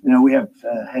 You know, we have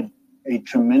had a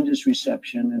tremendous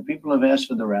reception, and people have asked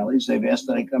for the rallies. They've asked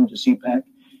that I come to CPAC.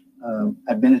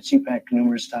 I've been at CPAC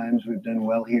numerous times. We've done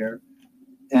well here,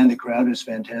 and the crowd is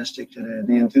fantastic today.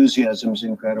 The enthusiasm is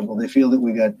incredible. They feel that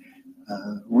we got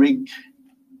rigged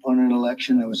on an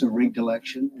election. There was a rigged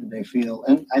election, and they feel...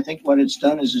 And I think what it's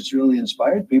done is it's really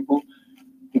inspired people,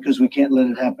 because we can't let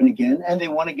it happen again. And they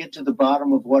want to get to the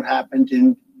bottom of what happened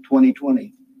in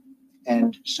 2020.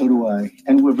 And so do I.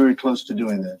 And we're very close to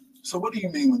doing that. So what do you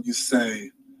mean when you say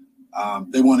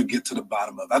they want to get to the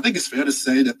bottom of it? I think it's fair to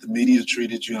say that the media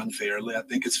treated you unfairly. I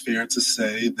think it's fair to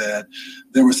say that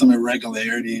there were some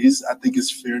irregularities. I think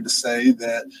it's fair to say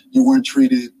that you weren't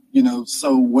treated,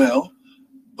 so well.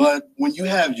 But when you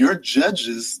have your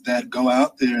judges that go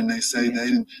out there and they say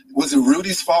was it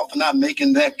Rudy's fault for not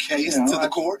making that case to the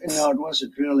court? No, it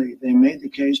wasn't really. They made the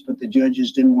case, but the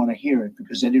judges didn't want to hear it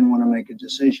because they didn't want to make a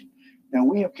decision. Now,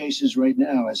 we have cases right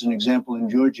now, as an example, in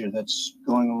Georgia that's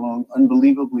going along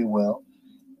unbelievably well,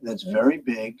 that's very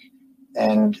big,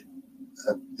 and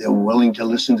they're willing to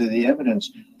listen to the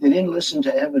evidence. They didn't listen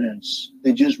to evidence.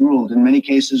 They just ruled. In many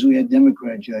cases, we had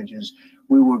Democrat judges.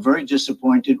 We were very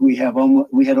disappointed. We had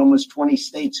almost 20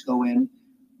 states go in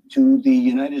to the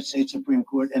United States Supreme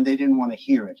Court, and they didn't want to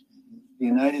hear it. The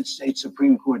United States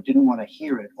Supreme Court didn't want to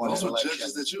hear it on Those an were election.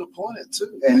 judges that you appointed,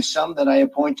 too. And some that I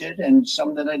appointed and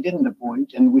some that I didn't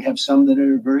appoint. And we have some that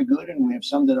are very good, and we have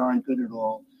some that aren't good at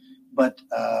all. But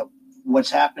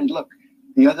what's happened, look,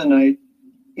 the other night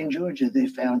in Georgia, they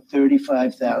found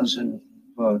 35,000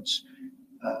 votes.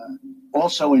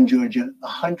 Also in Georgia,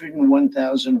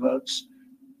 101,000 votes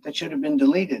that should have been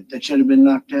deleted, that should have been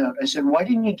knocked out. I said, why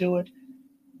didn't you do it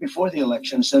before the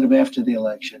election instead of after the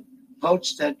election?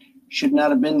 Votes that should not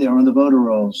have been there on the voter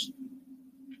rolls.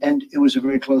 And it was a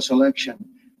very close election.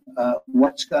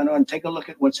 What's gone on? Take a look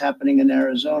at what's happening in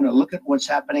Arizona. Look at what's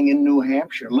happening in New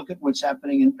Hampshire. Look at what's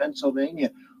happening in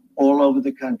Pennsylvania, all over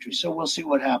the country. So we'll see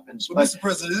what happens. But Mr.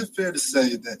 President, is it fair to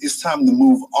say that it's time to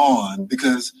move on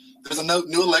because there's a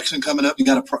new election coming up. You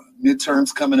got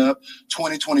midterms coming up,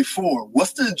 2024.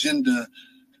 What's the agenda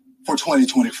for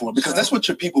 2024? Because that's what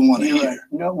your people want to hear. Right.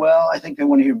 No, well, I think they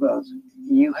want to hear both.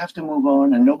 You have to move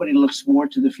on, and nobody looks more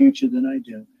to the future than I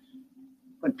do.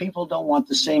 But people don't want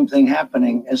the same thing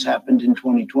happening as happened in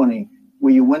 2020,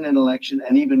 where you win an election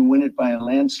and even win it by a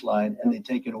landslide, and they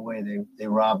take it away. They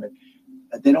rob it.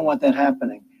 They don't want that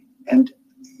happening. And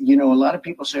a lot of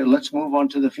people say, let's move on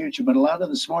to the future. But a lot of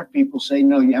the smart people say,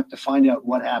 no, you have to find out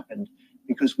what happened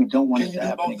because we don't want it to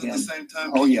happen again. Can you do both at the same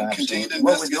time? Oh, yeah, continue to absolutely.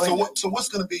 investigate. So what's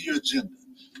going to be your agenda?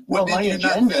 Well, my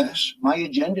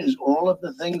agenda is all of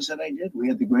the things that I did. We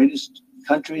had the greatest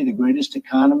country, the greatest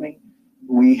economy.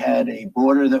 We had a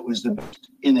border that was the best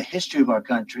in the history of our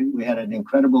country. We had an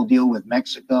incredible deal with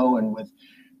Mexico and with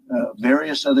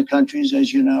various other countries,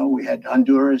 as you know. We had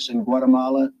Honduras and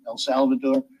Guatemala, El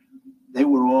Salvador. They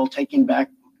were all taking back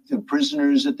the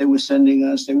prisoners that they were sending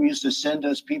us. They used to send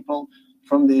us people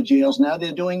from their jails. Now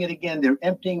they're doing it again. They're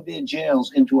emptying their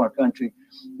jails into our country.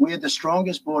 We had the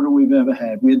strongest border we've ever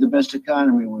had. We had the best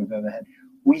economy we've ever had.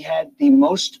 We had the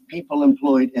most people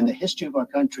employed in the history of our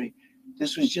country.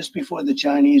 This was just before the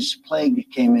Chinese plague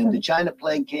came in. The China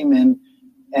plague came in,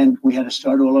 and we had to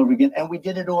start all over again. And we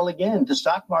did it all again. The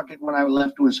stock market, when I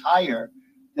left, was higher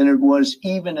than it was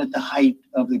even at the height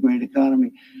of the great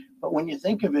economy. But when you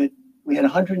think of it, we had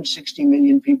 160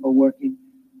 million people working.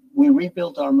 We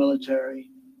rebuilt our military.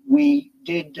 We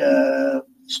did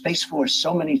Space Force,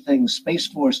 so many things. Space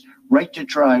Force, right to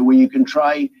try, where you can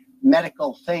try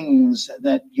medical things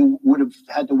that you would have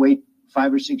had to wait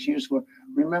 5 or 6 years for.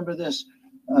 Remember this,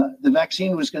 the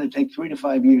vaccine was going to take 3 to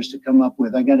 5 years to come up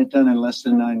with. I got it done in less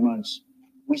than 9 months.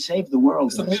 We saved the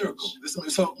world. It's a miracle.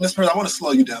 So, Mr. President, I want to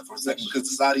slow you down for a second because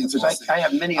this audience wants to see. I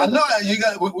have many. I know you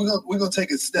got. We're gonna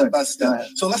take it step by step.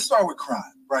 So let's start with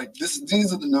crime. Right.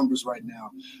 These are the numbers right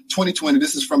now. 2020.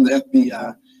 This is from the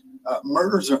FBI.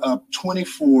 Murders are up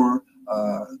 24%,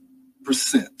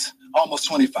 almost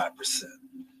 25%.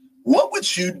 What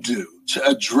would you do to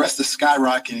address the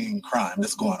skyrocketing crime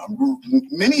that's going on?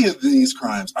 Many of these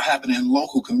crimes are happening in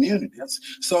local communities.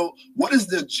 So what is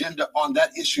the agenda on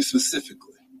that issue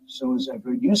specifically? So as I've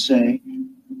heard you say,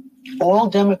 all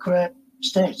Democrat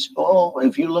states,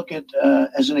 if you look at,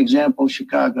 as an example,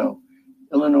 Chicago,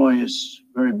 Illinois is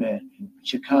very bad.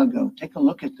 Chicago, take a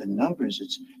look at the numbers.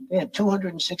 They had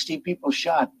 260 people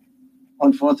shot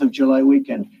on 4th of July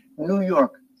weekend. New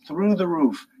York, through the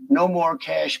roof. No more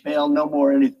cash bail, no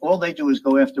more anything. All they do is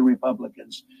go after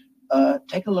Republicans.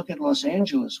 Take a look at Los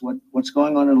Angeles, what's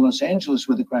going on in Los Angeles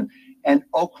with the crime, and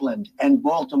Oakland and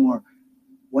Baltimore.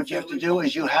 What you have to do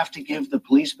is you have to give the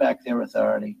police back their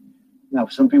authority. Now,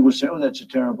 some people say, oh, that's a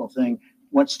terrible thing.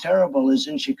 What's terrible is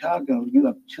in Chicago, you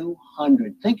have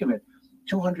think of it,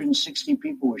 260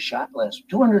 people were shot last,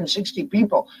 260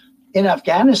 people. In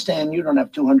Afghanistan, you don't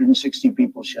have 260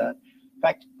 people shot. In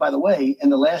fact, by the way, in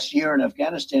the last year in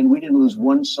Afghanistan, we didn't lose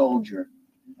one soldier.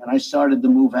 And I started the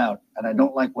move out. And I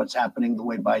don't like what's happening the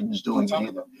way Biden's doing it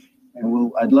either.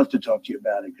 And I'd love to talk to you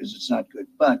about it because it's not good.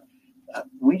 But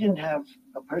we didn't have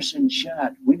a person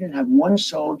shot. We didn't have one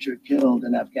soldier killed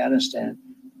in Afghanistan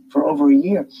for over a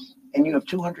year. And you have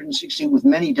 260 with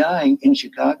many dying in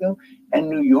Chicago. And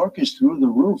New York is through the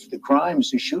roof. The crimes,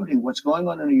 the shooting, what's going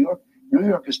on in New York. New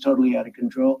York is totally out of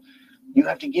control. You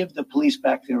have to give the police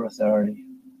back their authority.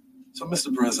 So,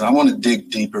 Mr. President, I want to dig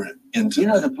deeper into.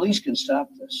 The police can stop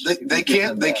this. They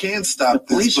can't stop this. The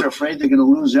police are afraid they're going to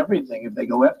lose everything if they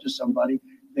go after somebody.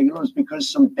 They're going to lose because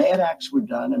some bad acts were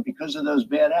done, and because of those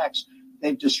bad acts,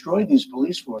 they've destroyed these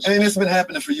police forces. And it's been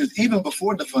happening for years, even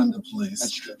before defund the police.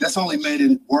 That's true. That's only made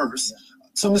it worse. Yeah.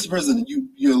 So, Mr. President,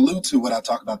 you allude to what I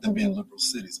talk about them being liberal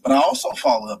cities, but I also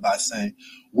follow up by saying,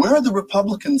 where are the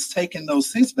Republicans taking those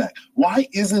seats back? Why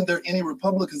isn't there any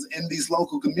Republicans in these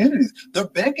local communities? They're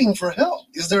begging for help.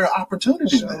 Is there an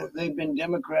opportunity there? They've been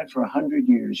Democrat for 100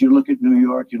 years. You look at New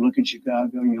York, you look at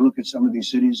Chicago, you look at some of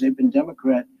these cities, they've been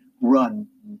Democrat run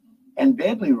and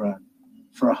badly run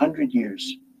for 100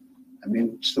 years. I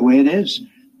mean, it's the way it is.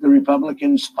 The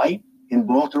Republicans fight. In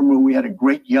Baltimore, we had a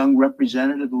great young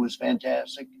representative who was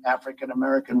fantastic,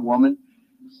 African-American woman.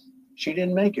 She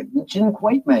didn't make it. Didn't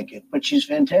quite make it, but she's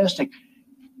fantastic.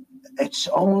 It's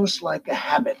almost like a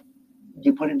habit.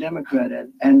 You put a Democrat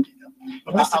in. And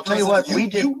I'll tell you what, we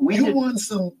did. You won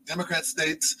some Democrat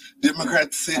states,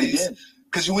 Democrat cities,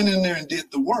 because you went in there and did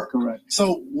the work. Correct.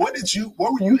 So what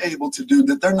were you able to do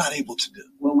that they're not able to do?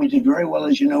 Well, we did very well,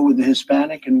 as you know, with the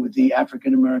Hispanic and with the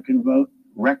African-American vote.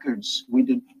 Records. We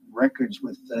did records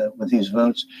with these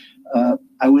votes.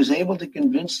 I was able to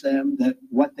convince them that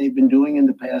what they've been doing in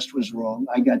the past was wrong.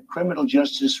 I got criminal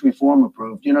justice reform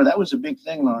approved. That was a big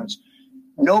thing, Lawrence.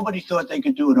 Nobody thought they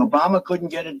could do it. Obama couldn't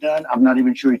get it done. I'm not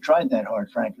even sure he tried that hard,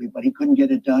 frankly, but he couldn't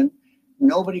get it done.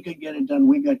 Nobody could get it done.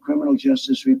 We got criminal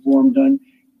justice reform done.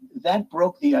 That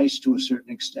broke the ice to a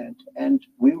certain extent, and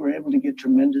we were able to get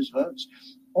tremendous votes.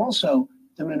 Also,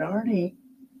 the minority,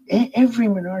 every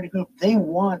minority group, they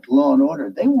want law and order.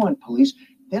 They want police.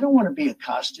 They don't want to be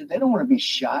accosted. They don't want to be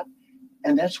shot.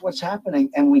 And that's what's happening.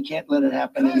 And we can't let it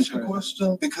happen. Can I ask you a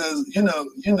question? Because, you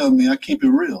know me, I keep it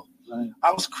real. Right.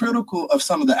 I was critical of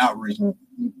some of the outreach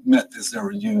methods that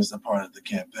were used as part of the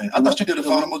campaign. I thought you did a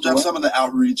phenomenal job. Some of the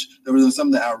outreach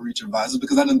advisors,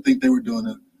 because I didn't think they were doing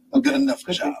a good enough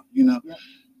job. Yeah.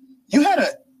 You had a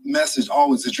message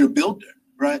always that you're a builder,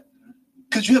 right?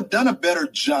 Could you have done a better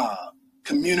job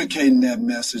communicating that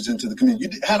message into the community?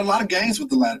 You had a lot of gains with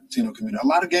the Latino community, a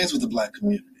lot of gains with the Black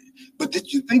community, but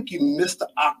did you think you missed the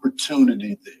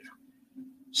opportunity there?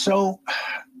 So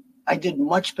I did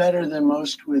much better than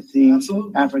most with the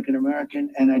Absolutely. African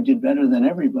American, and I did better than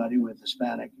everybody with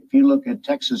Hispanic. If you look at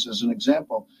Texas as an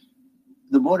example,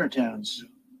 the border towns,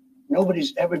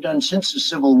 nobody's ever done since the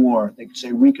Civil War, they could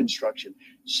say Reconstruction,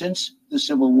 since the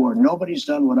Civil War, nobody's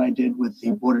done what I did with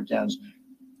the border towns,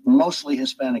 mostly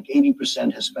Hispanic,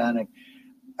 80% Hispanic.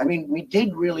 I mean, we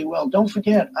did really well. Don't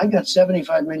forget, I got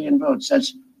 75 million votes.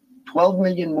 That's 12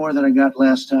 million more than I got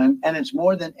last time, and it's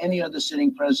more than any other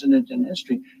sitting president in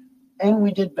history. And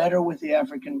we did better with the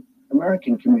African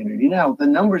American community. Now, the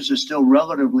numbers are still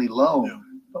relatively low,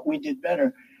 but we did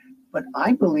better. But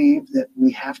I believe that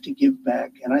we have to give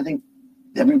back, and I think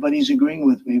everybody's agreeing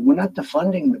with me. We're not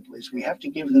defunding the police. We have to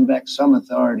give them back some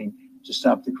authority to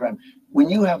stop the crime. When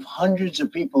you have hundreds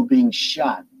of people being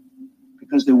shot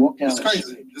because they walk down the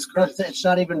street, It's crazy. it's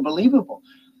not even believable.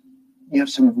 You have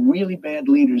some really bad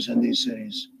leaders in these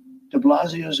cities. De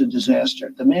Blasio is a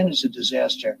disaster. The man is a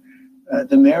disaster.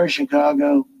 The mayor of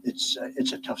Chicago, it's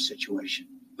a tough situation.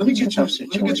 Let me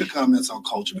get your comments on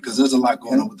culture, because there's a lot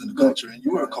going on within the culture, and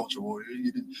you were a culture warrior.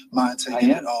 You didn't mind taking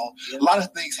it on. A lot of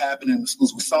things happen in the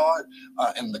schools. We saw it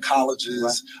in the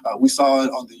colleges. We saw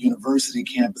it on the university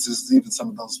campuses, even some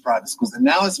of those private schools. And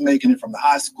now it's making it from the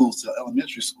high schools to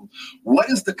elementary school. What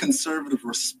is the conservative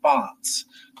response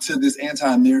to this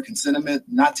anti-American sentiment,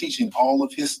 not teaching all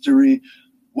of history?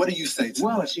 What do you say to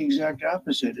that? It's the exact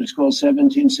opposite. It's called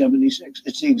 1776.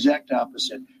 It's the exact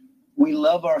opposite. We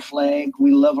love our flag.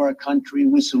 We love our country.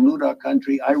 We salute our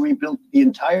country. I rebuilt the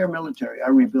entire military. I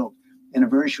rebuilt in a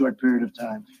very short period of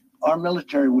time. Our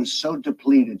military was so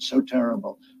depleted, so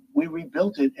terrible. We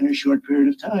rebuilt it in a short period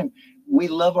of time. We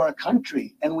love our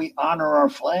country, and we honor our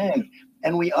flag,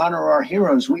 and we honor our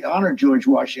heroes. We honor George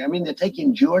Washington. I mean, they're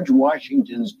taking George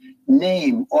Washington's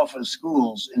name off of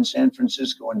schools in San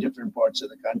Francisco and different parts of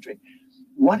the country.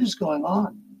 What is going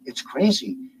on? It's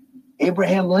crazy.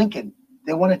 Abraham Lincoln,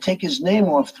 they want to take his name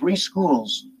off 3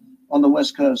 schools on the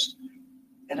West Coast.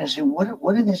 And I say, what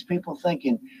are these people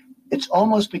thinking? It's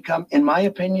almost become, in my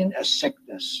opinion, a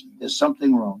sickness. There's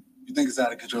something wrong. You think it's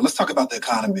out of control? Let's talk about the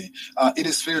economy. It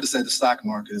is fair to say the stock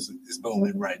market is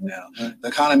booming right now. The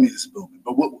economy is booming.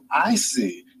 But what I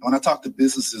see, when I talk to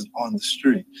businesses on the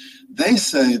street, they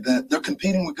say that they're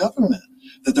competing with government,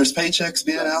 that there's paychecks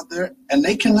being out there, and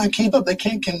they cannot keep up. They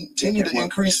can't continue to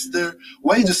increase their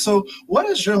wages. So what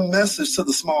is your message to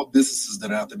the small businesses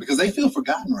that are out there? Because they feel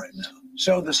forgotten right now.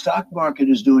 So the stock market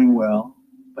is doing well,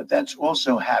 but that's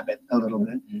also habit a little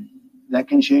bit. That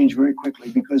can change very quickly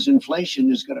because inflation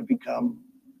is going to become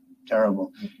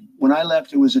terrible. When I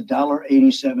left, it was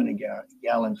 $1.87 a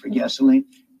gallon for gasoline.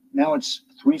 Now it's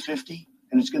 $3.50,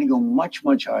 and it's going to go much,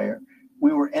 much higher.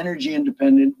 We were energy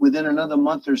independent. Within another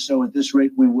month or so, at this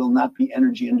rate, we will not be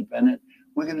energy independent.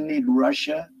 We're going to need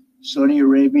Russia, Saudi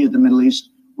Arabia, the Middle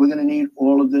East. We're going to need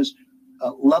all of this.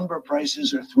 Lumber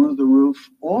prices are through the roof.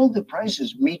 All the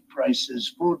prices, meat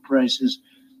prices, food prices.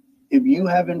 If you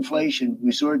have inflation,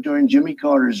 we saw it during Jimmy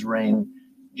Carter's reign.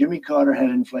 Jimmy Carter had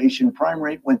inflation. Prime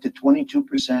rate went to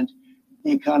 22%.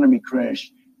 The economy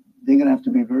crashed. They're going to have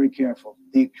to be very careful.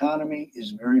 The economy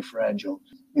is very fragile.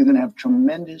 You're going to have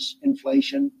tremendous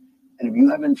inflation. And if you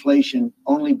have inflation,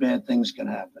 only bad things can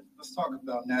happen. Let's talk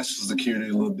about national security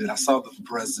a little bit. I saw the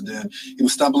president. He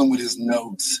was stumbling with his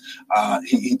notes.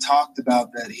 He talked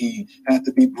about that he had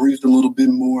to be briefed a little bit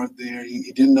more there.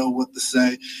 He didn't know what to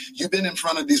say. You've been in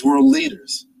front of these world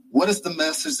leaders. What is the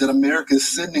message that America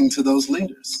is sending to those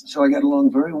leaders? So I got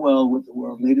along very well with the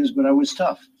world leaders, but I was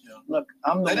tough. Yeah. Look,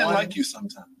 They didn't like you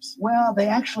sometimes. Well, they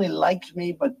actually liked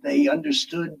me, but they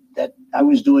understood that I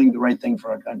was doing the right thing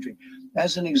for our country.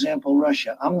 As an example,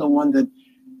 Russia. I'm the one that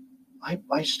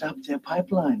I stopped their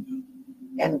pipeline,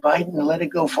 and Biden let it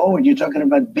go forward. You're talking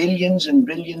about billions and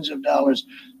billions of dollars.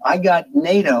 I got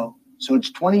NATO, so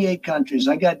it's 28 countries.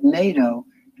 I got NATO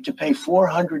to pay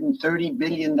 $430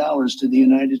 billion to the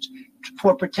United States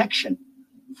for protection.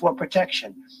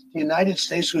 The United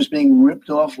States was being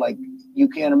ripped off like you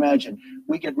can't imagine.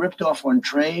 We get ripped off on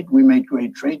trade. We made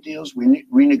great trade deals. We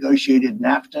renegotiated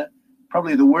NAFTA.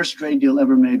 Probably the worst trade deal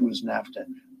ever made was NAFTA.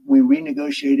 We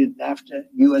renegotiated NAFTA,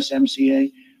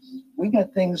 USMCA. We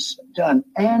got things done,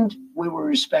 and we were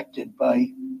respected by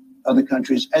other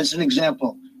countries. As an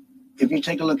example, if you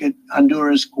take a look at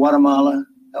Honduras, Guatemala,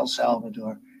 El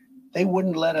Salvador, they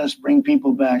wouldn't let us bring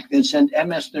people back. They'd send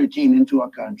MS-13 into our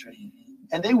country,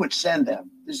 and they would send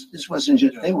them. This wasn't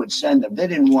just, they would send them. They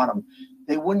didn't want them.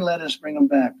 They wouldn't let us bring them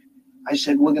back. I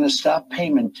said, we're going to stop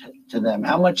payment to them.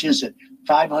 How much is it?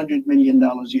 $500 million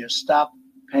a year. Stop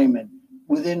payment.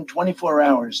 Within 24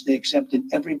 hours, they accepted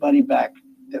everybody back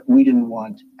that we didn't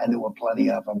want, and there were plenty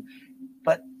of them.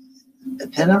 But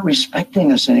they're not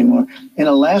respecting us anymore. In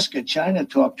Alaska, China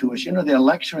talked to us. They're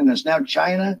lecturing us. Now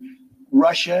China,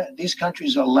 Russia, these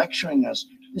countries are lecturing us.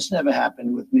 This never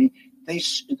happened with me. They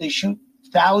shoot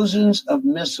thousands of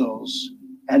missiles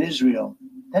at Israel.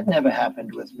 That never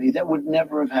happened with me. That would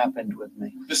never have happened with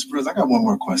me. Mr. President, I got one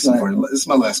more question for you. This is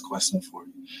my last question for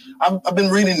you. I've been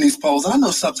reading these polls. I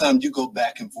know sometimes you go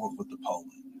back and forth with the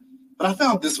polling, but I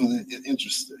found this one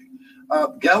interesting.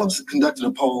 Gallup's conducted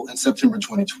a poll in September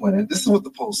 2020. This is what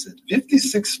the poll said.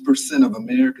 56% of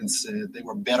Americans said they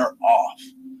were better off.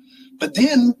 But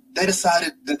then they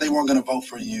decided that they weren't going to vote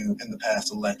for you in the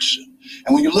past election.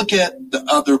 And when you look at the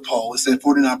other poll, it said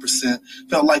 49%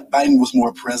 felt like Biden was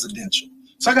more presidential.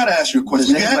 So I got to ask you a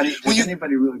question.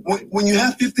 When you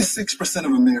have 56%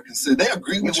 of Americans say they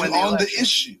agree with you on the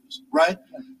issues, right?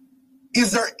 Yeah.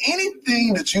 Is there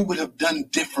anything that you would have done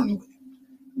differently?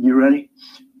 You ready?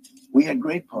 We had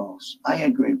great polls. I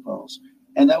had great polls.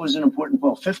 And that was an important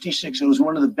poll. 56, it was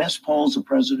one of the best polls the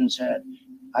president's had.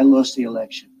 I lost the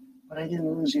election. But I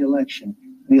didn't lose the election.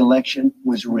 The election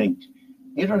was rigged.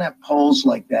 You don't have polls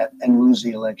like that and lose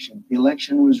the election. The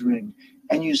election was rigged.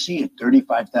 And you see it,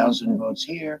 35,000 votes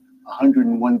here,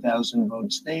 101,000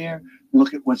 votes there.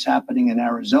 Look at what's happening in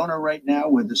Arizona right now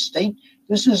where the state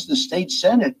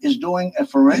Senate is doing a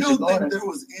forensic audit. You don't think there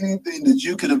was anything that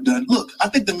you could have done? Look, I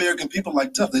think the American people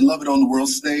like tough. They love it on the world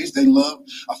stage. They love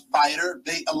a fighter.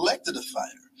 They elected a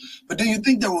fighter. But do you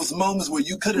think there was moments where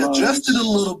you could have adjusted a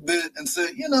little bit and said,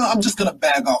 I'm just going to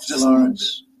back off just a little bit?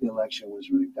 The election was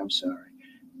rigged. I'm sorry.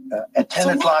 At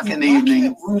 10 o'clock in the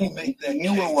evening, Rudy make that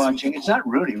you were watching. It's not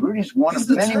Rudy. Rudy's one of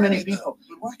many people.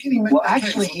 But why can't he make well,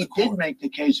 actually, he did make the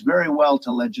case very well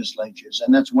to legislatures,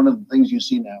 and that's one of the things you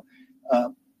see now.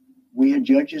 We had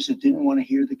judges that didn't want to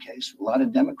hear the case, a lot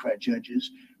of Democrat judges,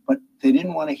 but they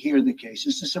didn't want to hear the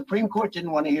cases. The Supreme Court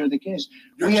didn't want to hear the case.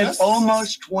 We had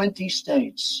almost 20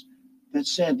 states that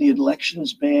said the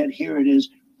election's bad, here it is.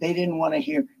 They didn't want to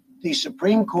hear. The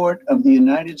Supreme Court of the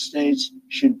United States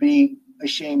should be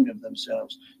ashamed of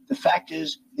themselves. The fact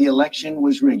is, the election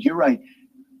was rigged. You're right.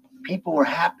 People were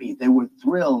happy. They were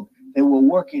thrilled. They were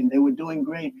working. They were doing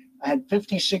great. I had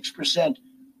 56%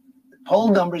 poll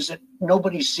numbers that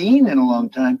nobody's seen in a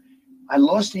long time. I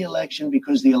lost the election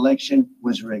because the election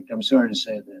was rigged. I'm sorry to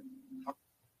say that.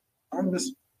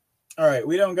 All right,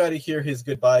 we don't got to hear his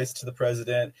goodbyes to the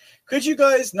president. Could you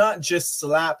guys not just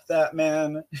slap that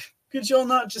man? Could y'all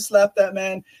not just slap that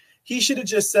man? He should have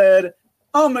just said,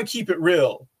 I'm going to keep it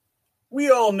real.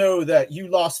 We all know that you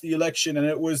lost the election and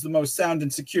it was the most sound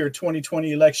and secure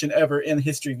 2020 election ever in the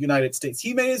history of the United States.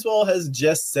 He may as well has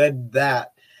just said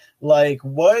that. Like,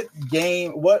 what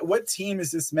team is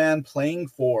this man playing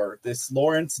for? This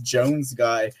Lawrence Jones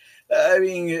guy. I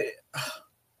mean,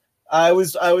 I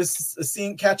was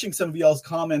catching some of y'all's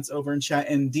comments over in chat.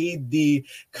 Indeed, the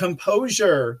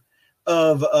composure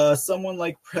of someone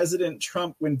like President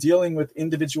Trump when dealing with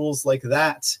individuals like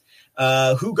that,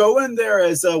 who go in there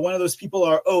as one of those people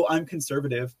are, I'm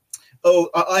conservative,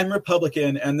 I'm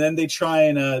Republican, and then they try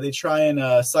and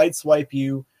sideswipe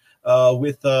you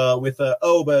with the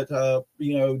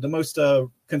most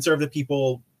conservative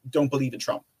people don't believe in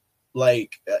Trump.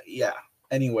 Yeah.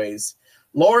 Anyways,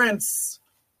 Lawrence,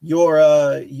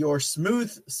 your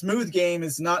smooth game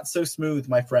is not so smooth,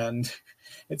 my friend.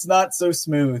 It's not so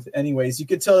smooth. Anyways, you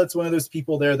could tell it's one of those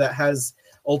people there that has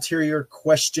ulterior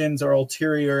questions or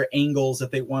ulterior angles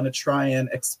that they want to try and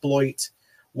exploit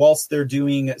whilst they're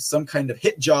doing some kind of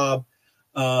hit job.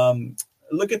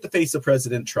 Look at the face of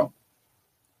President Trump.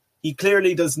 He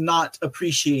clearly does not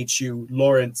appreciate you,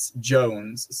 Lawrence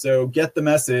Jones. So get the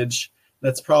message.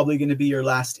 That's probably going to be your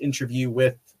last interview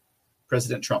with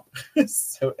President Trump.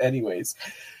 So anyways,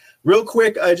 real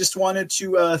quick, I just wanted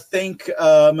to thank,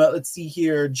 let's see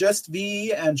here, Just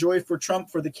V and Joy for Trump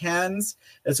for the cans,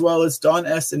 as well as Don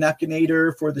S. and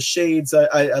Napkinator for the shades.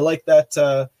 I like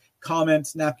that comment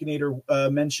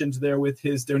Napkinator mentioned there with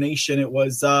his donation. It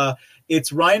was,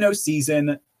 it's rhino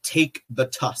season. Take the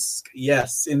tusk.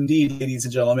 Yes, indeed, ladies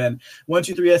and gentlemen.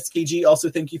 123 SKG, also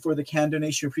thank you for the can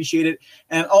donation. Appreciate it.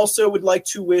 And also would like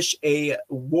to wish a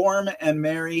warm and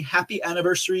merry happy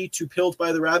anniversary to Pilled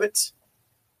by the Rabbit.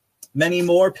 Many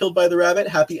more Pilled by the Rabbit.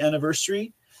 Happy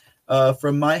anniversary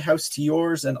from my house to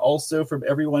yours, and also from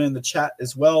everyone in the chat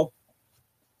as well.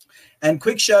 And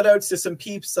quick shout outs to some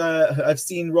peeps I've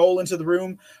seen roll into the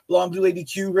room. Blonde Blue Lady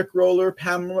Q, Rick Roller,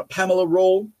 Pamela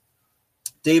Roll,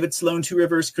 David Sloan, Two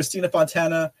Rivers, Christina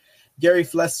Fontana, Gary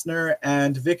Flessner,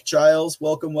 and Vic Giles.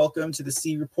 Welcome to the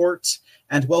C Report,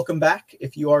 and welcome back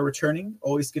if you are returning.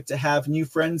 Always good to have new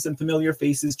friends and familiar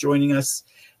faces joining us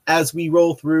as we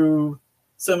roll through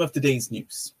some of today's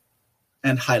news.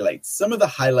 and highlights. Some of the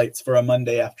highlights for a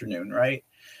Monday afternoon, right?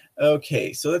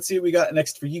 Okay, so let's see what we got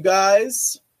next for you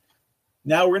guys.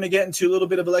 Now we're going to get into a little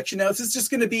bit of election. Now, this is just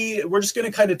going to be, we're just going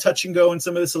to kind of touch and go on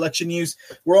some of this election news.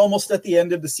 We're almost at the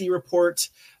end of the C report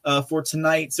for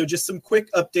tonight. So just some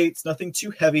quick updates, nothing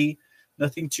too heavy.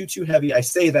 Nothing too heavy. I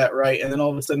say that right, and then all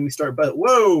of a sudden we start, but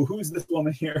whoa, who's this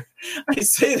woman here? I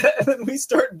say that, and then we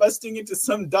start busting into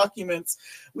some documents.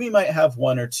 We might have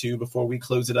one or two before we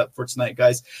close it up for tonight,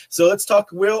 guys. So let's talk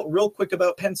real quick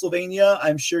about Pennsylvania.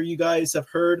 I'm sure you guys have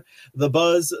heard the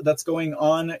buzz that's going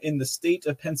on in the state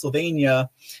of Pennsylvania.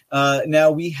 Now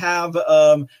we have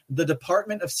the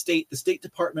Department of State, the State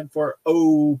Department for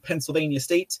Pennsylvania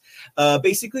State.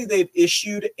 Basically, they've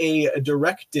issued a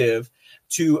directive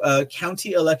to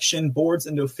county election boards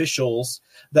and officials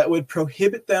that would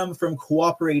prohibit them from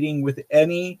cooperating with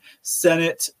any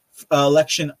Senate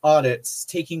election audits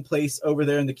taking place over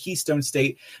there in the Keystone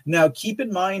State. Now, keep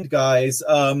in mind, guys,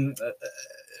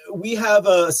 we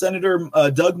have Senator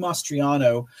Doug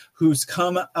Mastriano, who's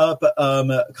come up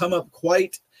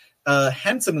quite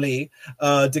handsomely,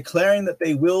 declaring that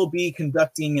they will be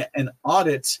conducting an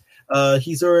audit.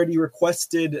 He's already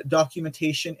requested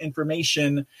documentation,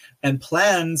 information, and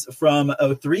plans from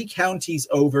 3 counties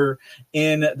over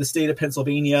in the state of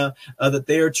Pennsylvania that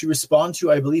they are to respond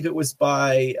to. I believe it was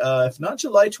by, if not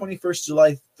July 21st,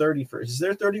 July 31st. Is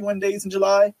there 31 days in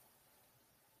July?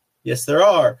 Yes, there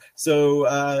are. So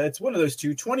it's one of those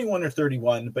two, 21 or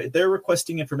 31, but they're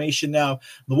requesting information now.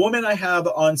 The woman I have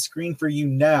on screen for you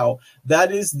now,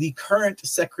 that is the current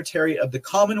Secretary of the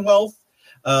Commonwealth.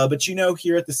 But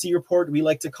here at the C Report, we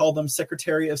like to call them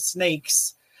Secretary of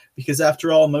Snakes, because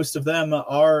after all, most of them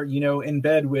are, in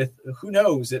bed with, who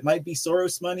knows, it might be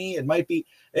Soros money. It might be,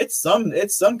 it's some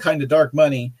kind of dark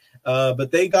money. But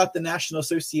they got the National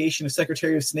Association of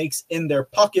Secretary of Snakes in their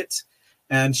pocket,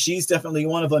 and she's definitely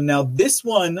one of them. Now, this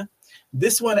one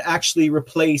actually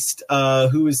replaced,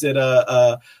 former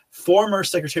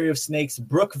Secretary of Snakes,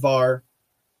 Brooke Varr.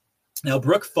 Now,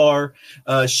 Brooke Varr,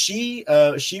 she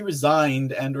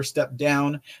resigned or stepped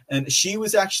down, and she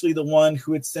was actually the one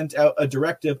who had sent out a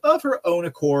directive of her own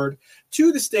accord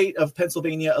to the state of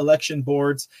Pennsylvania election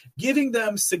boards, giving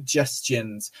them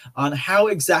suggestions on how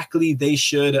exactly they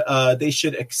should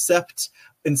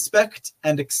inspect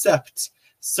and accept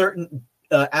certain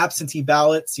absentee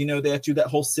ballots. They have to do that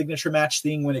whole signature match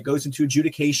thing when it goes into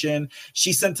adjudication.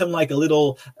 She sent them like a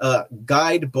little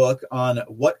guidebook on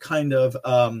what kind of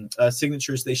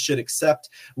signatures they should accept.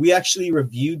 We actually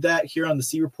reviewed that here on the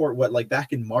C Report,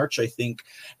 back in March, I think.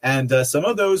 And some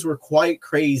of those were quite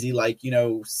crazy.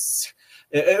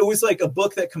 It was like a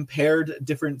book that compared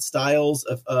different styles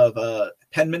of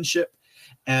penmanship.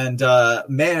 And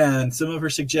some of her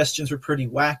suggestions were pretty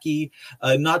wacky,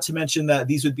 not to mention that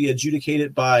these would be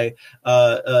adjudicated by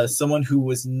someone who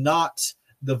was not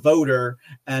the voter,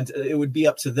 and it would be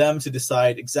up to them to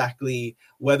decide exactly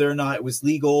whether or not it was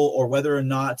legal or whether or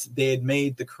not they had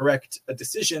made the correct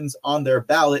decisions on their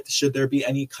ballot, should there be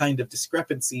any kind of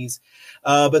discrepancies.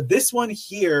 But this one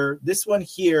here, this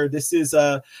is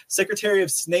Secretary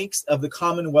of Snakes of the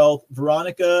Commonwealth,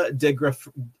 Veronica de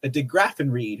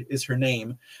Graffenried is her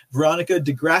name. Veronica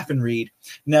de Graffenried.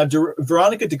 Now,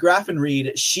 Veronica de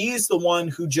Graffenried, she is the one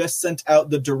who just sent out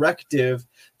the directive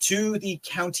to the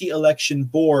county election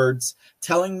boards,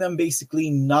 telling them basically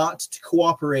not to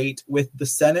cooperate with the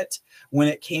Senate when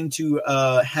it came to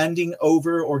handing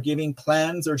over or giving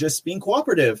plans or just being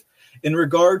cooperative in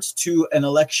regards to an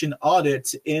election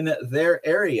audit in their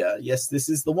area. Yes, this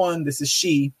is the one. This is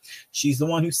she. She's the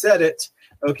one who said it.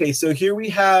 Okay, so here we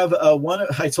have one.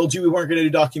 I told you we weren't going to do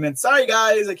documents. Sorry,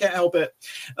 guys, I can't help it.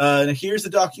 Here's the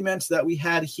document that we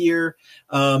had here.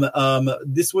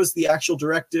 This was the actual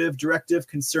directive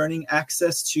concerning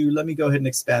access to. Let me go ahead and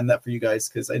expand that for you guys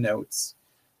because I know it's.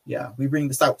 Yeah, we bring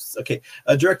this out. Okay,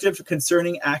 a directive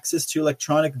concerning access to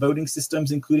electronic voting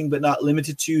systems, including but not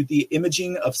limited to the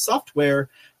imaging of software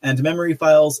and memory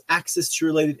files, access to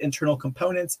related internal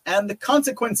components, and the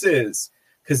consequences,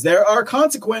 because there are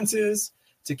consequences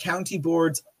to county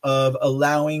boards of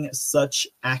allowing such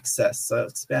access. So I'll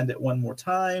expand it one more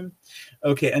time.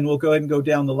 Okay, and we'll go ahead and go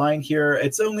down the line here.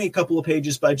 It's only a couple of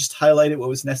pages, but I just highlighted what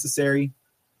was necessary.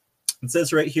 It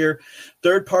says right here,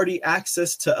 third-party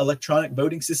access to electronic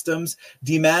voting systems.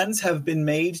 Demands have been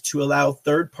made to allow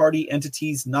third-party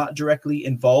entities not directly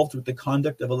involved with the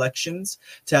conduct of elections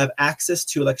to have access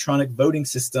to electronic voting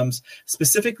systems,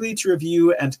 specifically to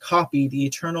review and copy the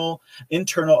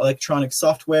internal electronic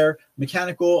software,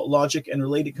 mechanical, logic, and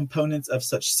related components of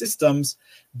such systems.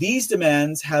 These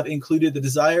demands have included the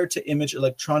desire to image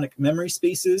electronic memory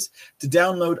spaces, to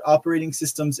download operating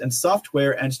systems and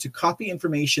software, and to copy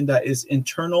information that is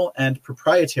internal and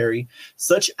proprietary.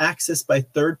 Such access by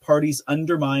third parties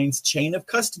undermines chain of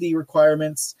custody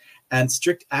requirements and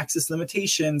strict access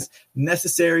limitations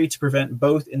necessary to prevent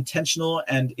both intentional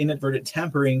and inadvertent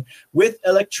tampering with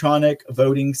electronic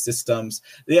voting systems.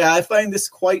 Yeah, I find this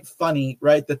quite funny,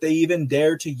 right, that they even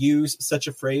dare to use such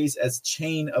a phrase as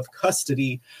chain of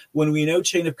custody when we know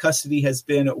chain of custody has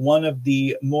been one of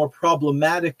the more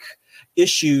problematic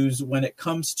issues when it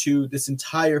comes to this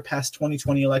entire past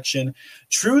 2020 election,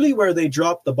 truly where they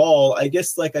dropped the ball. I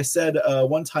guess, like I said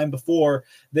one time before,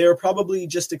 they're probably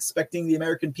just expecting the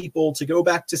American people to go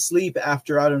back to sleep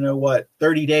after,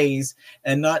 30 days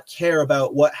and not care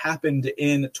about what happened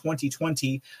in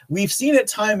 2020. We've seen it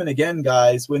time and again,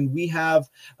 guys, when we have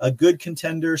a good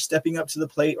contender stepping up to the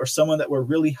plate or someone that we're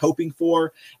really hoping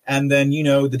for, and then,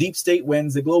 the deep state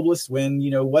wins, the globalists win,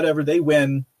 whatever, they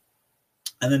win.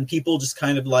 And then people just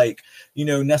kind of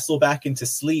nestle back into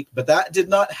sleep. But that did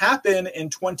not happen in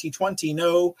 2020.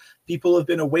 No, people have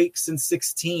been awake since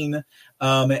 16.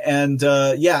 So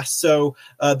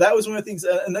that was one of the things.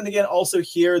 And then again, also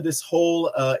here, this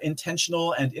whole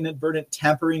intentional and inadvertent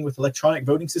tampering with electronic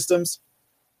voting systems.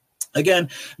 Again,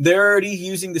 they're already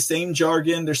using the same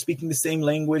jargon. They're speaking the same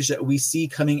language that we see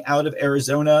coming out of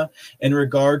Arizona in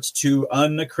regards to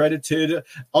unaccredited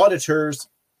auditors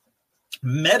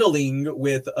meddling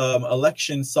with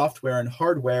election software and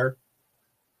hardware.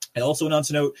 I also went on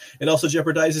to note, it also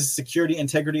jeopardizes the security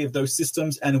integrity of those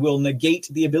systems and will negate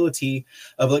the ability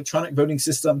of electronic voting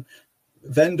system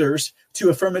vendors to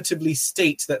affirmatively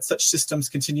state that such systems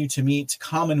continue to meet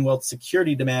Commonwealth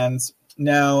security demands.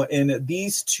 Now, in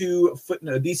these two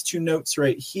notes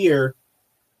right here,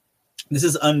 this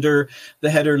is under the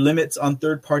header limits on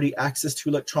third-party access to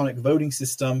electronic voting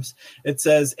systems. It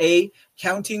says, A,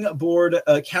 county board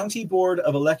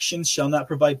of elections shall not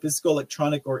provide physical,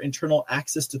 electronic, or internal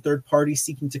access to third parties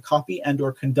seeking to copy and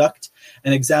or conduct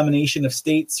an examination of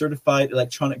state-certified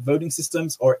electronic voting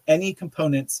systems or any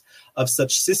components of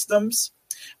such systems,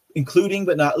 including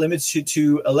but not limited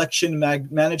to election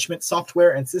management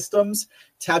software and systems,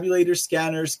 tabulators,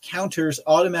 scanners, counters,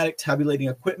 automatic tabulating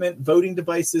equipment, voting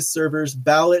devices, servers,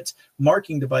 ballot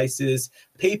marking devices,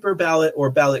 paper ballot or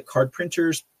ballot card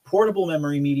printers, portable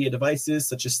memory media devices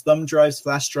such as thumb drives,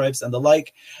 flash drives, and the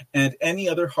like, and any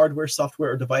other hardware,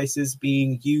 software, or devices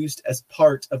being used as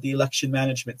part of the election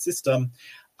management system.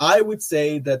 I would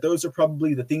say that those are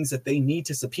probably the things that they need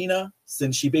to subpoena,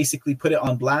 since she basically put it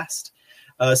on blast.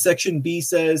 Section B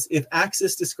says, if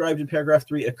access described in paragraph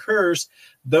 3 occurs,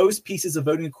 those pieces of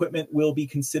voting equipment will be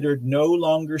considered no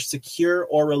longer secure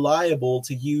or reliable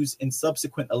to use in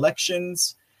subsequent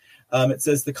elections. It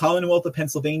says the Commonwealth of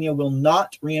Pennsylvania will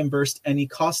not reimburse any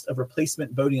cost of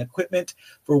replacement voting equipment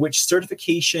for which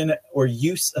certification or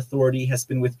use authority has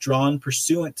been withdrawn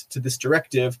pursuant to this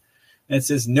directive. And it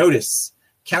says, notice.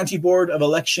 County Board of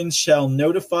Elections shall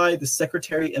notify the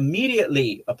Secretary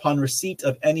immediately upon receipt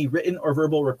of any written or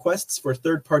verbal requests for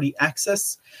third-party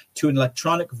access to an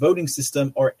electronic voting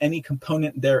system or any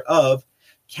component thereof.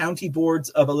 County boards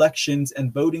of elections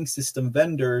and voting system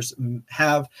vendors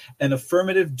have an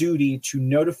affirmative duty to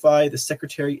notify the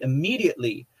Secretary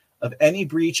immediately of any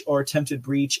breach or attempted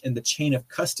breach in the chain of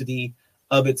custody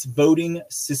of its voting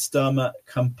system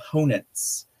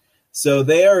components. So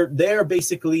they are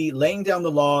basically laying down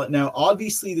the law. Now,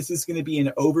 obviously, this is going to be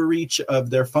an overreach of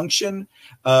their function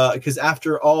because,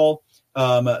 after all,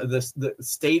 the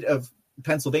state of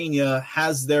Pennsylvania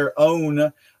has their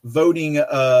own voting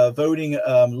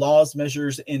laws,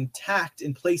 measures intact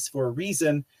in place for a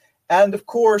reason. And of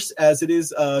course, as it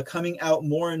is coming out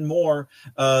more and more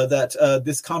that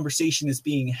this conversation is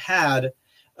being had,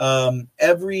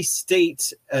 every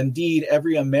state, indeed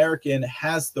every American,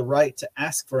 has the right to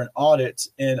ask for an audit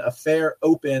in a fair,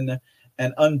 open,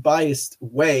 and unbiased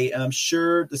way. And I'm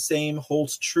sure the same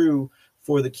holds true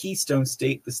for the Keystone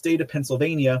State, the state of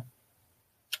Pennsylvania.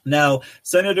 Now,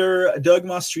 Senator Doug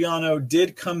Mastriano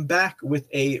did come back with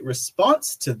a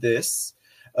response to this,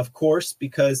 of course,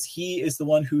 because he is the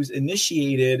one who's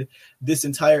initiated this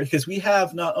entire, because we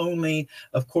have not only,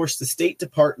 of course, the State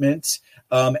Department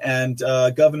and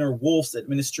Governor Wolf's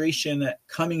administration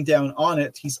coming down on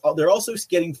it. They're also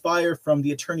getting fire from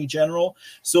the Attorney General.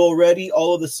 So already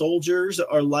all of the soldiers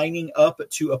are lining up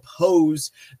to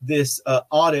oppose this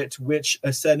audit, which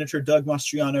Senator Doug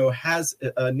Mastriano has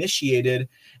initiated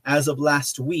as of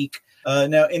last week.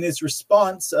 Now, in his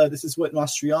response, this is what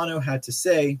Mastriano had to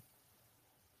say.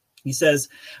 He says,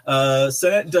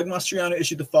 Senate Doug Mastriano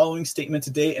issued the following statement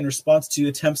today in response to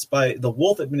attempts by the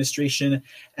Wolf administration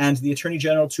and the Attorney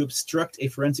General to obstruct a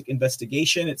forensic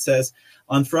investigation. It says,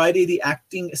 on Friday, the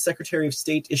acting Secretary of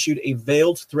State issued a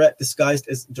veiled threat disguised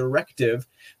as directive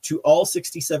to all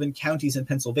 67 counties in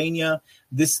Pennsylvania.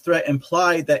 This threat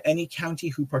implied that any county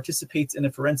who participates in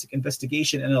a forensic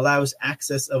investigation and allows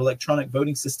access of electronic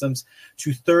voting systems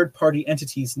to third-party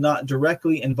entities not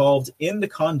directly involved in the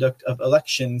conduct of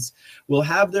elections will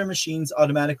have their machines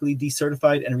automatically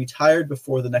decertified and retired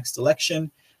before the next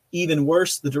election. Even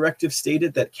worse, the directive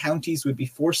stated that counties would be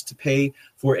forced to pay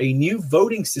for a new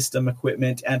voting system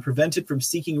equipment and prevented from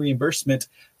seeking reimbursement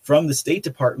from the State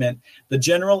Department. The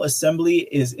General Assembly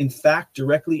is in fact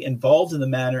directly involved in the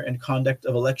manner and conduct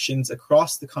of elections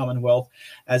across the Commonwealth,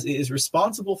 as it is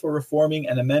responsible for reforming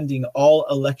and amending all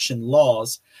election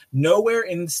laws. Nowhere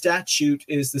in the statute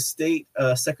is the State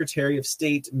Secretary of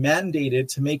State mandated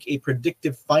to make a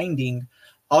predictive finding,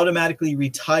 automatically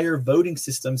retire voting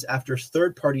systems after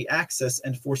third-party access,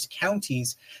 and force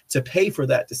counties to pay for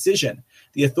that decision.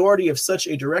 The authority of such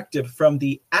a directive from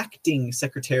the acting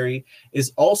secretary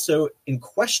is also in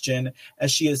question,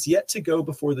 as she has yet to go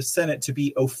before the Senate to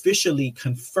be officially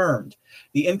confirmed.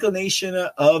 The inclination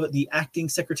of the acting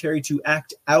secretary to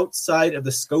act outside of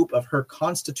the scope of her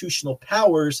constitutional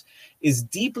powers is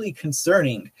deeply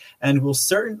concerning and will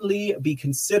certainly be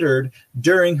considered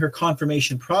during her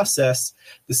confirmation process.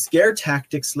 The scare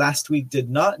tactics last week did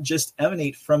not just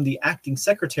emanate from the acting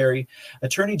secretary.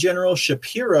 Attorney General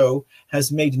Shapiro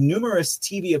has made numerous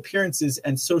TV appearances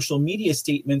and social media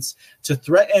statements to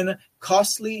threaten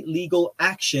costly legal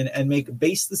action and make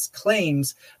baseless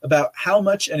claims about how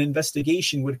much an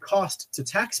investigation would cost to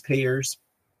taxpayers.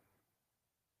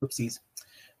 Oopsies.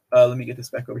 Let me get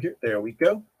this back over here. There we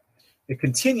go. It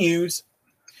continues.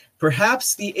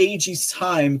 Perhaps the AG's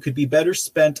time could be better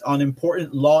spent on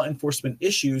important law enforcement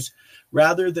issues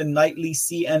rather than nightly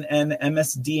CNN,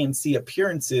 MSDNC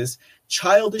appearances,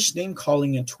 childish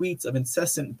name-calling, and tweets of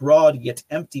incessant, broad, yet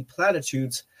empty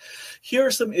platitudes. Here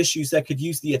are some issues that could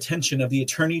use the attention of the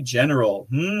Attorney General.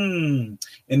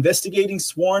 Investigating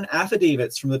sworn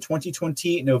affidavits from the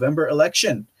 2020 November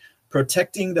election,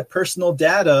 protecting the personal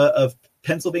data of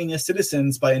Pennsylvania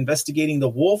citizens by investigating the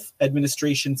Wolf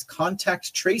administration's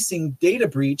contact tracing data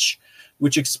breach,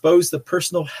 which exposed the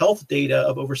personal health data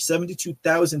of over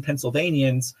 72,000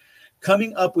 Pennsylvanians,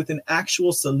 coming up with an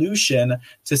actual solution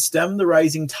to stem the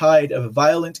rising tide of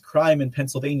violent crime in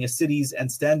Pennsylvania cities,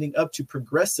 and standing up to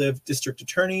progressive district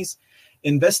attorneys,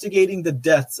 investigating the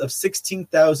deaths of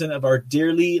 16,000 of our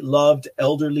dearly loved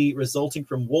elderly resulting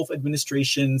from Wolf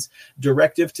administration's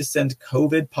directive to send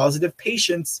COVID-positive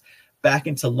patients back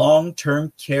into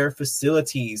long-term care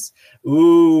facilities.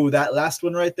 Ooh, that last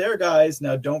one right there, guys.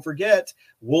 Now, don't forget,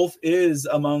 Wolf is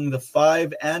among the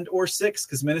 5 and or 6,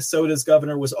 because Minnesota's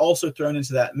governor was also thrown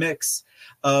into that mix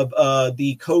of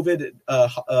the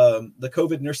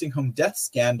COVID nursing home death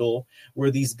scandal, where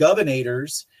these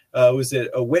governors, was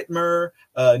it Whitmer,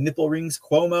 Nipple Rings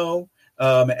Cuomo,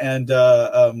 and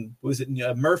was it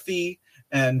Murphy,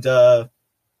 and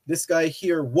this guy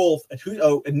here, Wolf,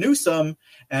 and Newsom,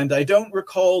 and I don't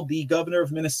recall the governor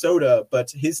of Minnesota,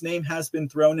 but his name has been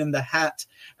thrown in the hat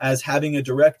as having a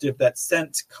directive that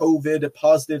sent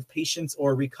COVID-positive patients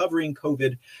or recovering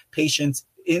COVID patients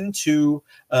into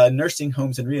nursing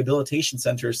homes and rehabilitation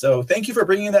centers. So thank you for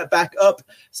bringing that back up,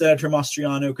 Senator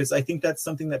Mastriano, because I think that's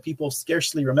something that people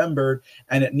scarcely remembered,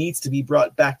 and it needs to be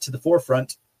brought back to the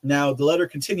forefront. Now, the letter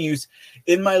continues.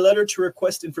 In my letter to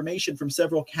request information from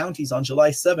several counties on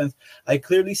July 7th, I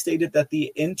clearly stated that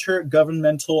the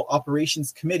Intergovernmental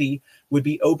Operations Committee would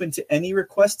be open to any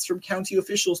requests from county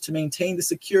officials to maintain the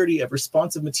security of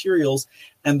responsive materials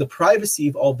and the privacy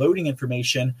of all voting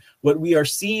information. What we are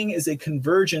seeing is a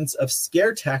convergence of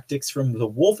scare tactics from the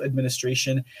Wolf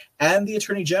administration and the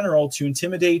Attorney General to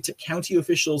intimidate county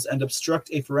officials and obstruct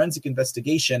a forensic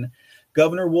investigation.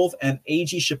 Governor Wolf and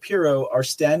AG Shapiro are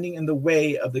standing in the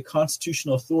way of the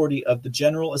constitutional authority of the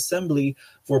General Assembly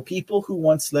for people who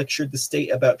once lectured the state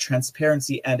about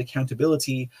transparency and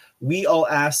accountability. We all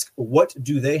ask, what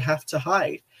do they have to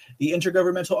hide? The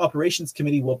Intergovernmental Operations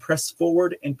Committee will press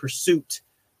forward in pursuit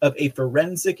of a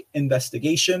forensic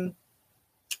investigation.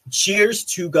 Cheers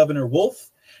to Governor Wolf.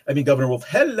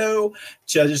 Hello.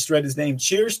 I just read his name.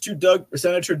 Cheers to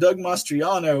Senator Doug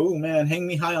Mastriano. Oh, man, hang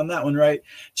me high on that one, right?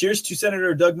 Cheers to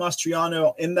Senator Doug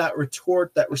Mastriano in that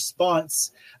retort, that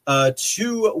response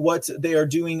to what they are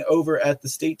doing over at the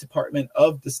State Department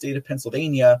of the state of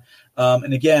Pennsylvania.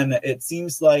 And again, it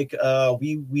seems like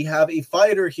we have a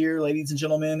fighter here, ladies and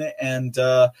gentlemen, and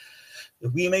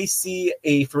we may see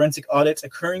a forensic audit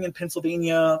occurring in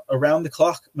Pennsylvania around the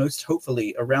clock, most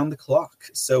hopefully around the clock.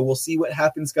 So we'll see what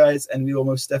happens, guys, and we will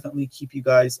most definitely keep you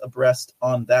guys abreast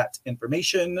on that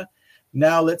information.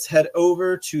 Now let's head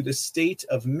over to the state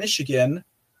of Michigan.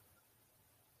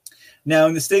 Now,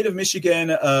 in the state of Michigan,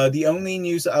 the only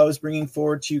news I was bringing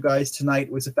forward to you guys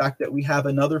tonight was the fact that we have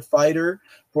another fighter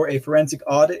for a forensic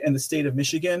audit in the state of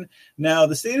Michigan. Now,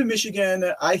 the state of Michigan,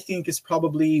 I think, is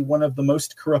probably one of the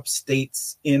most corrupt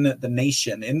states in the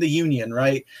nation, in the union,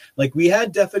 right? Like we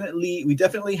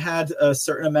definitely had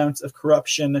certain amounts of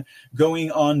corruption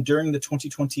going on during the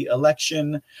 2020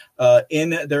 election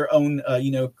in their own,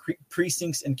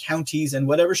 precincts and counties, and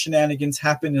whatever shenanigans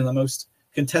happened in the most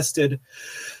contested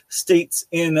states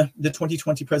in the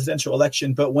 2020 presidential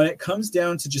election. But when it comes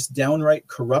down to just downright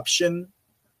corruption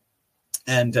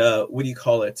and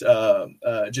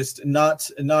just not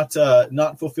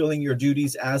fulfilling your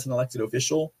duties as an elected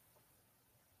official,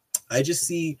 I just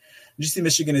see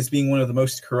Michigan as being one of the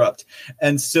most corrupt.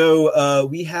 And so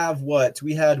we had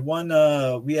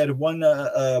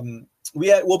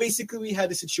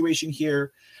a situation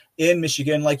here in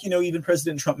Michigan, like, even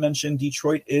President Trump mentioned,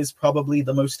 Detroit is probably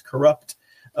the most corrupt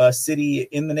city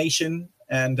in the nation,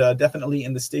 and definitely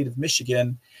in the state of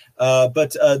Michigan.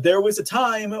 But there was a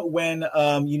time when,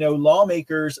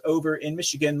 lawmakers over in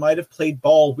Michigan might have played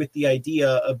ball with the idea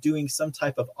of doing some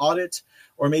type of audit,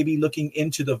 or maybe looking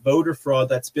into the voter fraud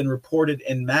that's been reported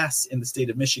en masse in the state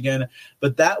of Michigan.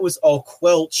 But that was all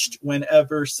quelched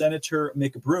whenever Senator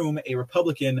McBroom, a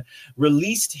Republican,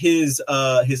 released his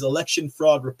election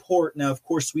fraud report. Now, of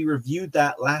course, we reviewed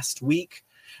that last week,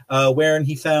 wherein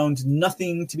he found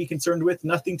nothing to be concerned with,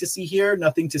 nothing to see here,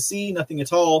 nothing to see, nothing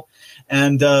at all,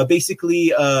 and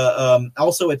basically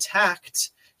also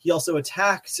attacked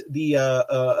the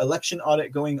election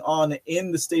audit going on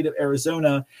in the state of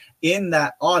Arizona. In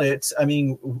that audit, I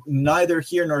mean, neither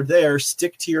here nor there.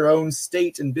 Stick to your own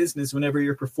state and business whenever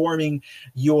you're performing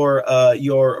your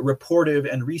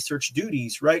reportive and research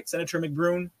duties, right, Senator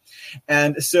McBroom?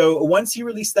 And so once he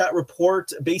released that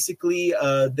report, basically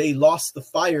they lost the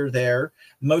fire there,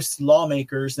 most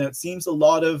lawmakers. Now, it seems a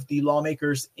lot of the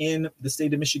lawmakers in the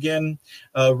state of Michigan,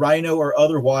 Rhino or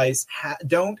otherwise,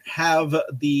 don't have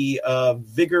the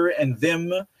vigor and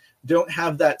vim, don't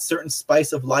have that certain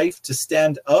spice of life to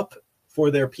stand up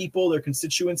for their people, their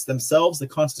constituents, themselves, the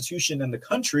Constitution, and the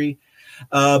country.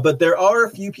 But there are a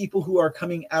few people who are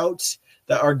coming out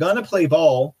that are going to play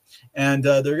ball, and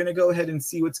they're going to go ahead and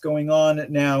see what's going on.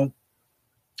 Now,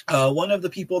 one of the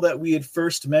people that we had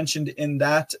first mentioned in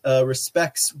that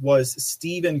respects was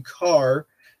Stephen Carr.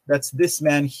 That's this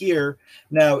man here.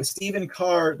 Now, Stephen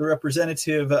Carr, the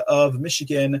representative of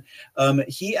Michigan,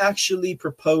 he actually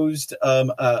proposed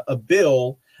a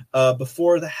bill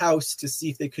before the House to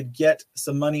see if they could get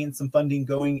some money and some funding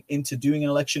going into doing an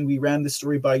election. We ran this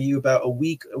story by you about a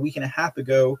week and a half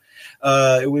ago.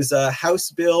 It was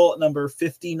House Bill number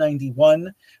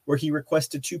 5091, where he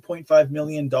requested $2.5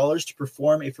 million to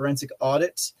perform a forensic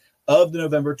audit of the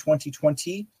November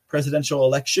 2020 presidential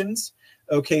elections.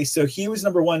 Okay, so he was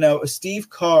number one. Now, Steve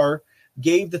Carr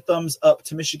gave the thumbs up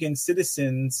to Michigan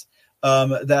citizens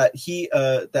that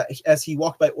as he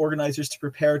walked by organizers to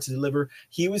prepare to deliver.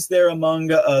 He was there among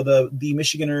the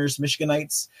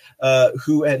Michiganites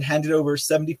who had handed over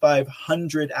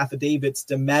 7,500 affidavits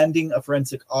demanding a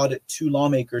forensic audit to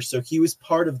lawmakers. So he was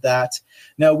part of that.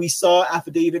 Now, we saw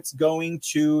affidavits going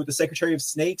to the Secretary of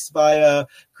State by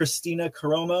Christina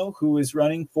Carommo, who is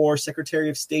running for Secretary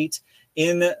of State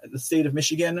in the state of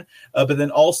Michigan, but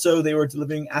then also they were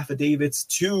delivering affidavits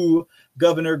to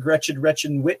Governor Gretchen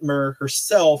Whitmer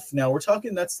herself. Now we're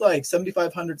talking, that's like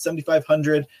 7,500.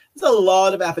 It's a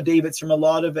lot of affidavits from a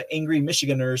lot of angry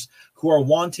Michiganders who are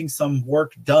wanting some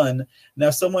work done.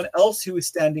 Now, someone else who is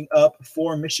standing up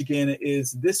for Michigan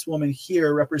is this woman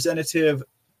here, Representative,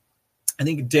 I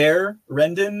think Dare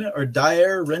Rendon.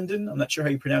 I'm not sure how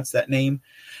you pronounce that name.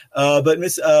 But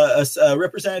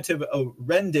Representative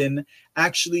Rendon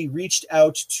actually reached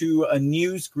out to a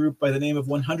news group by the name of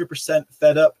 100%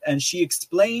 Fed Up, and she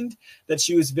explained that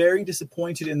she was very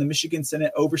disappointed in the Michigan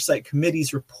Senate Oversight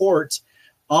Committee's report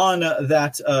on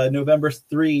that November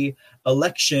 3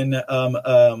 election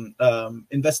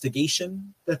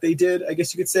investigation that they did, I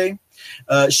guess you could say.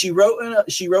 She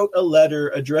wrote a letter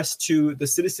addressed to the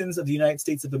citizens of the United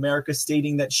States of America,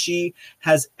 stating that she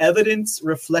has evidence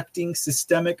reflecting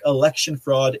systemic election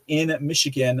fraud in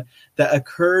Michigan that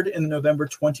occurred in the November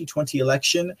 2020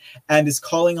 election, and is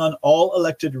calling on all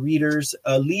elected leaders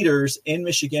in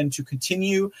Michigan to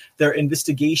continue their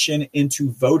investigation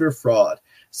into voter fraud.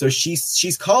 So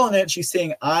she's calling it. She's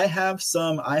saying, I have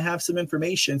some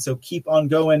information, so keep on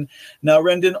going. Now,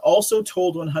 Rendon also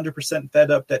told 100%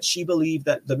 Fed Up that she believed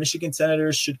that the Michigan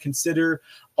senators should consider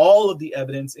all of the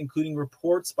evidence, including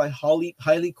reports by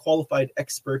highly qualified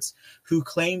experts who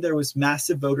claimed there was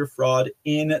massive voter fraud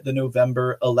in the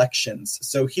November elections.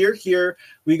 So here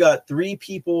we got 3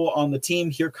 people on the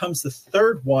team. Here comes the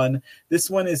third one. This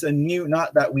one is a new,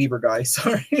 not that Weaver guy,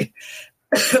 sorry,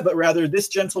 but rather this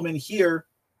gentleman here.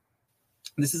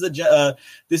 This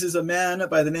is a man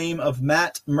by the name of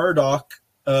Matt Maddock.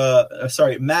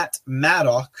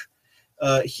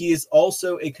 He is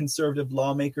also a conservative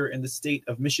lawmaker in the state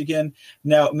of Michigan.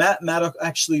 Now, Matt Maddock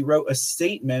actually wrote a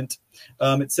statement.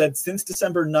 It said, since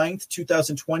December 9th,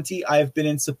 2020, I have been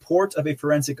in support of a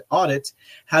forensic audit,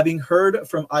 having heard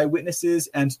from eyewitnesses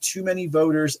and too many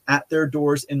voters at their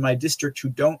doors in my district who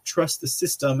don't trust the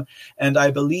system, and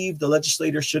I believe the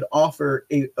legislator should order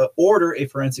a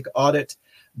forensic audit.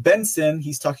 Benson,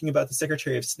 he's talking about the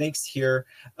Secretary of Snakes here,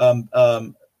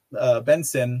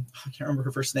 Benson, I can't remember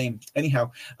her first name.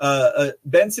 Anyhow,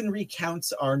 Benson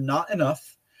recounts are not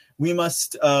enough. We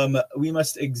must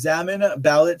examine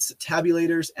ballots,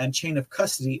 tabulators, and chain of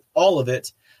custody, all of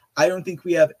it. I don't think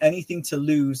we have anything to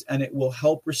lose, and it will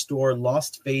help restore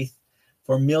lost faith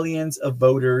for millions of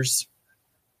voters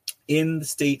in the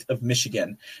state of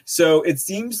Michigan. So it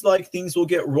seems like things will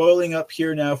get rolling up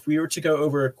here now. If we were to go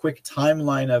over a quick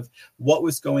timeline of what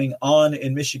was going on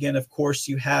in Michigan, of course,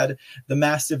 you had the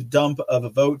massive dump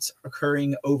of votes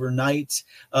occurring overnight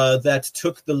that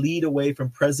took the lead away from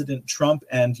President Trump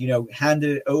and,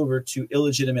 handed it over to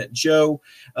illegitimate Joe.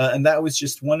 And that was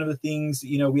just one of the things.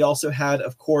 We also had,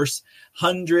 of course,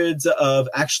 hundreds of,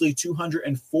 actually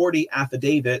 240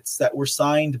 affidavits that were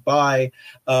signed by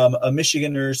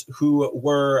Michiganders who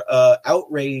were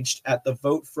outraged at the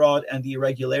vote fraud and the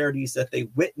irregularities that they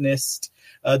witnessed.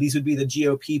 These would be the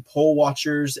GOP poll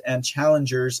watchers and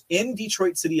challengers in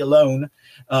Detroit City alone,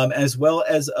 as well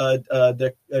as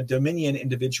the Dominion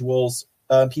individuals,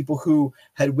 people who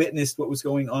had witnessed what was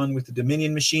going on with the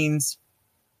Dominion machines.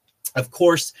 Of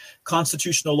course,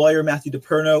 constitutional lawyer Matthew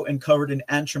DePerno uncovered in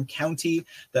Antrim County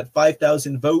that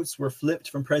 5,000 votes were flipped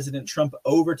from President Trump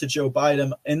over to Joe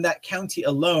Biden in that county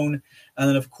alone. And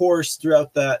then, of course,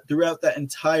 throughout that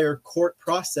entire court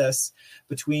process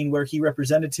between where he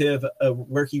represented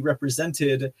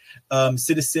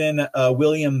citizen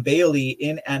William Bailey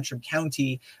in Antrim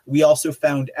County, we also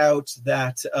found out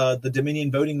that the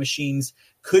Dominion voting machines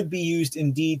could be used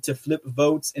indeed to flip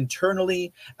votes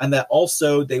internally, and that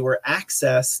also they were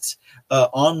accessed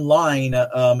online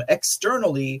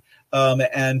externally,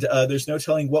 and there's no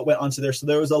telling what went onto there. So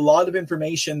there was a lot of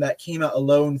information that came out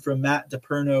alone from Matt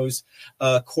DePerno's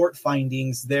court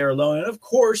findings there alone. And of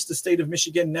course, the state of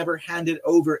Michigan never handed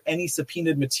over any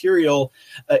subpoenaed material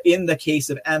in the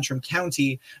case of Antrim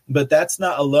County, but that's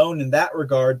not alone in that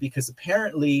regard, because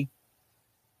apparently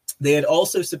they had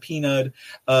also subpoenaed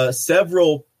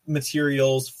several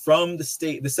materials from the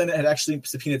state. The Senate had actually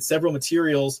subpoenaed several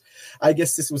materials. I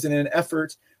guess this was in an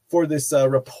effort for this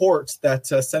report that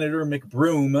Senator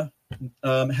McBroom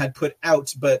had put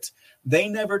out, but they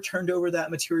never turned over that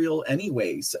material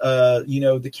anyways.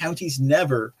 The counties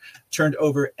never turned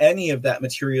over any of that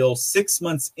material. 6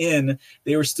 months in,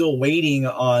 they were still waiting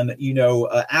on,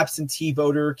 absentee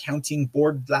voter counting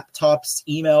board laptops,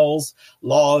 emails,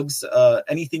 logs,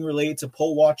 anything related to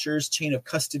poll watchers, chain of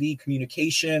custody,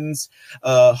 communications,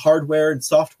 hardware and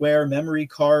software, memory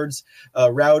cards,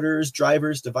 routers,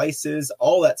 drivers, devices,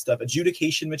 all that stuff,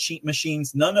 adjudication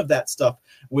machines, none of that stuff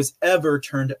was ever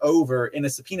turned over in a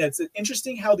subpoena. It's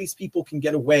interesting how these people can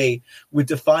get away with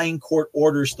defying court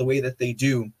orders the way that they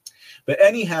do. But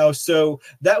anyhow, so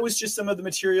that was just some of the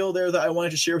material there that I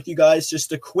wanted to share with you guys.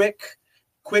 Just a quick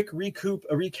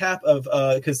recap of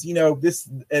because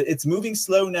it's moving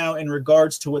slow now in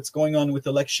regards to what's going on with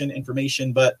election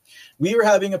information. But we were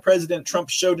having a President Trump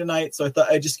show tonight, so I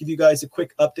thought I'd just give you guys a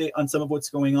quick update on some of what's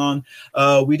going on.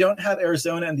 We don't have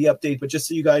Arizona in the update, but just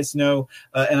so you guys know,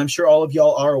 and I'm sure all of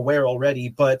y'all are aware already,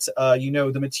 but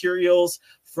the materials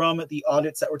from the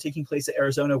audits that were taking place at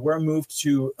Arizona were moved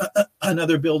to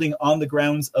another building on the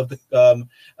grounds of the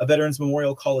Veterans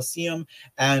Memorial Coliseum.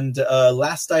 And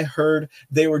last I heard,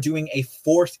 they were doing a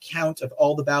fourth count of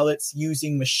all the ballots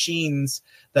using machines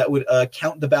that would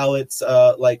count the ballots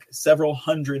like several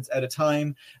hundreds at a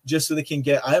time, just so they can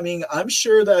get. I mean, I'm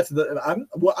sure that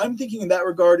what I'm thinking in that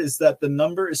regard is that the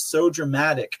number is so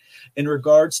dramatic in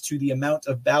regards to the amount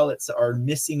of ballots that are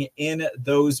missing in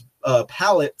those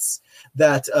pallets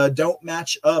that don't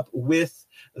match up with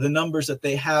the numbers that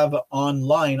they have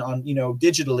online on,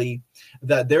 digitally,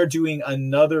 that they're doing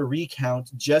another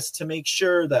recount just to make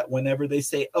sure that whenever they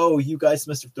say, oh, you guys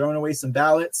must have thrown away some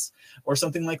ballots or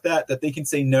something like that, that they can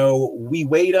say, no, we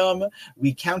weighed them,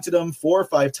 we counted them 4 or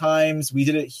 5 times, we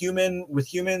did it with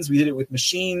humans, we did it with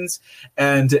machines,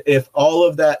 and if all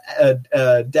of that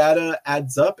data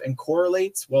adds up and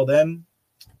correlates, well then,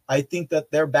 I think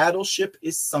that their battleship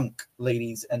is sunk,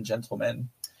 ladies and gentlemen.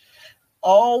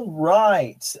 All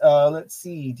right. Let's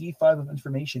see. D5 of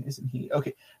information, isn't he?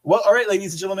 Okay. Well, all right,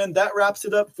 ladies and gentlemen, that wraps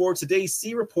it up for today's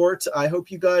C Report. I hope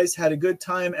you guys had a good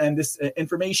time, and this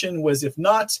information was, if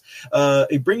not,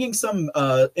 bringing some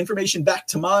information back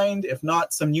to mind, if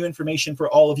not some new information for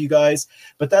all of you guys.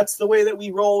 But that's the way that we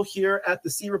roll here at the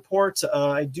C Report.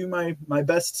 I do my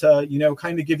best to,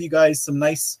 kind of give you guys some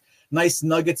nice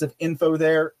nuggets of info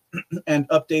there and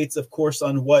updates, of course,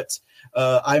 on what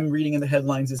I'm reading in the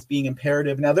headlines as being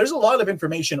imperative. Now, there's a lot of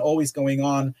information always going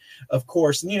on, of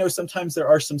course. And, sometimes there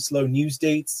are some slow news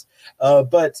dates.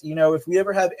 But, if we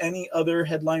ever have any other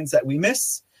headlines that we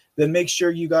miss, then make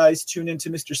sure you guys tune into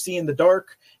Mr. C in the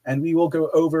Dark, and we will go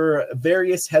over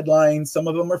various headlines. Some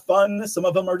of them are fun. Some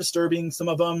of them are disturbing. Some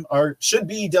of them should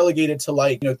be delegated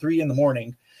to 3 in the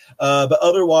morning. But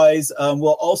otherwise,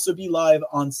 we'll also be live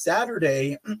on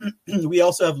Saturday. We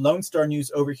also have Lone Star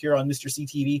News over here on Mr.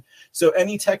 CTV. So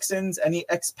any Texans, any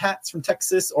expats from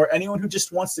Texas, or anyone who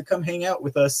just wants to come hang out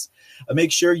with us,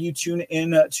 make sure you tune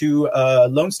in to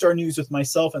Lone Star News with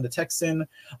myself and the Texan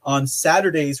on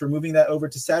Saturdays. We're moving that over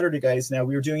to Saturday, guys. Now,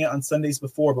 we were doing it on Sundays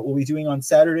before, but we'll be doing on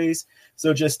Saturdays.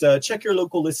 So just check your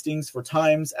local listings for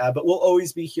times, but we'll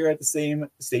always be here at the same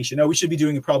station. No, we should be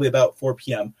doing it probably about 4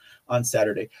 p.m. on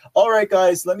Saturday. All right,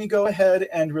 guys, let me go ahead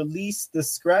and release the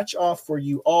scratch off for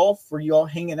you all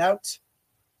hanging out.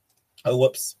 Oh,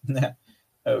 whoops.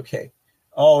 Okay.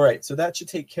 All right, so that should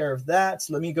take care of that.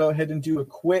 Let me go ahead and do a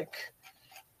quick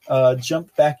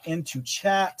jump back into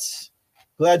chat.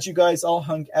 Glad you guys all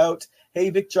hung out. Hey,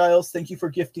 Vic Giles, thank you for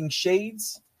gifting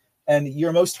shades. And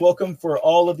you're most welcome for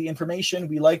all of the information.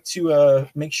 We like to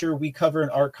make sure we cover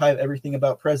and archive everything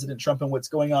about President Trump and what's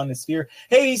going on in his sphere.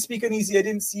 Hey, Speak Uneasy, I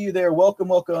didn't see you there. Welcome,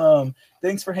 welcome.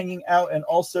 Thanks for hanging out. And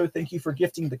also, thank you for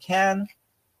gifting the can.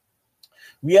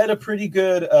 We had a pretty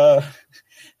good,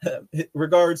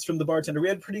 regards from the bartender, we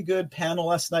had a pretty good panel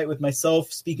last night with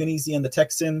myself, Speak Uneasy, and the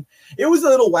Texan. It was a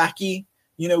little wacky.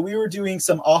 We were doing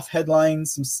some off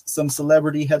headlines, some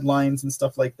celebrity headlines and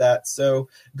stuff like that. So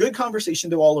good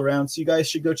conversation to all around. So you guys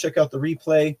should go check out the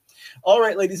replay. All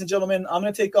right, ladies and gentlemen, I'm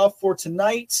going to take off for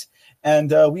tonight.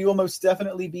 And we will most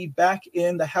definitely be back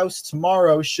in the house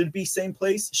tomorrow. Should be same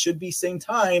place, should be same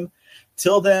time.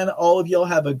 Till then, all of y'all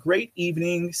have a great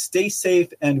evening. Stay safe,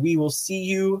 and we will see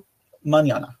you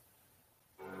mañana.